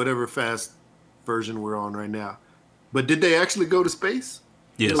whatever fast version we're on right now. But did they actually go to space?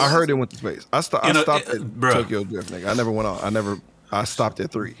 Yes. I heard it went to space. I stopped at bruh. Tokyo Drift, nigga. I never went on. I stopped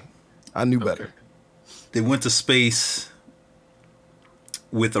at 3. I knew better. They went to space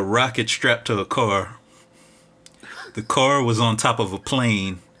with a rocket strapped to a car. The car was on top of a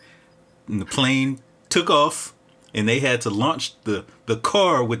plane, and the plane took off, and they had to launch the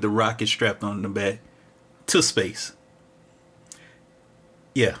car with the rocket strapped on the back to space.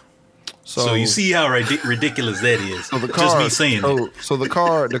 Yeah. So you see how ridiculous that is. So the car, just me saying it. So the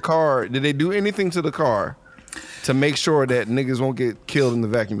car. Did they do anything to the car to make sure that niggas won't get killed in the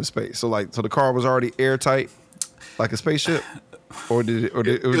vacuum of space? So the car was already airtight, like a spaceship, or did it? Or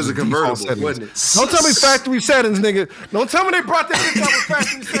It was a convertible, wasn't it? Don't tell me factory settings, nigga. Don't tell me they brought that bitch out with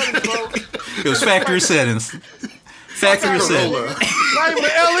factory settings, bro. It was factory settings. Factory settings. Not even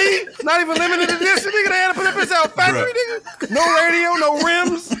LE. Not even limited edition, nigga. They had to put that bitch out factory, nigga. No radio, no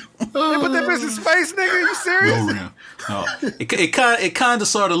rims. They put that bitch in space, nigga. You serious? No rim. No. It kind of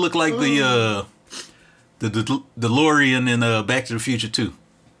sort of looked like the DeLorean in Back to the Future 2.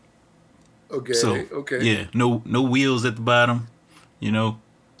 Okay. So okay. yeah, no wheels at the bottom. You know,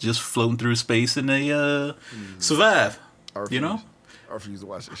 just floating through space and they survive. You know. I refuse to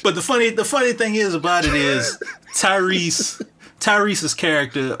watch this shit. But the funny thing is about it is Tyrese's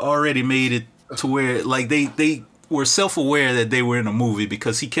character already made it to where like they were self-aware that they were in a movie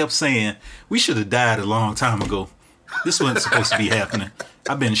because he kept saying we should have died a long time ago. This wasn't supposed to be happening.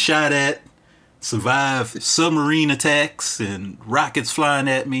 I've been shot at, survived submarine attacks and rockets flying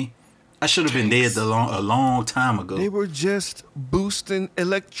at me. I should have been dead a long time ago. They were just boosting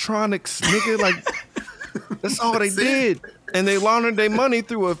electronics, nigga. Like that's all they did. And they laundered their money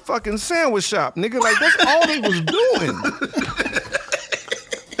through a fucking sandwich shop, nigga. Like, that's all they was doing.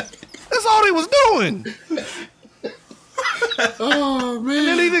 That's all they was doing. Oh, man. And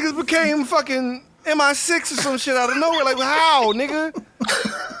then these niggas became fucking MI6 or some shit out of nowhere. Like, how, nigga?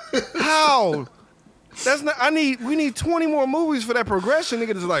 How? That's not. We need 20 more movies for that progression,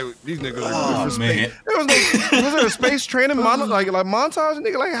 nigga. Just like these niggas are good for man. space. Was there a space training like montage,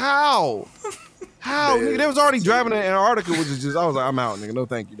 nigga? Like how? How? Nigga, they was already driving in Antarctica, which is just, I was like, I'm out, nigga. No,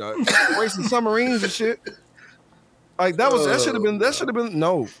 thank you, dog. Racing submarines and shit. Like, that should have been,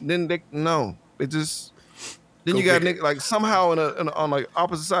 no. Then It just, then you got, nigga, like, somehow on like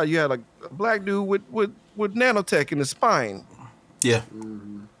opposite side, you had like a black dude with nanotech in his spine. Yeah.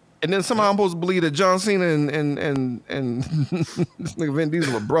 Mm-hmm. And then somehow I'm supposed to believe that John Cena and this nigga Vin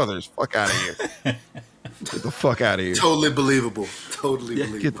Diesel are brothers. Fuck out of here. Get the fuck out of here. Totally believable. Totally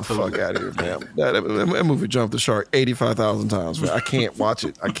believable. Get the fuck out of here, man. That movie jumped the shark 85,000 times. Man. I can't watch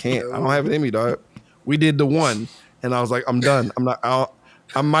it. I can't. I don't have it in me, dog. We did the one, and I was like, I'm done. I'm not out.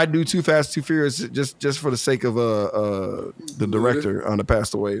 I might do Too Fast, Too Furious just for the sake of the director that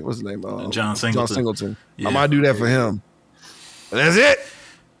passed away. What's his name? John Singleton. Yeah. I might do that for him. But that's it.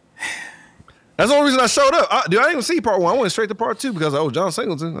 That's the only reason I showed up. I didn't even see part 1. I went straight to part 2 because John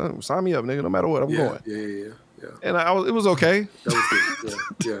Singleton. Sign me up, nigga. No matter what, I'm going. Yeah. And it was okay. That was good.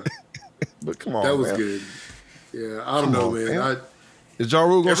 Yeah. But come on, that was man. good. Yeah, I don't know, man. Is Ja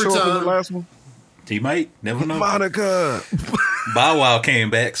Rule gonna show up in the last one? He might. Never know. Monica. Bow Wow came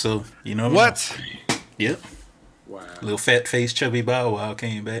back, so you know what? Yep. Wow. Little fat face, chubby Bow Wow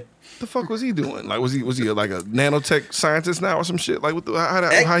came back. The fuck was he doing? Like, was he like a nanotech scientist now or some shit? Like,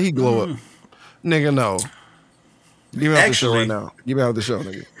 how he glow up? Nigga, no. Give me out the show right now. Give me out the show,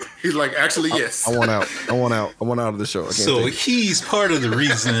 nigga. He's like, actually, yes. I want out. I want out of the show. So he's part of the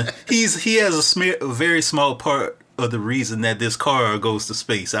reason. He has a very small part of the reason that this car goes to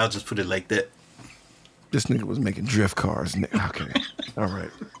space. I'll just put it like that. This nigga was making drift cars. Okay. All right.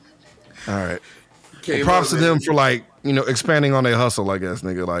 Well, props to them for expanding on their hustle, I guess,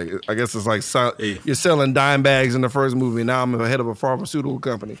 nigga. Like, I guess it's like you're selling dime bags in the first movie. Now I'm head of a pharmaceutical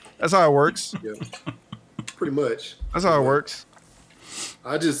company. That's how it works. Yeah. Pretty much. That's how it works.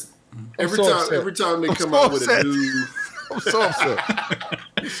 I just every time they come out with a new. I'm so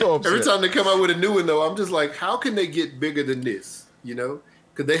upset. Every time they come out with a new one, though, I'm just like, how can they get bigger than this? You know,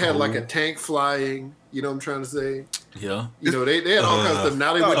 because they had like a tank flying. You know what I'm trying to say? Yeah. You know, they had all kinds of stuff.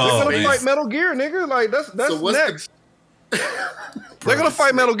 Now they went to they're space. gonna fight Metal Gear, nigga. Like that's So what's next. They're gonna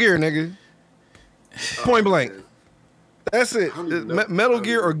fight Metal Gear, nigga. Point blank. Man. That's it. I don't even know. Metal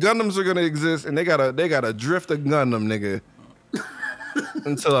Gear or Gundams are gonna exist, and they gotta drift a Gundam, nigga,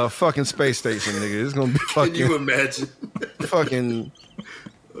 into a fucking space station, nigga. It's gonna be Can you imagine? fucking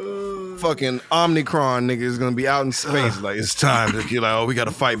Omnicron, nigga, is gonna be out in space. Like, it's time to get like, we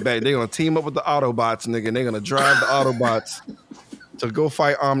gotta fight back. They're gonna team up with the Autobots, nigga, and they're gonna drive the Autobots to go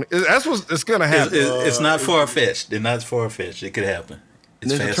fight Omni. That's what's gonna happen. It's not far fetched. They're not far fetched. It could happen.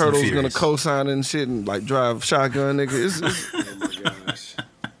 It's Ninja Fast Turtles and gonna Furious. co-sign and shit and like drive shotgun, nigga. It's Oh my gosh.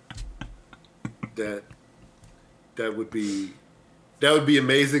 That would be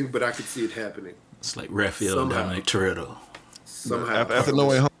amazing, but I could see it happening It's like Raphael and Somehow. Dominic Toretto. somehow. after No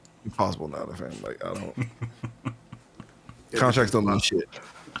Way Home, it's impossible now, fam. Like, I don't. Contracts don't mean shit.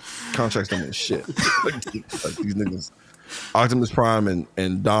 Contracts don't mean shit. like these niggas, Optimus Prime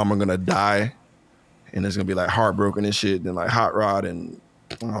and Dom are gonna die, and it's gonna be like heartbroken and shit. And like Hot Rod and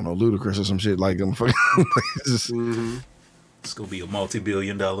I don't know, Ludacris or some shit like him. It's just, It's gonna be a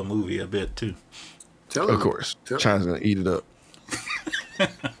multi-billion-dollar movie, I bet too. of course, China's gonna eat it up.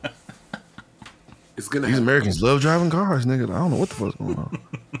 It's gonna. These Americans love driving cars, nigga. I don't know what the fuck's going on.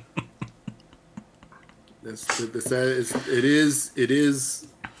 That's the sad. It is.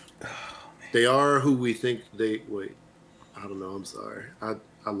 They are who we think they. Wait, I don't know. I'm sorry. I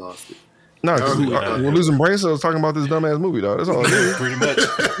lost it. No, we're losing brain cells talking about this dumbass movie, dog. That's all it is. Pretty much.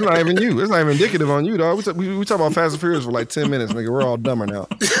 It's not even you. It's not even indicative on you, dog. We talk about Fast and Furious for like 10 minutes, nigga. We're all dumber now.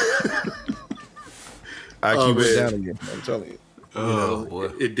 I keep it down again. I'm telling you.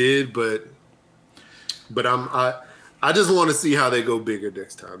 Boy. It did, but I just want to see how they go bigger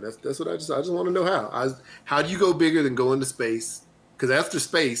next time. That's what I just want to know how do you go bigger than go into space? Because after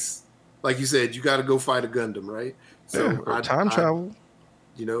space, like you said, you got to go fight a Gundam, right? So time travel.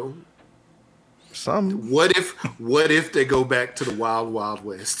 You know, some. What if they go back to the wild, wild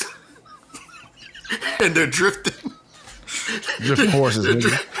west and they're drifting horses,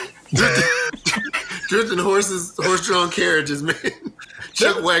 nigga. Drifting horses, horse-drawn carriages, man.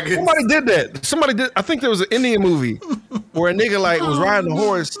 Chuck wagons. Somebody did that. I think there was an Indian movie where a nigga like was riding a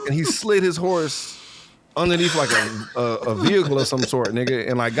horse and he slid his horse underneath like a vehicle of some sort, nigga,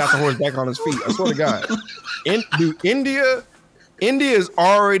 and like got the horse back on his feet. I swear to God. India is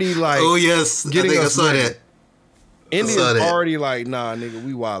already like. Oh yes, I think I saw that. India's already like, nah, nigga,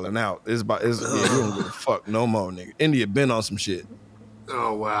 we wilding out. We don't give a fuck no more, nigga. India been on some shit.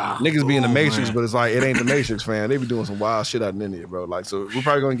 Oh wow, niggas be in the Matrix, but it's like it ain't the Matrix, fam. They be doing some wild shit out in India, bro. Like, so we're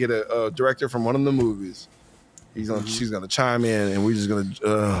probably gonna get a director from one of the movies. She's gonna chime in, and we're just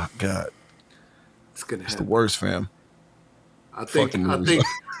gonna, God, it's the worst, fam. I think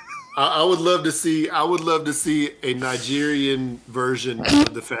I would love to see. I would love to see a Nigerian version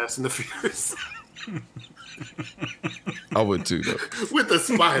of the Fast and the Furious. I would too, though. With a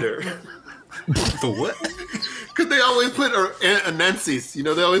spider. The what? Because they always put Anansis. You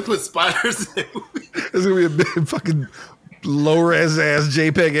know, they always put spiders in. It's gonna be a big fucking low-res ass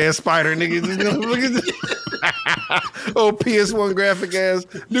JPEG ass spider, nigga. Look at this. Oh, PS1 graphic ass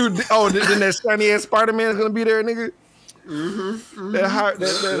dude. Oh, then that shiny ass Spider-Man is gonna be there, nigga.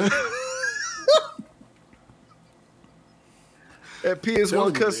 That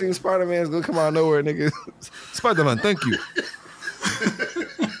PS1 cutscene Spider-Man is gonna come out of nowhere, nigga. Spider-Man, thank you.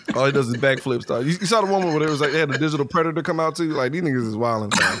 All he does is backflips. You saw the one where they had a digital Predator come out too. Like, these niggas is wilding,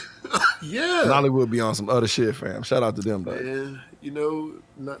 fam. Yeah. Hollywood be on some other shit, fam. Shout out to them, though. Yeah, you know,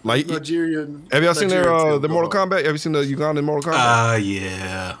 like Nigerian. Have y'all seen the Mortal Kombat? Have you seen the Ugandan Mortal Kombat?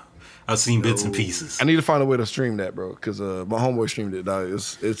 Yeah. I've seen bits and pieces. I need to find a way to stream that, bro, because my homeboy streamed it, dog.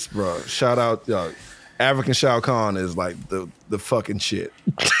 It's bro. Shout out, dog. African Shao Kahn is like the fucking shit.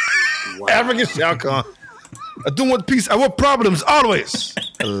 Wow. African Shao Kahn. I don't want peace. I want problems always.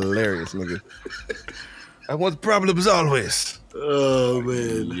 Hilarious, nigga. I want problems always. Oh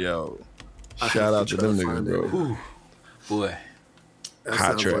man, yo! Shout out to them niggas, bro. Ooh, boy,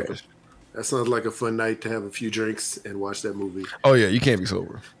 hot trash. That sounds like a fun night to have a few drinks and watch that movie. Oh yeah, you can't be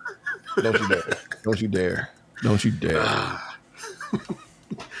sober. Don't you dare! Don't you dare! Don't you dare!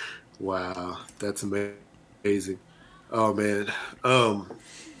 Wow, that's amazing. Oh man.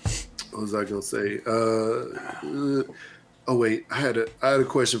 What was I gonna say? Oh wait, I had a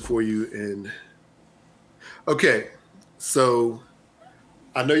question for you. And okay, so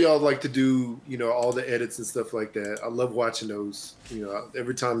I know y'all like to do, you know, all the edits and stuff like that. I love watching those. You know,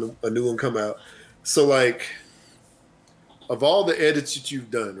 every time a new one come out. So like, of all the edits that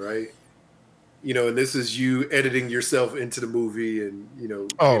you've done, right? You know, and this is you editing yourself into the movie, and you know,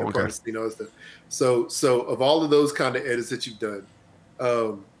 okay. You know, stuff. So of all of those kind of edits that you've done,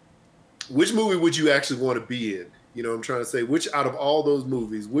 which movie would you actually want to be in? You know what I'm trying to say? Which out of all those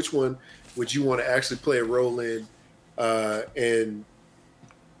movies, which one would you want to actually play a role in? And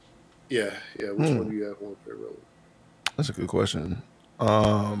which one do you want to play a role in? That's a good question.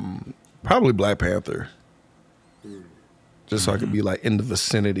 Probably Black Panther. Just so I could be like in the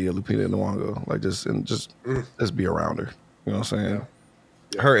vicinity of Lupita Nyong'o, like just be around her. You know what I'm saying?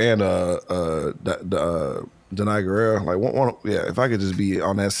 Yeah. Her and Denai Guerrero, like if I could just be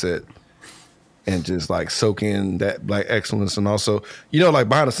on that set and just like soak in that black excellence, and also, you know, like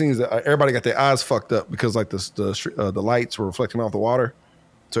behind the scenes, everybody got their eyes fucked up because like the lights were reflecting off the water,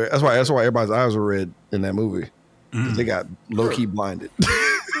 so that's why everybody's eyes were red in that movie. They got low key blinded.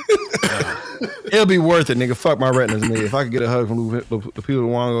 It'll be worth it, nigga. Fuck my retinas, nigga. If I could get a hug from Lupita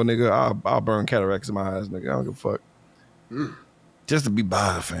Nyong'o, nigga, I'll burn cataracts in my eyes, nigga. I don't give a fuck. Just to be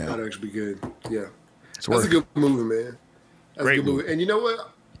by her, fam. That'd actually be good. Yeah, that's a good movie, man. That's Great a good movie. And you know what?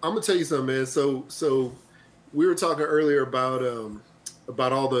 I'm gonna tell you something, man. So we were talking earlier about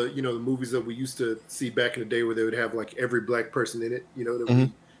about all the the movies that we used to see back in the day where they would have like every black person in it,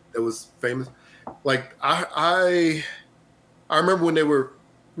 that was famous. Like I remember when they were,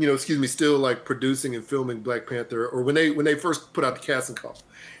 still like producing and filming Black Panther, or when they first put out the casting call,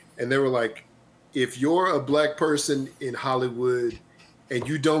 and they were like, if you're a black person in Hollywood and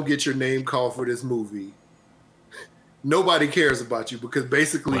you don't get your name called for this movie, nobody cares about you, because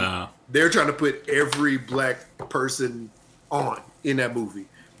basically they're trying to put every black person on in that movie.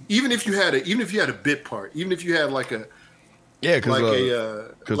 Even if you had a bit part, even if you had like a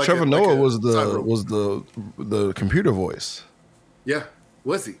because Trevor Noah was the computer voice. Yeah,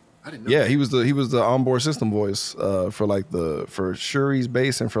 was he? I didn't know. Yeah, he was the onboard system voice for Shuri's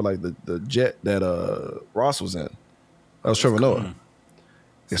base and for like the jet that Ross was in. That was Trevor Noah.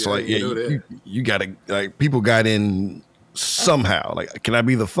 It's you gotta, like, people got in somehow. Like, can I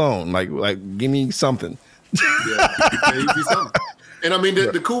be the phone? Like give me something. Yeah, be something. And I mean,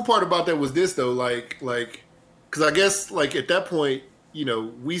 the cool part about that was this though, like, because I guess like at that point,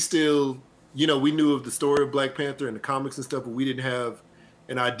 we still, we knew of the story of Black Panther and the comics and stuff, but we didn't have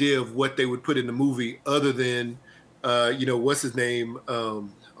an idea of what they would put in the movie other than, what's his name?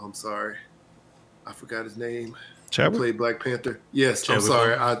 I'm sorry, I forgot his name. Chadwick? Played Black Panther. Yes, Chadwick. I'm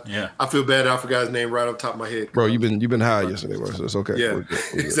sorry. I feel bad. I forgot his name right off the top of my head. Bro, you've been high yesterday, bro. So it's okay. Yeah, We're good.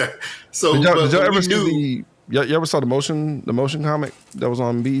 exactly. So did y'all ever see y'all ever saw the motion comic that was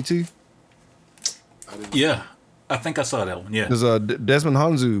on BET? Yeah, I think I saw that one. Yeah, because Desmond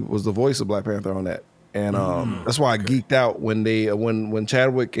Hanzu was the voice of Black Panther on that, and that's why I geeked out when they when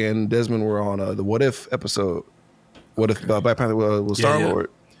Chadwick and Desmond were on the What If episode. What if Black Panther was Star-Lord?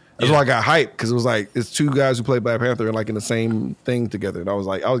 That's why I got hyped, because it was like it's two guys who play Black Panther and like in the same thing together, and I was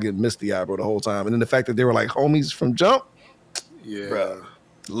getting misty-eyed, bro, the whole time. And then the fact that they were like homies from jump, bro,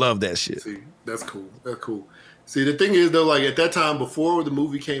 love that shit. See, that's cool. That's cool. See, the thing is though, like at that time before the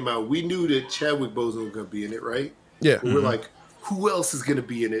movie came out, we knew that Chadwick Boseman was gonna be in it, right? Yeah. But we're like, who else is gonna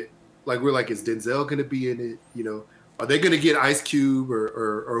be in it? Like we're like, is Denzel gonna be in it? Are they gonna get Ice Cube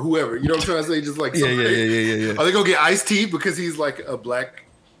or whoever? You know what I'm trying to say? Just like yeah. Are they gonna get Ice-T because he's like a black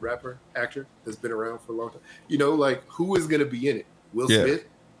rapper, actor that's been around for a long time? Like who is gonna be in it? Will Smith?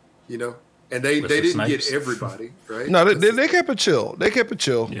 And they didn't get everybody, right? No, they kept it chill. They kept it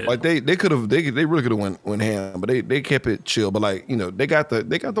chill. Yeah. Like they really could have went ham, but they kept it chill. But like, they got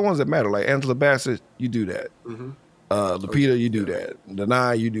the ones that matter. Like Angela Bassett, you do that. Lupita, you do that.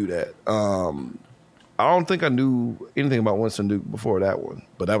 Denai, you do that. I don't think I knew anything about Winston Duke before that one,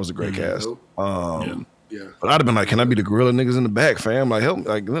 but that was a great cast. Nope. Yeah. But I'd have been like, can I be the gorilla niggas in the back, fam? Like, help,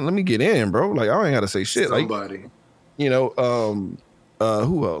 like, let me get in, bro. Like, I ain't got to say shit. Somebody. Like,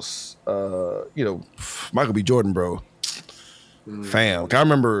 who else? Michael B. Jordan, bro. Fam. I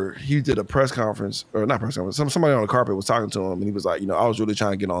remember he did a press conference, or not press conference, somebody on the carpet was talking to him, and he was like, I was really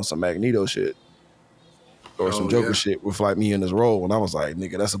trying to get on some Magneto shit or some Joker shit with like me in this role. And I was like,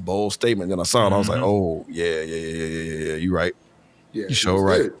 nigga, that's a bold statement. Then I saw it, I was like, oh, yeah, you right. Yeah, you sure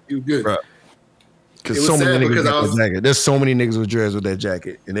right. You good. Right. Because so many niggas got that jacket. There's so many niggas with dreads with that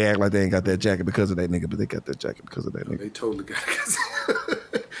jacket, and they act like they ain't got that jacket because of that nigga, but they got that jacket because of that nigga. They totally got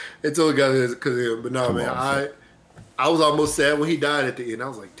it. They totally got it because of him. But no, man, I was almost sad when he died at the end. I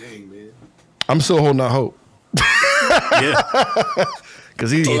was like, dang, man. I'm still holding out hope. Yeah. Because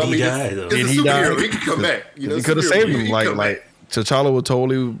he died, though. He died. He could come back. He could have saved him. Like T'Challa would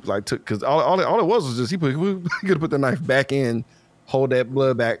totally because all it was just he could have put the knife back in, hold that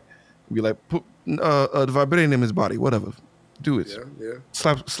blood back, and be like, put the vibranium in his body, whatever. Do it. Yeah.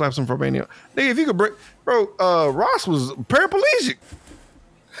 Slap some vibranium. Nigga, if you could break, bro. Ross was paraplegic.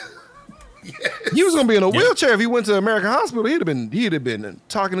 Yes. He was gonna be in a wheelchair if he went to American Hospital. He'd have been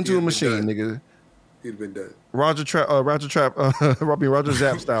talking into a machine, nigga. He'd have been dead. Roger Zapp style,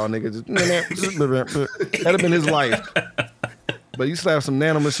 nigga. That'd have been his life. But you slap some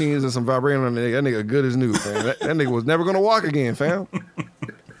nanomachines and some vibranium on that nigga good as new, man. That nigga was never gonna walk again, fam.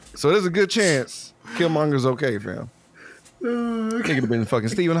 So there's a good chance Killmonger's okay, fam. Nigga would have been fucking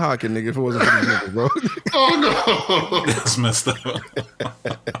Stephen Hawking, nigga, if it wasn't for these niggas, bro. Oh no, that's messed up.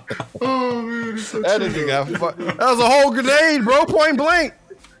 Oh man, so that nigga got fucked. That was a whole grenade, bro, point blank.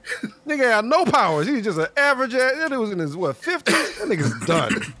 Nigga had no powers. He was just an average ass. That nigga was in his 50s. That nigga's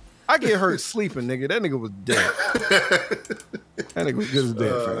done. I get hurt sleeping, nigga. That nigga was dead. That nigga was good as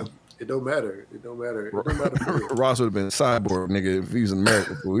dead, fam. It don't matter. Ross would have been cyborg, nigga, if he was in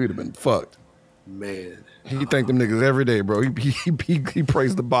America. We'd have been fucked. Man. He thanked them niggas every day, bro. He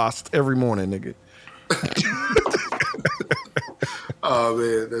praised the boss every morning, nigga. Oh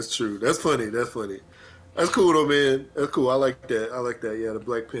man, that's true. That's funny. That's cool though, man. That's cool. I like that. Yeah, the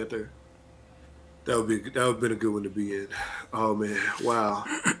Black Panther. That would have been a good one to be in. Oh man, wow.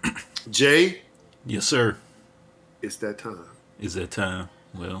 Jay, Yes, sir. it's that time. Is that time?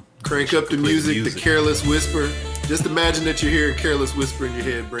 Well, Crank up the play music, the Careless Whisper. Just imagine that you're hearing Careless Whisper in your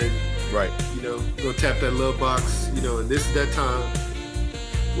head, Brandon. Right. You know, go tap that love box. You know, and this is that time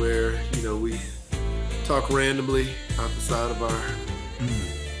where we talk randomly out the side of our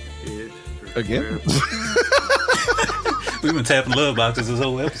head. Again? We've been tapping love boxes this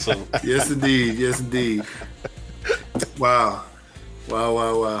whole episode. Yes, indeed. Yes, indeed. Wow.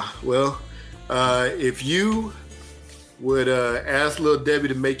 Well, if you would ask Lil Debbie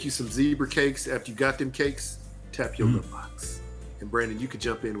to make you some zebra cakes after you got them cakes, tap your love box. And Brandon, you can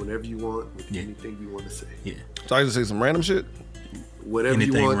jump in whenever you want with anything you want to say. Yeah. So I can say some random shit? Whatever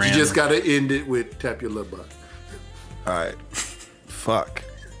Anything you want. random. You just got to end it with tap your love box. All right. Fuck.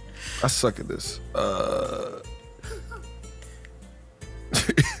 I suck at this.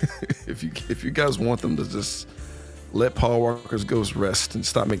 If you guys want them to just let Paul Walker's ghost rest and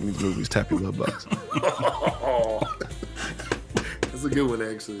stop making these movies, tap your love box. That's a good one,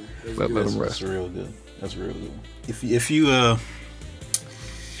 actually. That's a Let good them one. rest. That's real good. That's real good.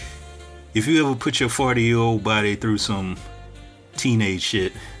 If you ever put your 40-year-old body through some teenage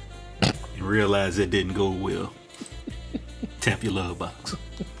shit and realize that didn't go well, tap your love box.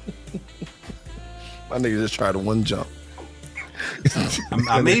 My nigga just tried one jump.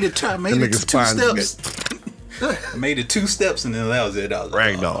 I made it. I made it nigga's to 2 fine. steps. I made it 2 steps and then that was it. I was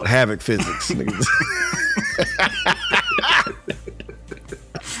like, Ragdoll, havoc physics. Niggas.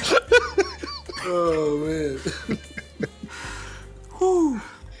 Oh, man.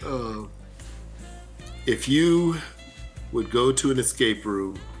 If you would go to an escape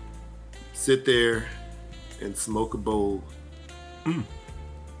room, sit there and smoke a bowl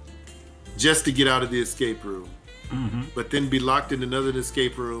just to get out of the escape room, but then be locked in another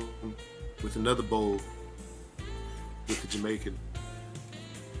escape room with another bowl with the Jamaican.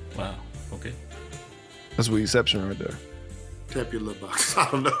 wow. Okay. That's what exception right there. Tap your love box. I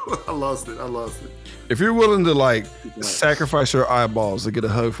don't know. I lost it. If you're willing to sacrifice your eyeballs to get a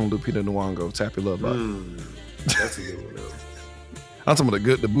hug from Lupita Nyong'o, tap your love box. That's a good one, though. I'm talking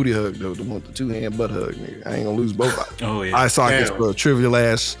about the booty hug though, the 2-hand butt hug, nigga. I ain't gonna lose both. Oh yeah. Eye sockets Damn. for a trivial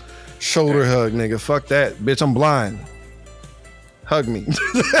ass shoulder hug, nigga. Fuck that, bitch. I'm blind. Hug me.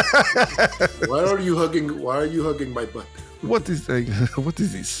 Why are you hugging my butt? What is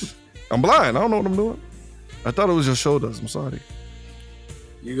this? I'm blind. I don't know what I'm doing. I thought it was your shoulders. I'm sorry.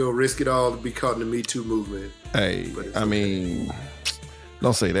 You gonna risk it all to be caught in the Me Too movement. Hey, But it's I mean,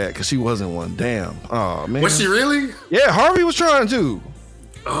 don't say that because she wasn't one. Damn. Oh man. Was she really? Yeah, Harvey was trying to.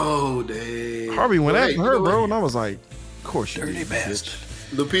 Oh, dang. Harvey went Well, after hey, her, you know bro, what? and I was like, of course you did, bastard.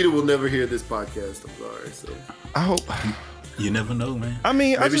 bitch. Lupita will never hear this podcast. I'm sorry. So I hope. You never know, man. I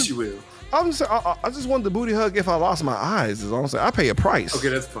mean, maybe she will. I just want the booty hug if I lost my eyes. Is all I'm saying. I pay a price. Okay,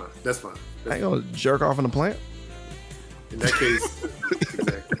 that's fine. I ain't gonna jerk off in the plant. In that case,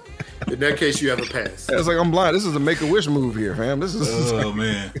 exactly. In that case, you have a pass. It's like I'm blind. This is a Make-A-Wish move here, fam. This is. Oh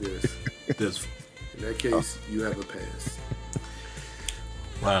man. Yes. That's In that case, you have a pass.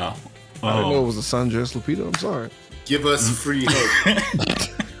 wow. I didn't know it was a sundress, Lupita. I'm sorry. Give us a free hug.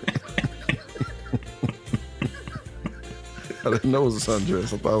 I didn't know it was a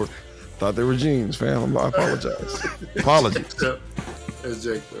sundress. I thought they were jeans, fam. I apologize. Apologies. That's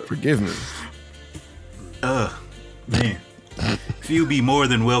Jake, though. Forgive me. Man. If you be more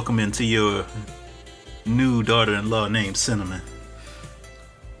than welcome into your new daughter-in-law named Cinnamon,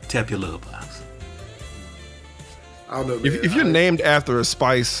 tap your love box. I don't know, man. If you're named after a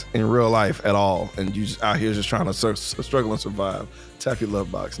spice in real life at all, and you just out here just trying to struggle and survive, tap your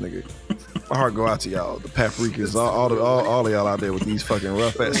love box, nigga. My heart go out to y'all, the paprikas, all of y'all out there with these fucking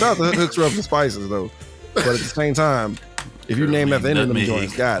rough ass. Shout out to Hooks, Rough and Spices though, but at the same time, if you name after any of them Nutmeg.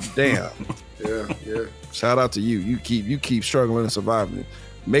 joints, god damn. Yeah. Shout out to you. You keep struggling and surviving.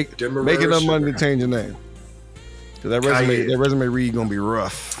 Make Demerara enough money sugar. to change your name. Cause that resume read gonna be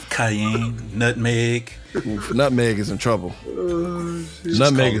rough. Cayenne, nutmeg. Nutmeg is in trouble.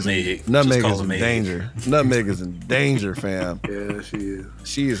 Nutmeg is in danger. Nutmeg is in danger, fam. Yeah, she is.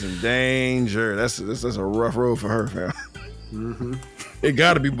 She is in danger. That's a rough road for her, fam. It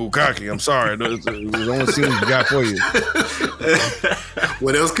got to be bukkake. I'm sorry. It was the only scene you got for you.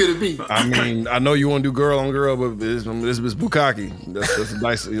 What else could it be? I mean, I know you want to do girl on girl, but this is bukkake. That's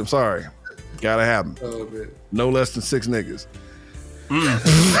nice. I'm sorry. Gotta happen. Oh man. No less than 6 niggas.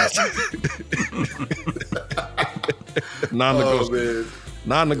 Non-negotiable. Oh man.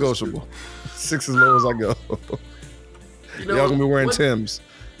 Non-negotiable. 6 as low as I go. You know, Y'all gonna be wearing what- Timbs.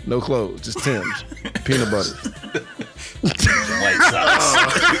 No clothes, just Timbs. Peanut butter. White socks.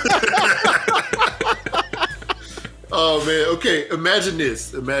 Oh man, okay. Imagine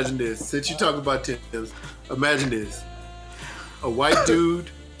this. Since you talk about Tim's, imagine this: a white dude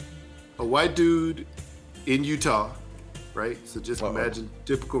in Utah, right? So just imagine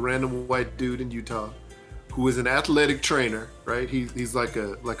typical random white dude in Utah who is an athletic trainer, right? He's like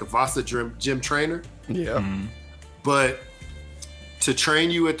a Vasa gym trainer. Yeah. But to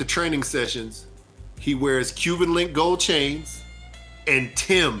train you at the training sessions, he wears Cuban link gold chains and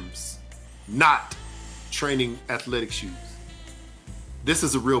Tim's, not training athletic shoes. This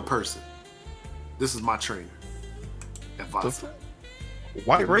is a real person. This is my trainer at Vasa.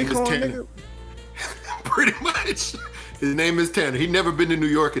 White Raycon, nigga? Pretty much. His name is Tanner. He'd never been to New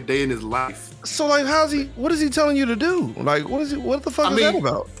York a day in his life. So like, what is he telling you to do? Like, what the fuck is that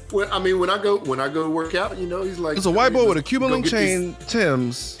about? When I go to work out, you know, he's like, it's a white boy with a Cuban link chain,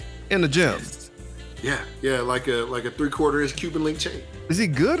 Tim's in the gym. Yeah, like a 3/4 inch Cuban link chain. Is he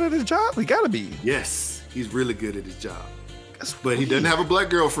good at his job? He gotta be. Yes, he's really good at his job. But he doesn't have a black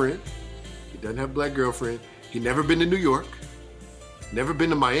girlfriend. He never been to New York. Never been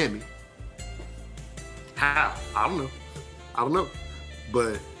to Miami. How? I don't know.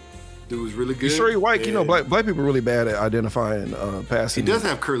 But dude was really good. You sure he's white? You know, black people are really bad at identifying passing. He does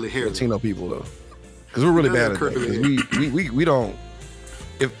have curly hair. Latino people though, because we're really bad at that. 'Cause we don't.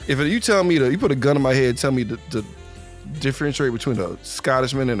 If you tell me you put a gun in my head, tell me to differentiate between a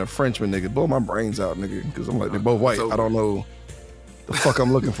Scottishman and a Frenchman, nigga, blow my brains out, nigga, because I'm like, they're both white. I don't know the fuck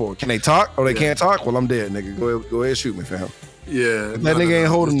I'm looking for. Can they talk or they can't talk? Well, I'm dead, nigga. Go ahead, shoot me, fam. Yeah. If that nigga ain't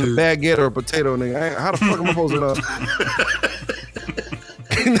holding the baguette or a potato, nigga, how the fuck am I supposed to know?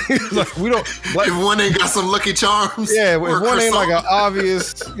 Like, we don't. Like, if one ain't got some Lucky Charms. Yeah, if one ain't like an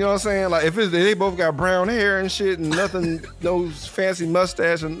obvious, you know what I'm saying? Like, if they both got brown hair and shit and nothing, no fancy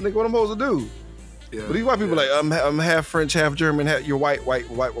mustache, and nigga, what I'm supposed to do? Yeah, but these white people like, I'm half French, half German. You're white. Like,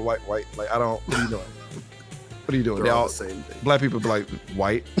 I don't. What are you doing? What are you doing? They're all the same thing. Black people be like,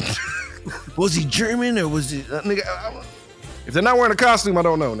 white. Was he German or was he nigga? If they're not wearing a costume, I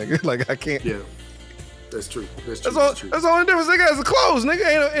don't know, nigga. Like, I can't. Yeah, that's true. That's the only difference. They got is the clothes,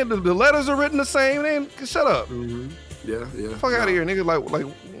 nigga. Ain't the letters are written the same. They ain't, shut up. Mm-hmm. Yeah. Fuck out of here, nigga. Like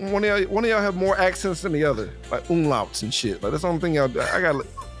one of y'all have more accents than the other, like umlauts and shit. Like, that's the only thing y'all. I got.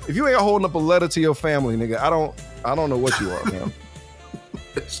 If you ain't holding up a letter to your family, nigga, I don't know what you are, man.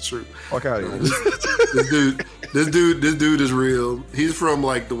 That's true. Fuck out of here. This dude is real. He's from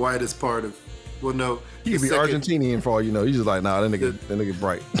like the whitest part of. Well, no. He could be Argentinian for all you know. He's just like, nah, that nigga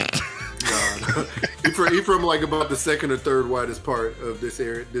bright. Nah. He from like about the second or third whitest part of this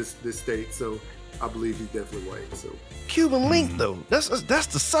area, this state. So I believe he's definitely white. So Cuban link though. That's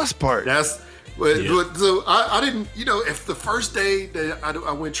the sus part. But so I didn't, you know, if the first day that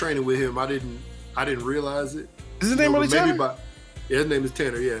I went training with him, I didn't realize it. Is his name really Tanner? Yeah, his name is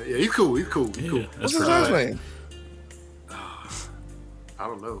Tanner. Yeah, he's cool. Cool. What's his last name? I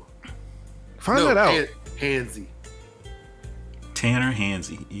don't know. Find that out. Hansy. Tanner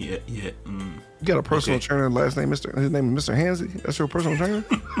Hansy. Yeah. You got a personal trainer last name, His name is Mr. Hansy? That's your personal trainer?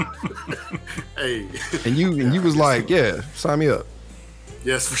 Hey. And you was like, yeah, sign me up.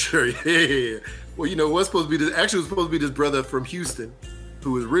 Yes, for sure. Yeah. Well, you know, it was supposed to be this brother from Houston,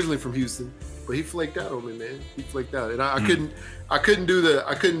 who was originally from Houston, but he flaked out on me, man. He flaked out, and I couldn't do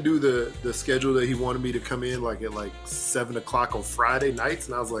the schedule that he wanted me to come in like at 7:00 on Friday nights,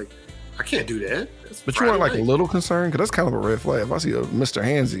 and I was like, I can't do that. But you weren't like a little concerned, because that's kind of a red flag. If I see a Mr.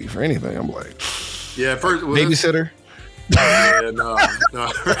 Hansy for anything, I'm like, yeah, first babysitter. Yeah, no,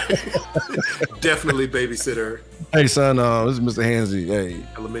 definitely babysitter. Hey son, this is Mr. Hansy. Hey,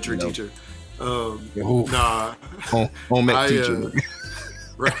 elementary teacher. Nah, home ec teacher.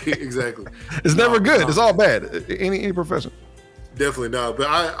 Right, exactly. It's never good. It's all bad. Any profession. Definitely not. But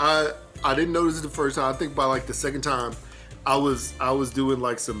I didn't notice it the first time. I think by like the second time, I was doing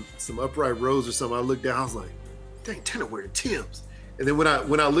like some upright rows or something. I looked down. I was like, dang, Tanner wearing Tim's. And then when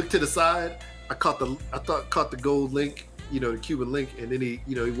I looked to the side, I caught the gold link, you know, the Cuban link, and then he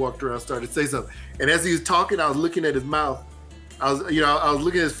walked around, started to say something. And as he was talking, I was looking at his mouth. I was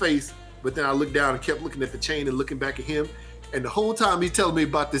looking at his face, but then I looked down and kept looking at the chain and looking back at him. And the whole time he's telling me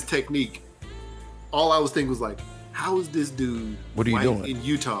about this technique, all I was thinking was like, how is this dude what are you doing in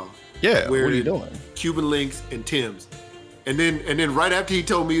Utah? Yeah, what are you doing? Cuban links and Tim's. And then right after he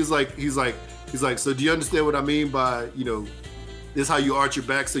told me, he's like, so do you understand what I mean by, you know, this is how you arch your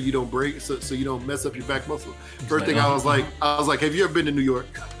back so you don't break, so you don't mess up your back muscle. First thing I was like, have you ever been to New York?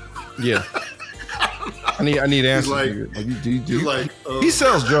 Yeah. I need answers. He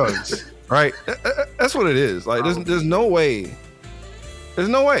sells drugs, right? That's what it is. Like there's no way. There's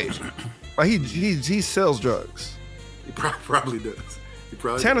no way. Like he sells drugs. He probably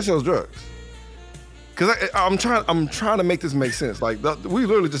does. Tanner sells drugs. Because I'm trying to make this make sense. Like we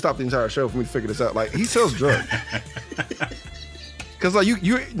literally just stopped the entire show for me to figure this out. Like he sells drugs. Because like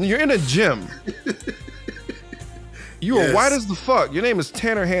you're in a gym. You are white as the fuck. Your name is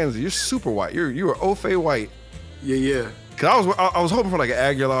Tanner Hansley. You're super white. You are Ofe white. Yeah. Cause I was hoping for like an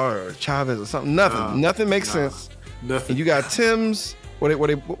Aguilar or a Chavez or something. Nothing makes sense. Nothing. And you got Tim's.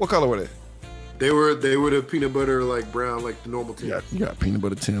 What color were they? They were the peanut butter like brown, like the normal Timbs. You got peanut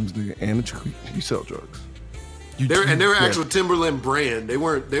butter Tim's, nigga, and you sell drugs. They were actual Timberland brand. They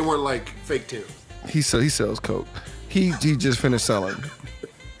weren't like fake Timbs. He sells coke. He just finished selling.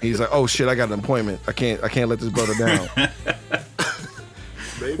 He's like, oh shit, I got an appointment. I can't let this brother down.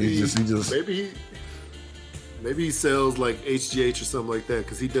 Maybe he sells like HGH or something like that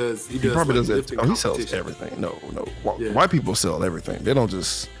because he does. He probably like does that. Oh, he sells everything. No. White people sell everything. They don't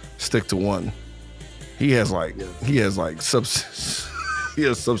just stick to one. He has subsidies.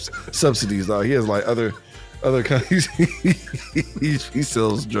 Dog. He has like other kinds. He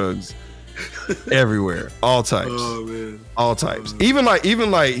sells drugs everywhere, all types. Oh man, all types. Even like he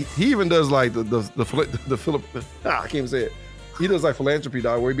even does like the Philip. I can't even say it. He does like philanthropy,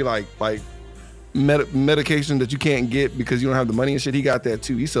 dog, where he be like medication that you can't get because you don't have the money and shit. He got that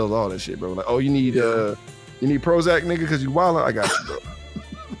too. He sells all that shit, bro. Like, oh, you need Prozac, nigga, because you wildin'. I got you, bro.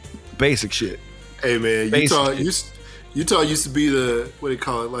 Basic shit. Hey man, Utah used to be the, what do they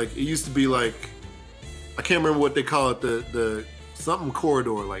call it? Like it used to be like, I can't remember what they call it, the something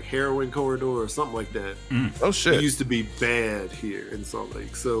corridor, like heroin corridor or something like that. Oh shit! It used to be bad here in Salt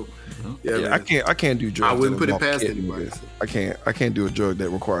Lake. So yeah, man. I can't do drugs. I wouldn't put it past anybody. Nigga. I can't do a drug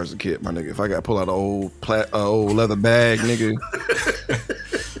that requires a kit, my nigga. If I got to pull out an old leather bag, nigga,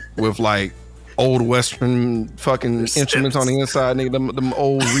 with like old Western fucking instruments on the inside, nigga, them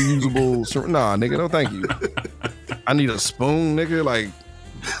old reusable. Nah, nigga, no thank you. I need a spoon, nigga, like.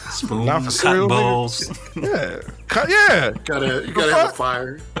 Spoon, not for cereal, balls. Yeah. You gotta have a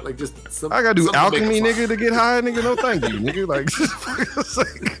fire. Like just something. I gotta do alchemy, nigga, to get high, nigga. No thank you, nigga. Like,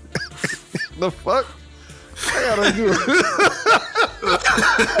 the fuck? I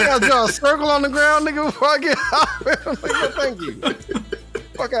gotta draw a circle on the ground, nigga, before I get high. I'm like, no thank you.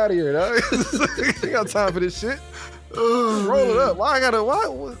 Fuck out of here, dog. I got time for this shit. Roll it up. Why?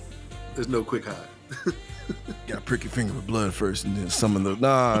 There's no quick high. You gotta prick your finger with blood first and then summon the.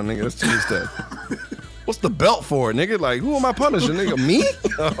 Nah, nigga, that's too much stuff. What's the belt for, nigga? Like, who am I punishing, nigga? Me?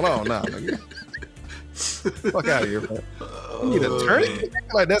 Oh, nah, nigga. Fuck out of here, man. You need a tourniquet?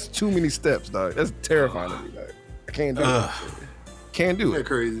 Like, that's too many steps, dog. That's terrifying to me, dog. I can't do it. Can't do it.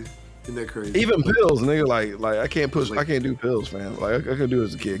 Isn't that crazy? Even pills, nigga. Like I can't do pills, man. Like I could do it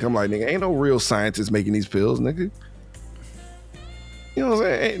as a kid. I'm like, nigga, ain't no real scientists making these pills, nigga. You know what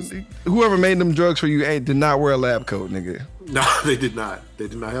I'm saying? Whoever made them drugs for you did not wear a lab coat, nigga. No, they did not. They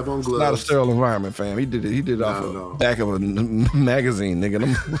did not have on gloves. Not a sterile environment, fam. He did it off the back of a magazine, nigga.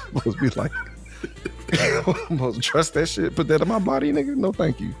 I'm supposed to be like, I'm supposed to trust that shit. Put that in my body, nigga. No,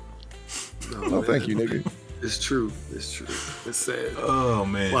 thank you. No, thank you, nigga. It's true. It's sad. Oh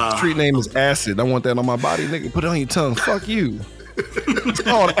man. Wow. Street name is acid. I want that on my body, nigga. Put it on your tongue. Fuck you. It's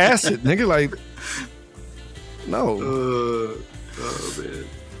called acid, nigga. Like, no. Oh man.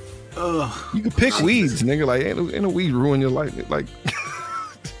 You can pick weeds, nigga. Like, ain't a weed ruin your life. Like,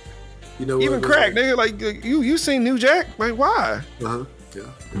 you know, even crack, nigga. Like, you seen New Jack? Like, why? Yeah.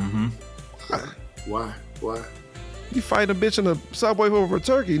 Mm-hmm. Why? You fight a bitch in a subway over a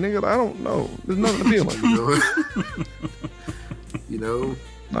turkey, nigga. I don't know. There's nothing appealing. You know.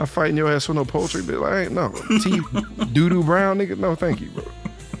 Not fighting your ass for no poultry, but I ain't no doo-doo brown, nigga. No, thank you, bro.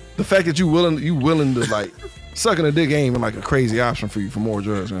 The fact that you willing to like. Sucking a dick ain't even like a crazy option for you for more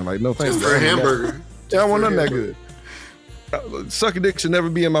drugs, man. Like, no thanks. Just for a hamburger. Yeah, I want nothing that good. Sucking dick should never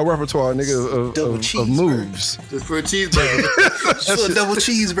be in my repertoire, nigga, of moves. Just for a cheeseburger. Just for a double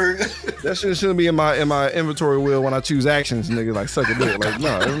cheeseburger. That shit shouldn't be in my inventory wheel when I choose actions, nigga. Like suck a dick. Like,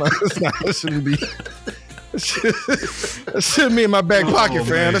 no, it's not. It shouldn't be. That shouldn't be in my back pocket,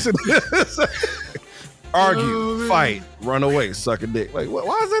 fam. Argue, fight, run away, suck a dick. Like,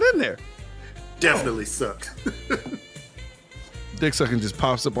 why is that in there? Definitely sucked. Dick sucking just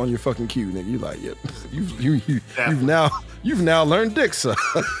pops up on your fucking queue, nigga. You like, yep. You've now learned dick suck.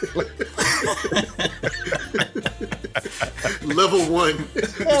 Level 1.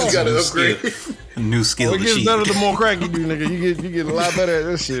 You gotta upgrade. New skill. It gets better the more crack you do, nigga. You get a lot better at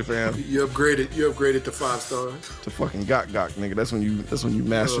this shit, fam. You upgraded to 5 stars. To fucking gok, nigga. That's when you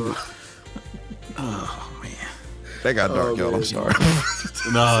mastered it. Oh man. That got dark, y'all. I'm sorry.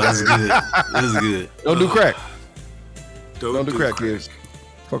 No, that's good. That's good. Don't do crack. Don't do crack, kids.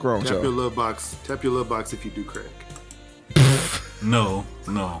 Fuck wrong with y'all. Tap your love box if you do crack. No.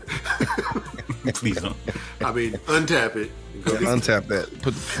 Please don't. I mean, untap it. And go get some- Untap that.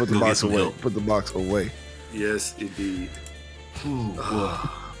 Put the Go get box some away. help. Put the box away. Yes, indeed. Ooh, boy.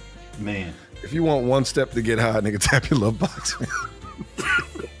 Man. If you want one step to get high, nigga, tap your love box.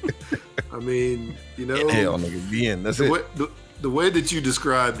 I mean, you know, Hell, nigga, be in. That's it. the way that you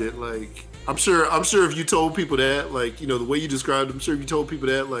described it, like, I'm sure if you told people that, like, you know, the way you described it, I'm sure if you told people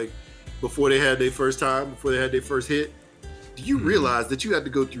that, like, before they had their first time, before they had their first hit, do you realize that you had to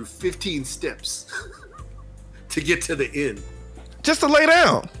go through 15 steps to get to the end? Just to lay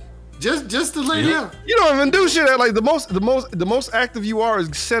down. Just to lay down. You don't even do shit. Like the most active you are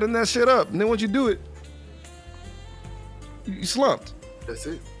is setting that shit up, and then once you do it, you slumped. That's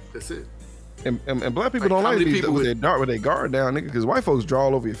it. And black people Like, don't how like many these people with would- their guard down, nigga. Because white folks draw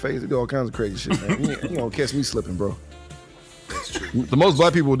all over your face. They do all kinds of crazy shit, man. You don't catch me slipping, bro. That's true. The most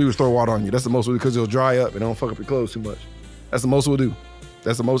black people will do is throw water on you. That's the most because it'll dry up and don't fuck up your clothes too much. That's the most we'll do.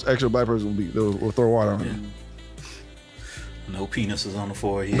 That's the most extra black person will be. They'll throw water on you. No penises on the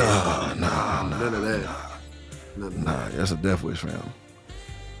forehead. Nah. None of that. None of Nah, that. that's a death wish, fam.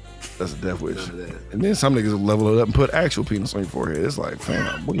 That's a death wish. None of that. And then some niggas will level it up and put actual penis on your forehead. It's like,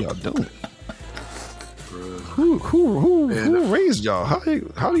 fam, what y'all doing? Who raised y'all? How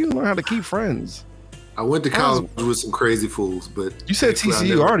do you learn how to keep friends? I went to college with some crazy fools, but You said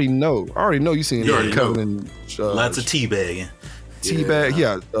TCU. I already know. You seen You that already Covenant. Lots of teabagging. Teabag.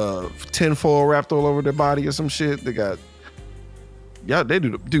 Yeah, tinfoil wrapped all over their body or some shit. They got. Yeah, they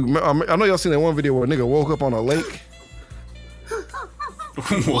do. Dude, I know y'all seen that one video where a nigga woke up on a lake.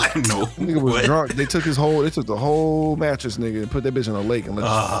 What? No. Nigga was What? drunk. They took the whole mattress, nigga, and put that bitch in a lake and let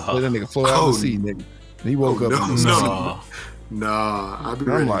that nigga float out in the sea, nigga. And he woke up. no, in the sea. No. Nah, I'd be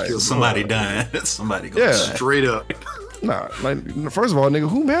I'm ready like, to kill Somebody dying. Somebody going Yeah. straight up. Nah, like first of all, nigga,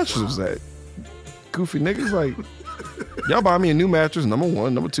 who mattress was that? Goofy niggas, like y'all buy me a new mattress. Number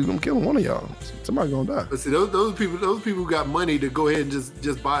one, number two, I'm killing one of y'all. Somebody gonna die. But see, those people who got money to go ahead and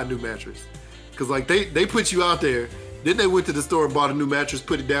just buy a new mattress, because like they put you out there. Then they went to the store and bought a new mattress,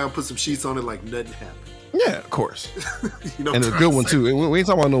 put it down, put some sheets on it, like nothing happened. Yeah, of course. You know, And a good one too. And we ain't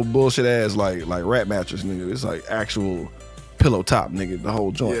talking about no bullshit ass like rat mattress, nigga. It's like actual pillow top, nigga. The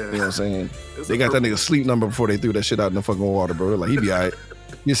whole joint. Yeah. You know what I'm saying? It's They a got that purple- nigga sleep number before they threw that shit out in the fucking water, bro. They're like, he be alright.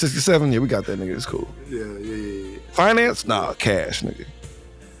 You're 67? Yeah, we got that nigga. It's cool. Yeah. Finance? Nah, cash, nigga.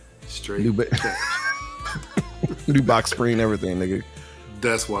 Straight. New box screen, everything, nigga.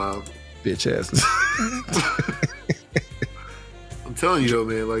 That's wild. Bitch asses. I'm telling you though,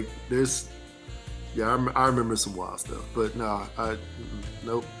 man. Like there's, I remember some wild stuff, but nah,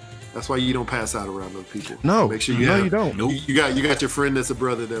 nope. That's why you don't pass out around those people. No, make sure you no, have, you don't. Nope. You got your friend that's a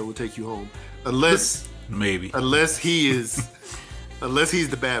brother that will take you home, unless Maybe. he's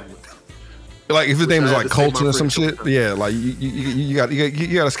the bad one. Like if his name I is had like to say my Colton or some friend shit, sometimes. yeah, like you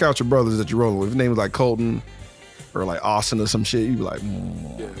got to scout your brothers that you're rolling with. If his name is like Colton or like Austin or some shit, you be like, Yeah,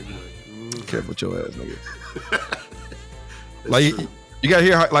 you're like, careful with your ass, nigga. that's Like true. you gotta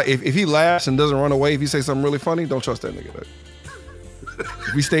hear how, like if he laughs and doesn't run away, if he say something really funny, don't trust that nigga. Like,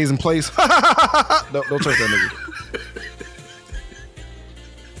 if he stays in place, don't trust that nigga.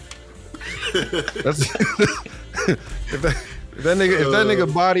 That's if that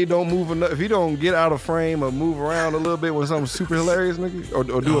nigga body don't move enough, if he don't get out of frame or move around a little bit when something super hilarious, nigga, or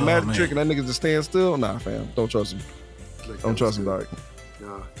do a magic man. trick and that nigga just stand still, nah, fam, don't trust him. Like, Don't trust him, dog.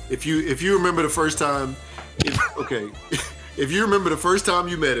 Nah. If you remember the first time, if you remember the first time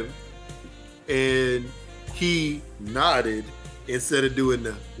you met him, and he nodded instead of doing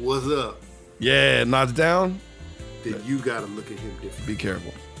the "What's up," Yeah, nods down. then you gotta look at him different. Be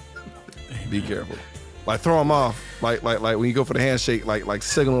careful. Be careful. Like throw him off. Like when you go for the handshake, like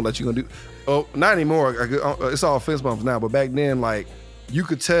signal that you're gonna do. Oh, not anymore. It's all fist bumps now. But back then, like you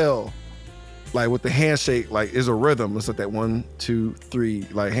could tell, like with the handshake, like it's a rhythm. It's like that 1, 2, 3,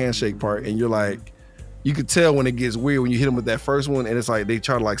 like handshake part, and you're like, you could tell when it gets weird when you hit them with that first one, and it's like they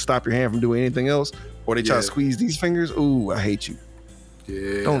try to like stop your hand from doing anything else, or they try to Yeah. squeeze these fingers. Ooh, I hate you.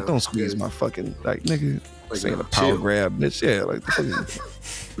 Yeah. Don't squeeze my fucking like nigga. Like, Saying no, a power chill. grab, bitch. Yeah, like the fuck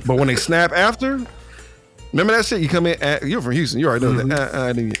is- But when they snap after, remember that shit? You come in, you're from Houston, you already know that.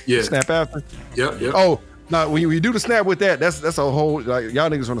 And then you Yeah. snap after. Yep. Oh, no, when you do the snap with that, that's a whole like y'all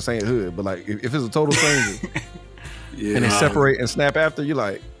niggas from the same hood. But like if it's a total stranger Yeah. and they separate and snap after, you're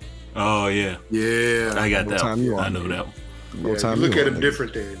like, Oh yeah. Yeah. I got What that time one. you on, I know nigga? that one. no Yeah, time. you look you at on, him nigga.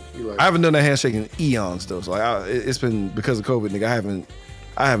 different then. You like, I haven't done that handshake in eons though. So like it's been because of COVID, nigga.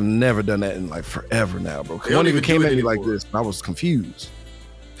 I have never done that in like forever now, bro. They One don't nigga even came do at it me like anymore. this, and I was confused.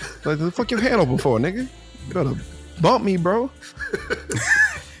 Like, the fuck your hand open for, nigga? You better bump me, bro.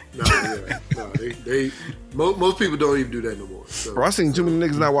 Most people don't even do that no more. So. Bro, I seen too many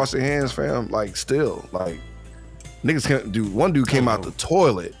niggas not wash their hands, fam. Like still, like niggas can't do. One dude came out the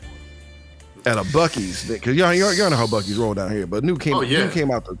toilet at a Buc-ee's, cause y'all know how Buc-ee's roll down here. But dude came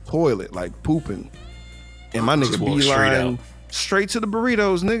out the toilet like pooping, and my nigga beeline straight to the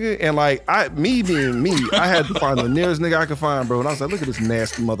burritos, nigga. And like me being me, I had to find the nearest nigga I could find, bro. And I was like, look at this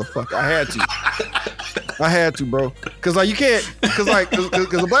nasty motherfucker. I had to, bro. Cause like you can't, cause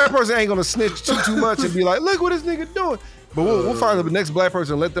a black person ain't gonna snitch too much and be like, look what this nigga doing. But we'll find the next black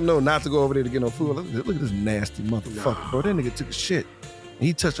person and let them know not to go over there to get no food. Look at this nasty motherfucker, bro. That nigga took a shit.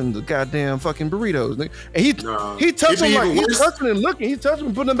 He touching the goddamn fucking burritos, nigga. And he touching like he's touching and looking. He's touching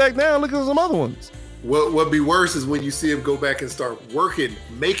and putting them back down. Look at some other ones. What be worse is when you see him go back and start working,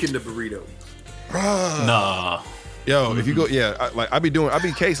 making the burritos. Nah. Yo, if you go, I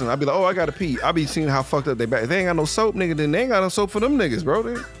be casing. I be like, oh, I gotta pee. I be seeing how fucked up they back. If they ain't got no soap, nigga, then they ain't got no soap for them niggas, bro.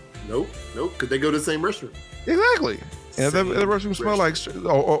 Nope, because they go to the same restaurant. Exactly. And if the restaurant smell like,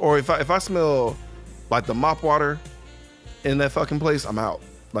 or if I smell like the mop water in that fucking place, I'm out.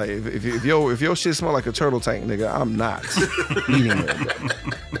 Like if your shit smell like a turtle tank, nigga, I'm not eating it.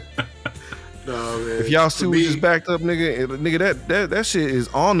 No, man. If y'all see we just backed up, nigga, that shit is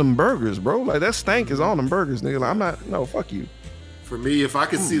on them burgers, bro. Like that stank is on them burgers, nigga. Like, I'm not. No, fuck you. For me, if I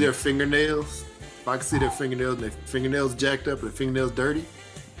could see their fingernails, and their fingernails jacked up and their fingernails dirty,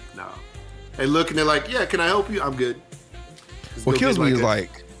 no. They look and they're like, yeah, can I help you? I'm good. What kills me is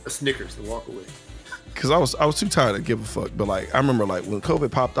like a Snickers and walk away. Cause I was too tired to give a fuck. But like I remember like when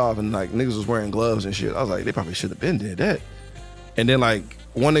COVID popped off and like niggas was wearing gloves and shit, I was like, they probably should have been did that. And then like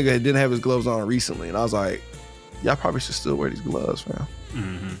one nigga didn't have his gloves on recently, and I was like, y'all probably should still wear these gloves, fam.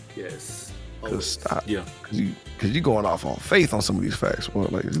 Mm-hmm. Yes. Cause stop. Yeah. Cause you going off on faith on some of these facts. Well,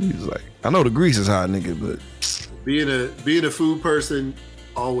 like I know the grease is hot, nigga, but being a food person,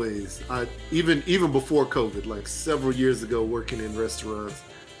 always. Even before COVID, like several years ago, working in restaurants,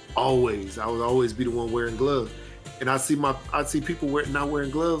 I would always be the one wearing gloves. And I'd see people not wearing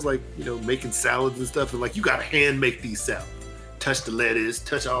gloves, like, you know, making salads and stuff, and like, you gotta hand make these salads. Touch the lettuce,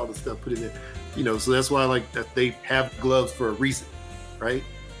 touch all the stuff, put it in, you know. So that's why I like that they have gloves for a reason, right?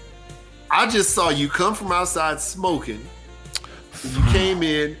 I just saw you come from outside smoking. You came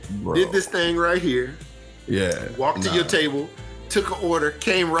in, did this thing right here. Yeah. Walked to your table, took an order,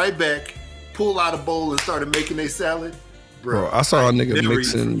 came right back, pulled out a bowl and started making a salad. Bro, I saw a nigga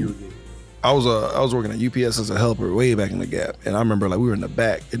mixing. I was working at UPS as a helper way back in the Gap, and I remember like we were in the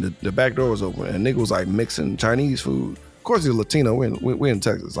back, and the back door was open, and a nigga was like mixing Chinese food. Of course, he's Latino. We're in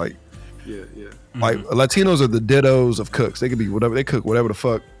Texas. Like, yeah. Like Latinos are the dittos of cooks. They could be whatever. They cook whatever the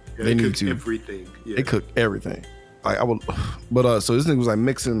fuck they need to. Everything. Yeah. They cook everything. Like I would, but so this nigga was like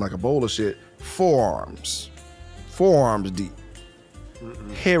mixing like a bowl of shit. Forearms deep,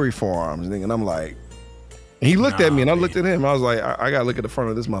 hairy forearms, nigga. And I'm like, and he looked at me, and I looked at him. I was like, I gotta look at the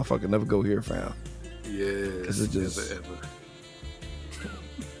front of this motherfucker. Never go here, fam. Yeah. Because it just ever.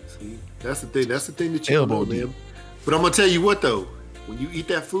 See, that's the thing that you know, man. But I'm gonna tell you what though, when you eat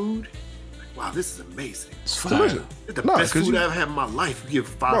that food, like, wow, this is amazing. It's delicious. It's the best food I've had in my life. You give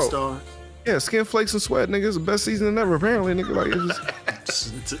 5 stars. Yeah, skin flakes and sweat, nigga. It's the best seasoning ever. Apparently, nigga. Like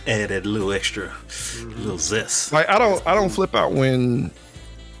it's to add that little extra, little zest. Like I don't flip out when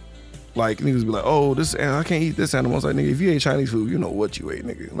like niggas be like, oh, this I can't eat this animal. It's like, nigga, if you ate Chinese food, you know what you ate,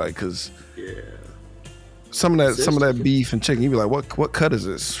 nigga. Like, cause some of that beef and chicken, you be like, what cut is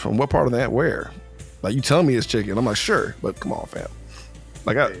this? From what part of that? Where? Like, you tell me it's chicken. I'm like, sure, but come on, fam.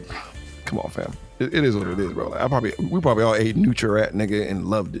 Like, come on, fam. It is what it is, bro. Like, we probably all ate Nutri-Rat, nigga, and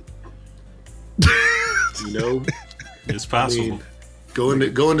loved it. You know, it's possible. I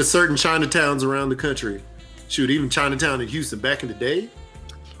mean, going to certain Chinatowns around the country. Shoot, even Chinatown in Houston back in the day.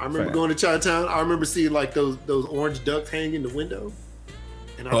 I remember going to Chinatown. I remember seeing like those orange ducks hanging in the window.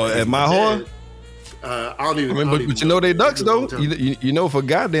 And at my home. I don't even. But you know they ducks though. You know for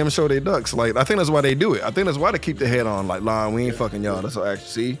goddamn sure they ducks. Like I think that's why they do it. I think that's why they keep their head on. Like, line, we ain't fucking y'all. That's what I actually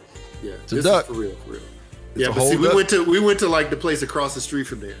see. Yeah, it's a duck. For real. Yeah, but see, we went to like the place across the street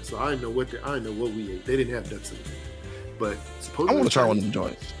from there. So I didn't know what we ate. They didn't have ducks in there. But supposedly I want to try one of them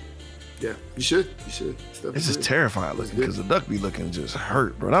joints. Yeah, you should. It's just terrifying looking because the duck be looking just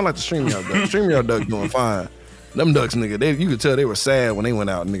hurt, bro. And I like the StreamYard duck. StreamYard duck doing fine. Them ducks, nigga, you could tell they were sad when they went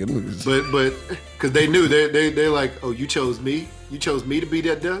out, nigga. But because they knew they like, oh, you chose me to be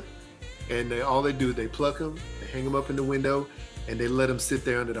that duck, and all they do is they pluck them, they hang them up in the window, and they let them sit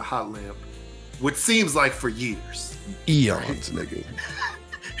there under the hot lamp, which seems like for years, eons, nigga.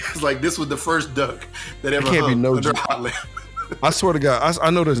 It's like this was the first duck that ever can't hung be no under a hot lamp. I swear to God, I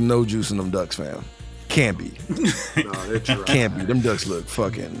know there's no juice in them ducks, fam. Can't be. No, they're dry. Can't be. Them ducks look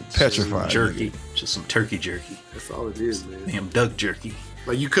fucking petrified. Jerky. nigga. Just some turkey jerky. That's all it is, man. Damn duck jerky.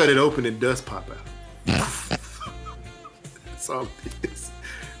 Like you cut it open and dust pop out. That's all it is.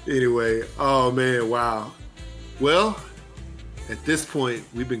 Anyway, oh man, wow. Well, at this point,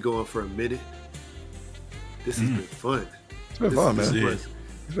 we've been going for a minute. This has been fun. It's been fun, man. Yeah. It's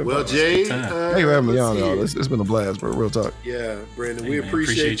been Well, fun. Jay, Good time. Thank you for having me let's on, see y'all. here. It's been a blast, bro. Real talk. Yeah, Brandon, Hey, we man,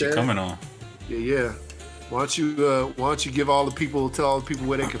 appreciate you that. coming on. Yeah. Why don't you tell all the people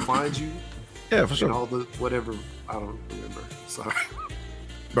where they can find you Yeah, for and sure. all the whatever. I don't remember. Sorry.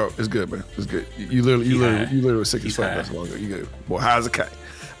 Bro, it's good, man. It's good. You literally were sick as He's fuck high. not so long ago. You good. Boy, high as a kite.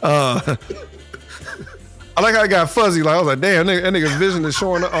 I like how I got fuzzy. Like I was like, damn, that nigga vision is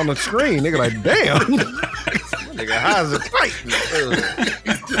showing up on the screen. Nigga like, damn. Nigga high as a kite.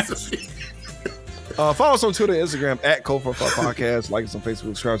 Follow us on Twitter and Instagram at Code45 Podcast. Like us on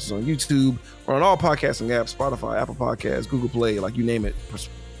Facebook, subscribe to us on YouTube. We're on all podcasting apps, Spotify, Apple Podcasts, Google Play, like you name it.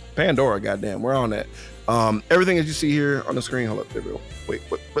 Pandora, goddamn, we're on that. Everything that you see here on the screen, hold up, there we go. Wait,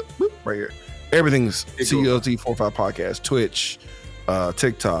 right here. Everything's CLT45 Podcast, Twitch,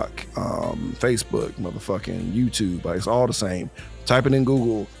 TikTok, Facebook, motherfucking YouTube. Like, it's all the same. Type it in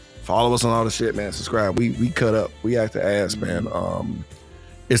Google. Follow us on all the shit, man. Subscribe. We cut up. We act the ass, man.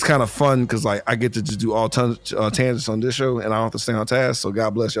 It's kind of fun because like I get to just do all tangents on this show, and I don't have to stay on task. So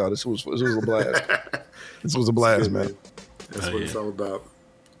God bless y'all. This was a blast. This was a blast, Good, man. That's what it's all about.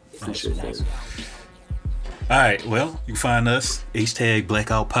 Appreciate that. All right, well, you can find us,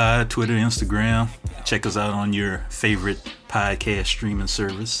 #BlackoutPod, Twitter, Instagram. Check us out on your favorite podcast streaming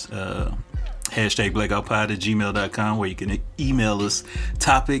service. #BlackoutPod@gmail.com, where you can email us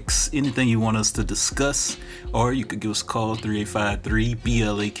topics, anything you want us to discuss, or you could give us a call,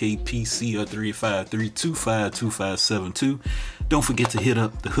 3853-BLAKPC or 3853-252572. Don't forget to hit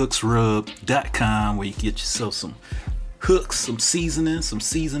up thehooksrub.com, where you can get yourself some hooks, some seasoning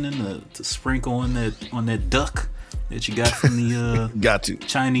to sprinkle on that duck that you got from the Got to.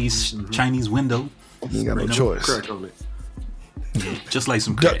 Chinese window. You ain't got no Right, choice. Crack on it. Just like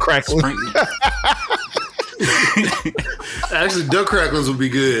some Duck crack. crackling. Actually, duck cracklings would be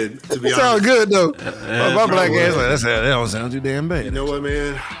good. To be It sounds honest. good though. My black probably ass like that don't sound too damn bad. You know what,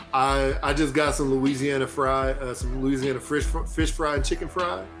 man? I just got some Louisiana fish fry and chicken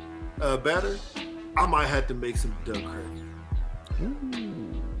fry batter. I might have to make some duck crackling.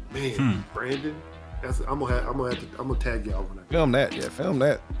 Man, Brandon, I'm gonna tag y'all when I Film that, film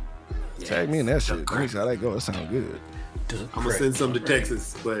that. Tag me in that shit. Let me see how that go. That sound good. I'm gonna send some to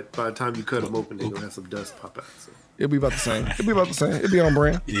Texas, but by the time you cut them open, they're gonna have some dust pop out. So. It'll be about the same. It'll be on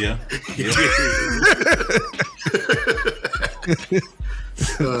brand. Yeah.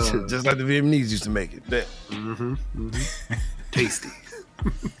 Just like the Vietnamese used to make it. That. Tasty.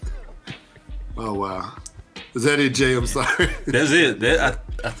 Oh wow. Is that it, Jay? I'm sorry. That's it.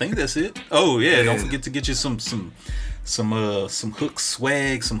 I think that's it. Oh yeah, don't forget to get you some Hooks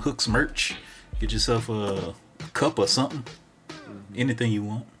swag, some Hooks merch. Get yourself a cup or something. Anything you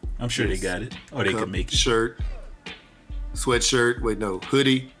want. I'm sure they got it. Or they Cup, can make it. shirt, sweatshirt. Wait, no,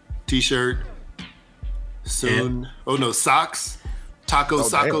 hoodie, t-shirt. Soon. Oh no, socks, taco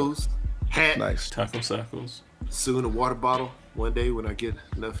sacos, hat. Nice. Taco Sacos. Soon a water bottle. One day when I get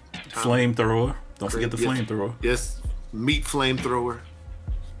enough time. Flamethrower. Don't forget the Yes. flamethrower. Yes, meat flamethrower.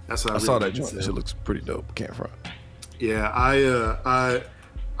 That's what I, I saw really that joint. said. That shit looks pretty dope. Can't front. Yeah, I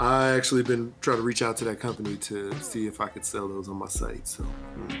actually been trying to reach out to that company to see if I could sell those on my site. So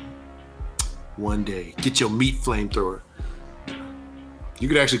one day, get your meat flamethrower. You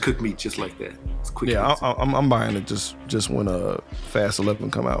could actually cook meat just like that. It's quick. Yeah, and easy. I'm buying it just when Fast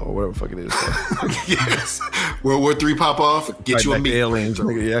 11 come out or whatever the fuck it is. Yes. World War III pop off. Get Fight you a back meat the aliens,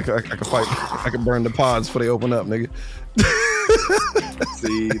 flamethrower. nigga. Yeah, I can fight. I can burn the pods before they open up, nigga.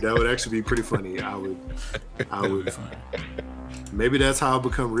 See, that would actually be pretty funny. I would. Maybe that's how I'll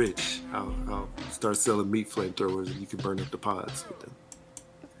become rich. I'll start selling meat flamethrowers, and you can burn up the pods with them.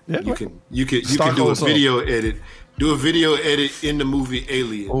 Yeah, You can Stock do a also. video edit. Do a video edit in the movie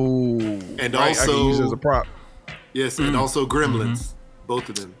Alien. Oh, And I can use it as also- a prop. Yes, and also Gremlins, both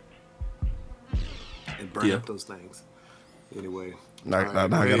of them, and burn Yeah. up those things. Anyway, Now all right, I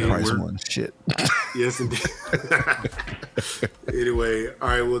got to man, price we're- one. Shit. Yes, indeed. Anyway, all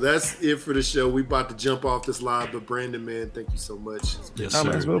right. Well, that's it for the show. We about to jump off this live, but Brandon, man, thank you so much. Yes, Nah,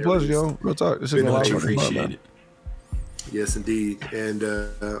 man, sir. it's been a pleasure, yo. Real talk. This has been a lot Much of fucking fun, appreciate man. it. Yes, indeed. And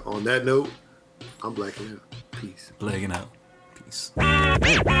on that note, I'm blacking out. Peace. Blacking out. Peace.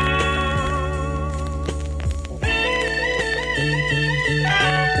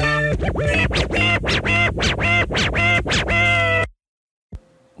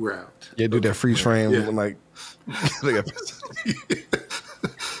 we're out. Yeah, do that freeze frame. Yeah. Like,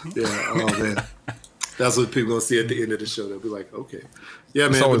 Yeah. Oh man, that's what people gonna see at the end of the show. They'll be like, okay, yeah,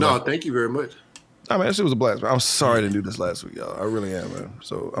 man. But always no, like- thank you very much. I mean, that shit was a blast, man. I'm sorry I didn't do this last week, y'all. I really am, man.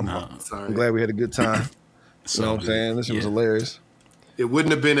 So I'm Sorry. glad we had a good time. You know what I'm So, saying? This shit was yeah. hilarious. It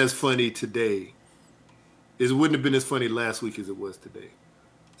wouldn't have been as funny today. It wouldn't have been as funny last week as it was today.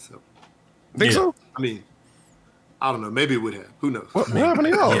 So, Think Yeah. so? I mean, I don't know. Maybe it would have. Who knows? What happened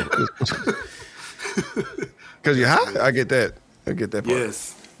to y'all? Because you're high? I get that. I get that part.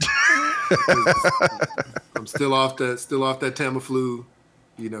 Yes. I'm still off that Tamiflu.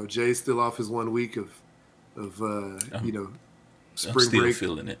 You know, Jay's still off his 1 week of you know, I'm spring still break.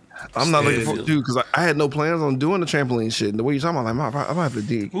 feeling it. I'm not looking Yeah. forward to because I had no plans on doing the trampoline shit. And the way you're talking about, like, I might have to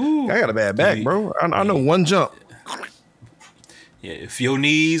dig. Ooh. I got a bad back, bro. I know one jump. Yeah, if your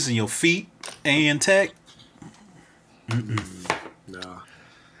knees and your feet ain't intact, Nah.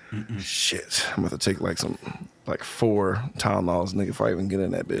 Shit. I'm about to take like 4 Tylenols, nigga, if I even get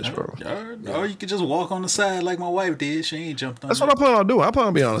in that bitch, bro. or you could just walk on the side like my wife did. She ain't jumped on. That's what I plan on doing. I plan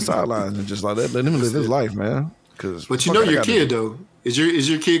on being on the sidelines and just like let him live his life, man. But you know your kid though. Is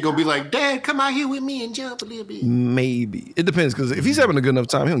your kid gonna be like, Dad, come out here with me and jump a little bit? Maybe it depends because if he's having a good enough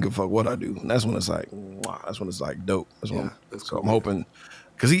time, he don't give a fuck what I do. And that's when it's like, wow, that's when it's like dope. That's when that's so cool. I'm hoping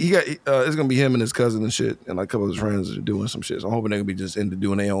because he got it's gonna be him and his cousin and shit, and like a couple of his friends are doing some shit. So I'm hoping they're gonna be just into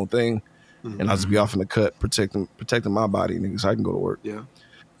doing their own thing, and I'll just be off in the cut protecting my body, nigga, so I can go to work. Yeah.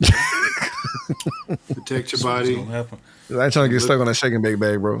 Protect your What's body. gonna happen? I ain't trying to get stuck on that shake and bake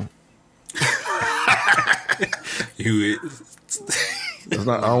bag, bro. You It's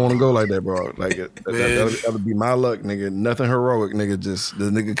not. I don't want to go like that, bro. Like that'll be my luck, nigga. Nothing heroic, nigga. Just the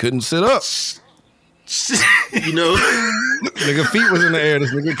nigga couldn't sit up. You know, Nigga feet was in the air.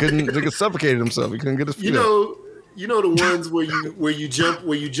 This nigga suffocated himself. He couldn't get his feet up. you know the ones where you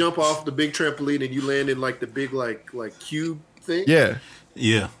jump off the big trampoline and you land in like the big like cube thing. Yeah.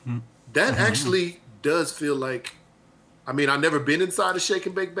 yeah. That actually does feel like. I mean, I've never been inside a shake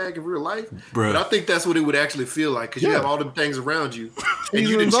and bake bag in real life, Bruh. but I think that's what it would actually feel like because you Yeah. have all them things around you, and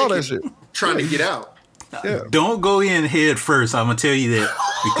you Seasons, the all that chicken shit. trying to get out. Yeah. Don't go in head first. I'm gonna tell you that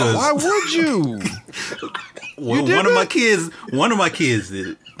because Why would you? one of my kids did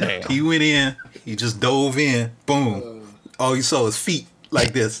it. Damn. He went in. He just dove in. Boom. All you saw was feet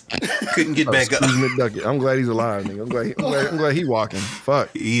like this. Couldn't get back up. Steve McDuckett. I'm glad he's alive, nigga. I'm glad he walking. Fuck.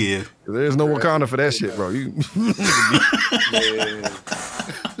 Yeah. There's no Wakanda for that shit, bro. You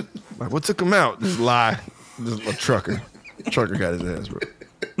like what took him out? Just lie. Just a trucker. Trucker got his ass, bro.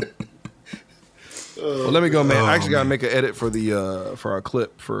 Well, let me go, man. I actually gotta make an edit for our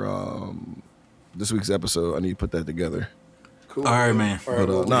clip for this week's episode. I need to put that together. Cool. All right, man. All right,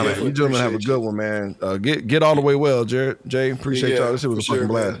 well, Man, you gentlemen have a good one, man. Get all the way well, Jared. Jay, appreciate Yeah, y'all. This shit was a for fucking sure,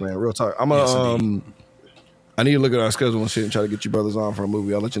 blast, man. Real talk. Yes, indeed. I need to look at our schedule and shit and try to get you brothers on for a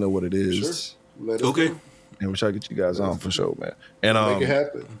movie. I'll let you know what it is. Sure. Let us Okay. know. And we'll try to get you guys on for sure, man. And Make it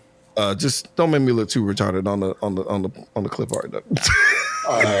happen. just don't make me look too retarded on the clip art, though.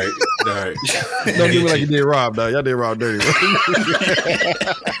 All right. All right. Don't do me like you did Rob, though. Y'all did Rob dirty, bro.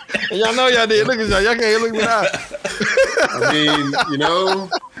 And y'all know y'all did. Look at y'all. Y'all can't look me out. I mean, you know,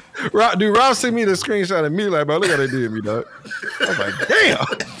 Rob sent me the screenshot of me like, bro, look how they did me, dog. I was like, damn.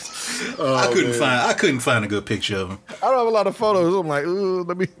 I couldn't find a good picture of him. I don't have a lot of photos. I'm like, ooh,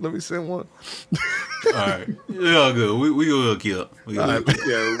 let me send one. All right. Yeah, all good. We will hook you up. We will hook you up.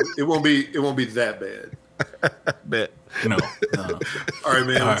 yeah, it won't be that bad. Bet. No. All right,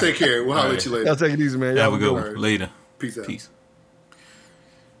 man. All right. Take care. We'll holler at you later. Y'all take it easy, man. Have a good one. one. Later. Peace out. Peace.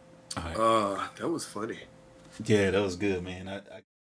 All right. That was funny. Yeah, that was good, man. I